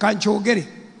kankyogere,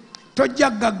 tojja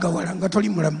gaggawala nga toli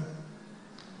mulamu.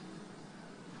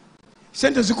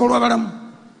 Sente zikolwa balamu.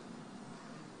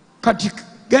 Kati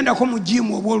gendako mu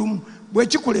jimu obwolumu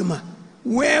bwekikulema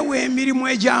weewe emirimu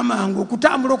egy'amangu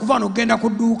okutambula okuva wano okugenda ku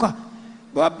dduuka.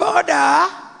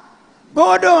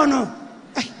 Booda ono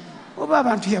oba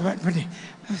abantu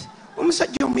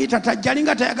omusajja omuyita tajja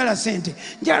alinga tayagala sente,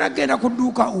 njala genda ku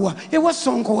dduuka ewa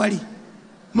Sonko wali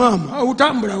maama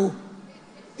awutambulawo.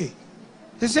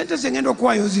 Esente zengenda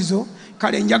okuwayo zizo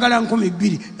kale njagala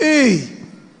 2,000.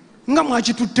 Nga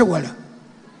mwakitutte wala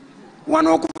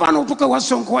wano okuva n'otuuka ewa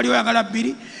Sonko wali oyagala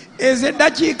 2. Ezo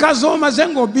eddakiika z'omaze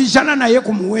ng'obishana naye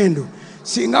ku muwendo.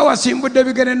 Singa wasimbudde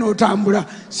bigere n'otambula,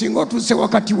 singa otuuse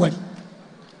wakati wali.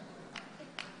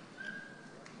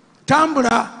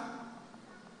 Tambula.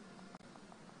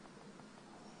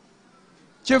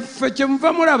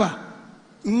 Kyemuva mulaba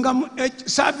nga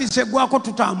saavisi eggwako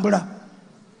tutambula.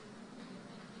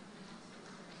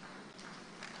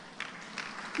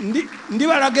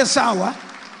 Ndibalaga essaawa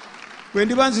bwe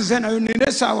ndiba nzize nayo, nina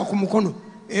essaawa ku mukono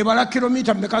ebala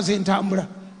kilomita mmeka zentambula.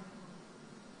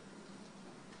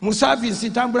 Mu saavisi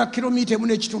ntambula kilomita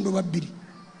 1.2.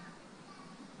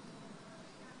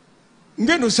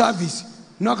 Ngendo saavisi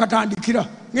nakatandikira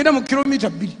ngenda mu kilomita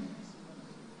 2.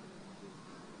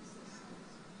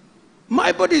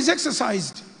 My body is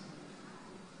exercised.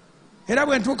 Era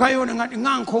bwe ntuukayo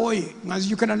nga nkooye nga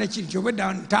nzijukira nekiri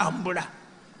kyobedda ntambula.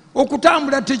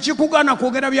 Okutambula tekikugana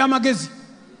kwogera byamagezi.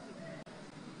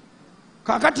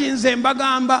 Kakati nze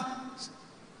mbagamba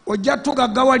ojja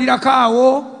tugaggawalirako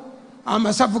awo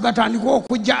amasavu gatandika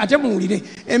okujja, ate muwulire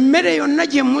emmere yonna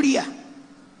gye mulya.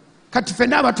 Kati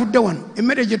ffenna abatudde wano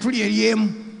emmere gye tuli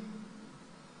eryemu.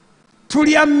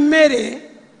 Tulya mmere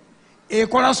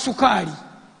ekola sukaali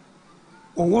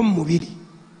ow'omubiri.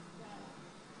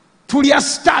 Tulya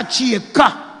sitaaci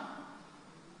yekka,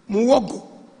 muwogo,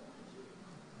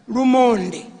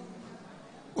 lumonde,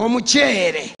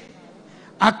 omuceere,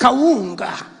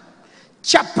 akawunga,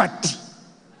 chapati.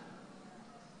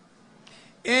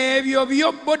 Ebyo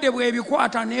byobode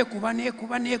bwebikwata nekuba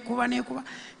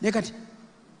nekati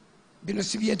bino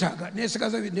sibyetaaga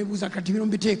nesigaza nebuuza kati bino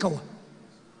mbiteekawa.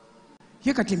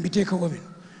 Ye kati mbiteekawa bino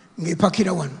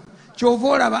ng'epakira wano. Kyova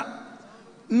olaba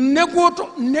ne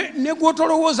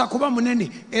gw'otolowooza kuba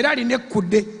munene era alina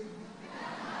ekkudde.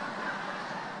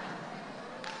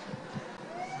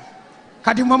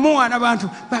 Kati mwemuwaana bantu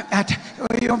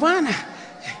oyo mwana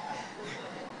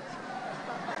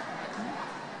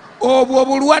obwo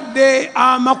bulwadde,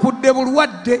 amakudde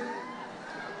bulwadde.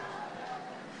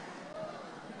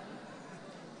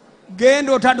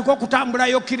 Genda otandika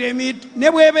okutambulayo kilomita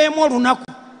ne bwebeemu olunaku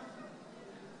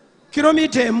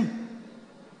kilomita 1.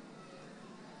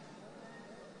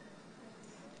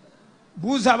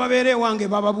 Buuza ababeera ewange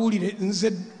bababuulire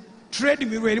nze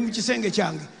treadmill eri mu kisenge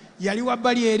kyange yali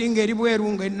wabbali eri ng'eri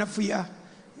bweru ng'ennafuya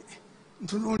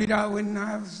ntunuulira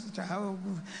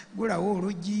gulawo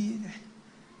oluggi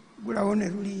gulawo ne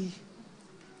luli.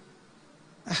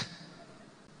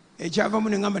 Ekyavamu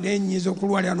ne ngamba naye nnyinza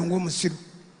okulwalira no ng'omusiru.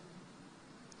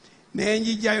 Naye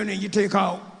njijjayo ne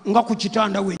ngiteekaawo nga ku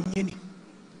kitanda wennyini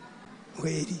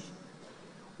weri.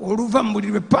 oluva mu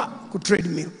buliri pa ku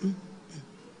treadmill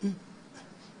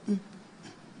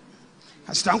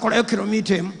kasita nkolayo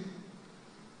kilomita emu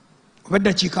oba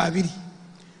eddakiika 2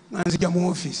 nga nzija mu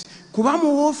ofiisi kuba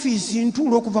mu ofiisi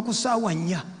ntuula okuva ku ssaawa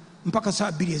 4 mpaka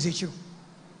saa 2 ez'ekiro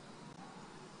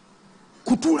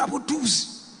kutuula butuuzi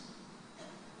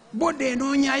bode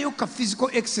enoonyayo ka physical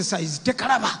exercise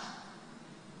tekalaba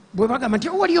bwe bagamba nti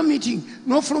waliyo meeting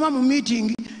n'ofuluma mu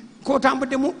meeting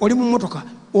k'otambuddemu oli mu mmotoka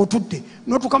otudde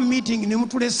n'otuuka mu meeting ne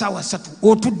mutula essaawa 3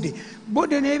 otudde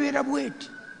bode n'ebeera bweti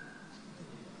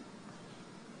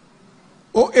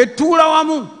etuula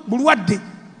wamu bulwadde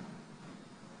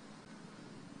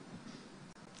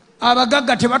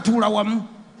abagagga tebatuula wamu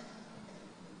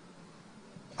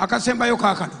akasembayo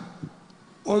kaakano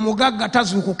omugagga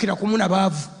tazuukukira kumuna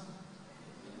baavu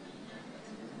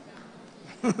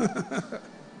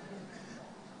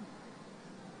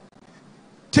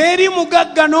teri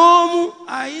mugagga n'omu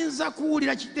ayinza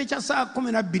kuwulira kidde kya saa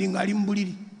 12 ng'ali mu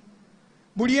buliri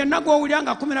buli yenna gw'owulira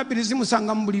nga 12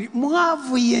 zimusanga mu buliri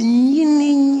mwavu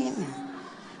yennyini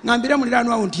ngambira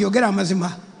muliraanwa awo nti yogera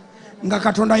amazima nga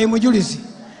katonda ye mujulizi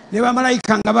ne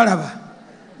bamalayika nga balaba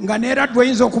nga neeraddu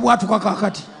oyinza okubwatuka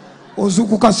kaakati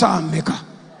ozuukuka saa mmeka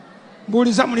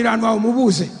mbuuliza muliraanwa awo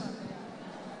mubuuze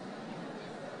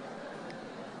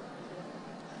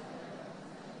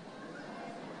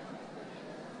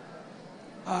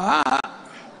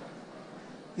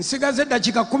nsigaze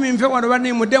eddakiika 10 nve wano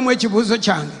banimuddemu ekibuuzo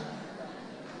kyange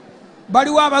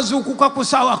baliwo abazuukuka ku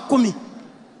ssaawa 10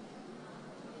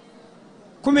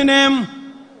 11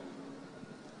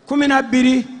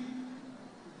 12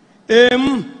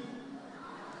 emu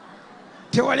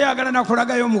tewali agala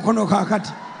nakulagayo omukono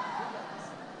kaakati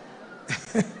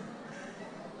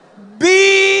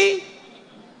be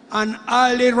an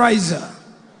early riser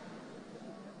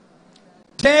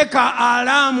teeka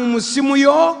alaamu mu ssimu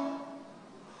yo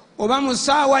oba mu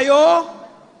ssaawa yo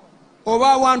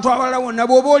oba awantu abalala wonna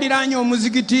bw'oba oliraanye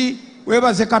omuzigiti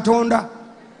weebaze katonda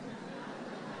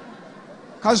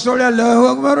kasitoli allahu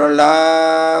akbar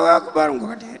allahu akbar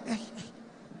ngokati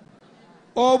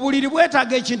obuliri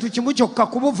bwetaaga ekintu kimu kyokka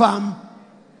kubuvaamu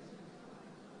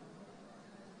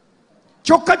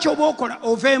kyokka kyoba okola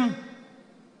oveemu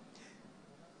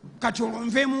kati olwo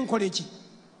nveemu nkola eki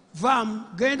vaamu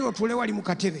genda otuule wali mu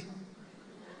katebe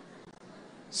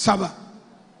saba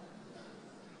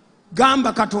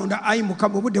gamba katonda ayi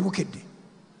mukama obudde bukedde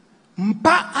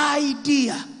mpa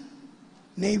idea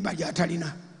neiba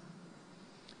gyatalina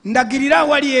ndagirira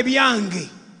awali ebyange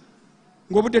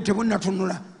ng'obudde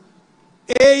tebunnatunula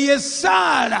eyo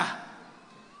essaala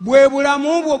bwe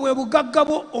bulamu bwo bwe bugagga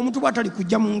bwo omuntu bw'atali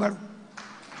kujja mu ngalo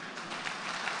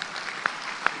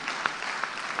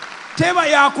teba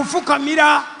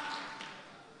yakufukamira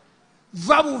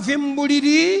va buvi mu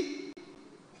buliri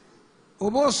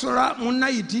oba osola mu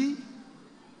nayiti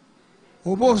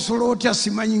oba osola otya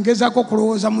simanyi ngezako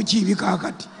kulowooza mu kiibi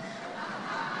kaakati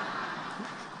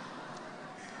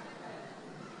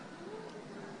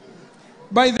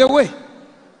by the way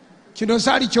kino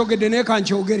saali kyogedde naye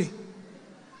kankyogere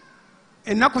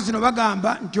ennaku zino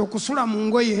bagamba nti okusula mu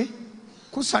ngoye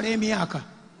kusala emyaka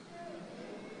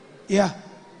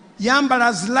yambala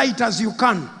as light as you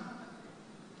can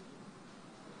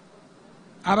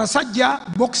abasajja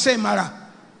bokisa emala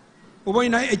oba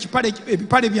olina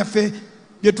ebipale byaffe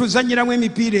bye tuzanyiramu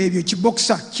emipiira ebyo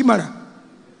kibokisa kimala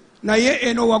naye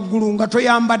eno waggulu nga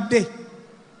toyambadde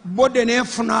bode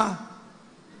neefuna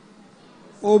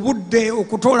obudde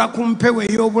okutoola ku mpewo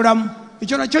ey'obulamu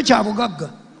ekyo nakyo kya bugagga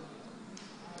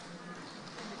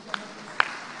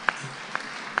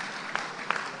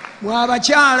mwe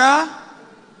abakyala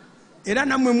era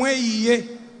nammwe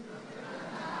mweyiye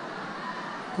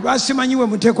kuba simanyiwe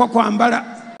muteekwa kwambala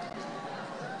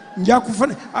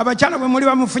njakufuna abakyala bwe muli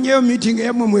bamufunyeyo meeting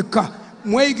eyammwe mwekka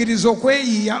mweyigiriza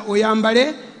okweyiya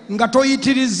oyambale nga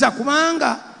toyitirizza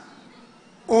kubanga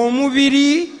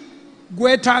omubiri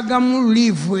gwetaagamu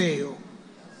liivu eyo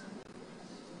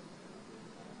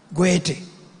gwete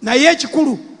naye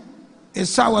ekikulu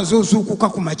essaawa z'ozuukuka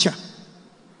ku makya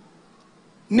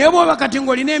ne bw'oba kati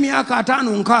ng'olina emyaka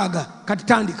 5-6 kati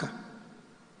tandika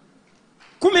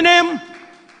 11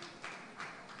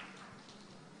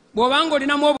 bw'oba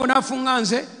ng'olinamu obunafu nga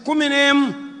nze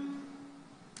 11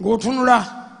 ng'otunula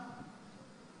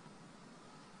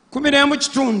 11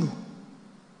 kitundu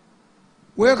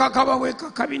weekakaba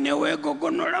weekakabi ne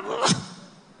weegogonola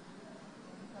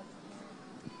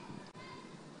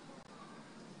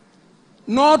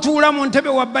n'otuula mu ntebe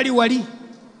wabbali wali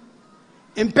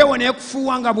empewo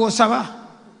neekufuuwa nga bw'osaba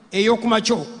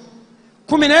ey'okumakyo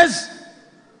 10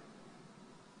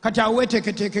 kati awo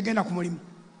weeteeketeeke genda ku mulimu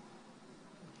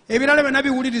ebirala byonna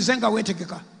biwulirize nga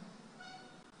weetegeka.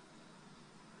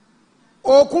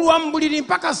 Okulwa mu buliri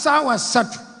mpaka ssaawa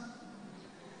 3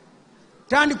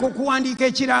 tandika okuwandiika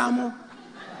ekiraamo.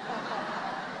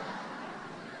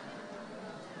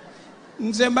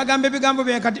 Nze mbagamba ebigambo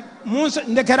bye kati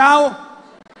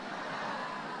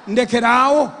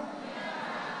ndekeraawo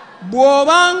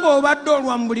bw'obanga obadde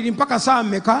olwa mu buliri mpaka ssaawa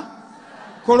mmeka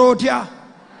kola otya?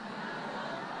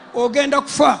 Ogenda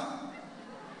kufa.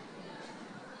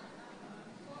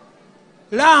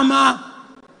 Laama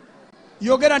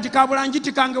yogera nti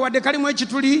kabulanjiti kange wadde kalimu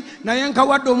ekituli naye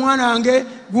nkawadde omwana wange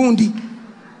gundi.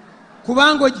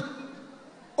 Kubanga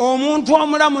omuntu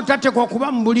omulamu tatekwa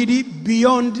kuba mu buliri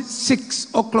beyond 6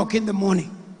 o'clock in the morning.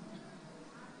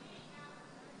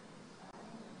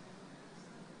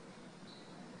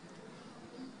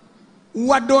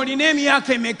 Wadde olina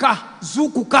emyaka emeka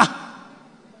zuukuka.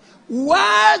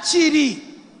 Waakiri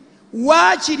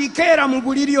keera mu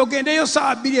buliri ogendeyo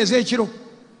ssaawa 2 ez'ekiro.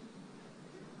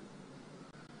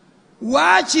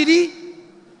 Waakiri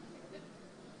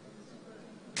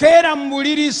keera mu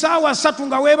buliri ssaawa 3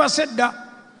 nga weebase dda.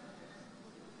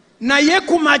 Naye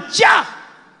ku makya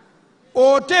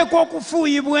oteekwa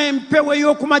okufuuyibwa empewo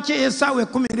y'okumakya ey'essaawa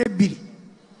 12.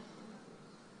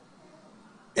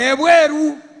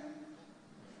 Ebweru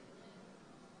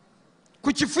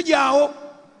ku kifugi awo,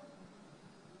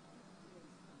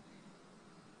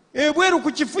 ebweru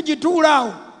ku kifugi tuula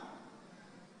awo,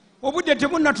 obudde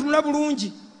tebunatunula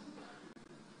bulungi.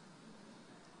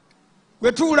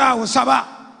 Gwe tuula awo saba,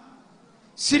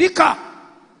 sirika,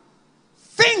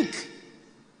 think,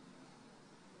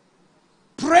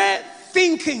 pray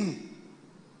thinking.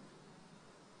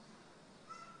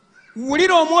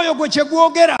 Wulira omwoyo gwe kye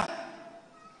gwogera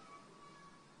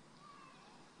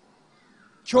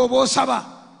ky'oba osaba.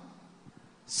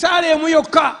 Ssaala emu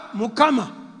yokka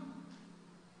Mukama.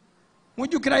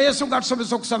 Mujjukira Yesu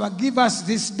ng'atusomesa okusaba, give us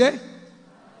this day.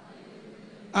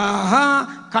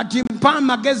 Kati mpa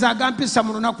amagezi agampisa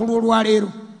mu lunaku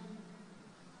lw'olwaleero.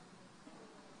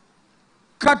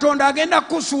 Katonda agenda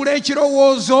kusuula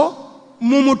ekirowoozo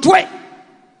mu mutwe.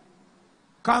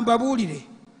 Kambabuulire,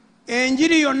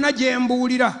 enjiri yonna gye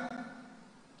mbuulira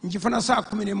ngifuna saa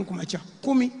 11 ku makya.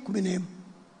 11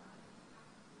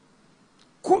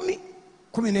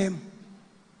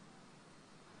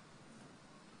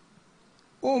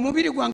 omubiri gwange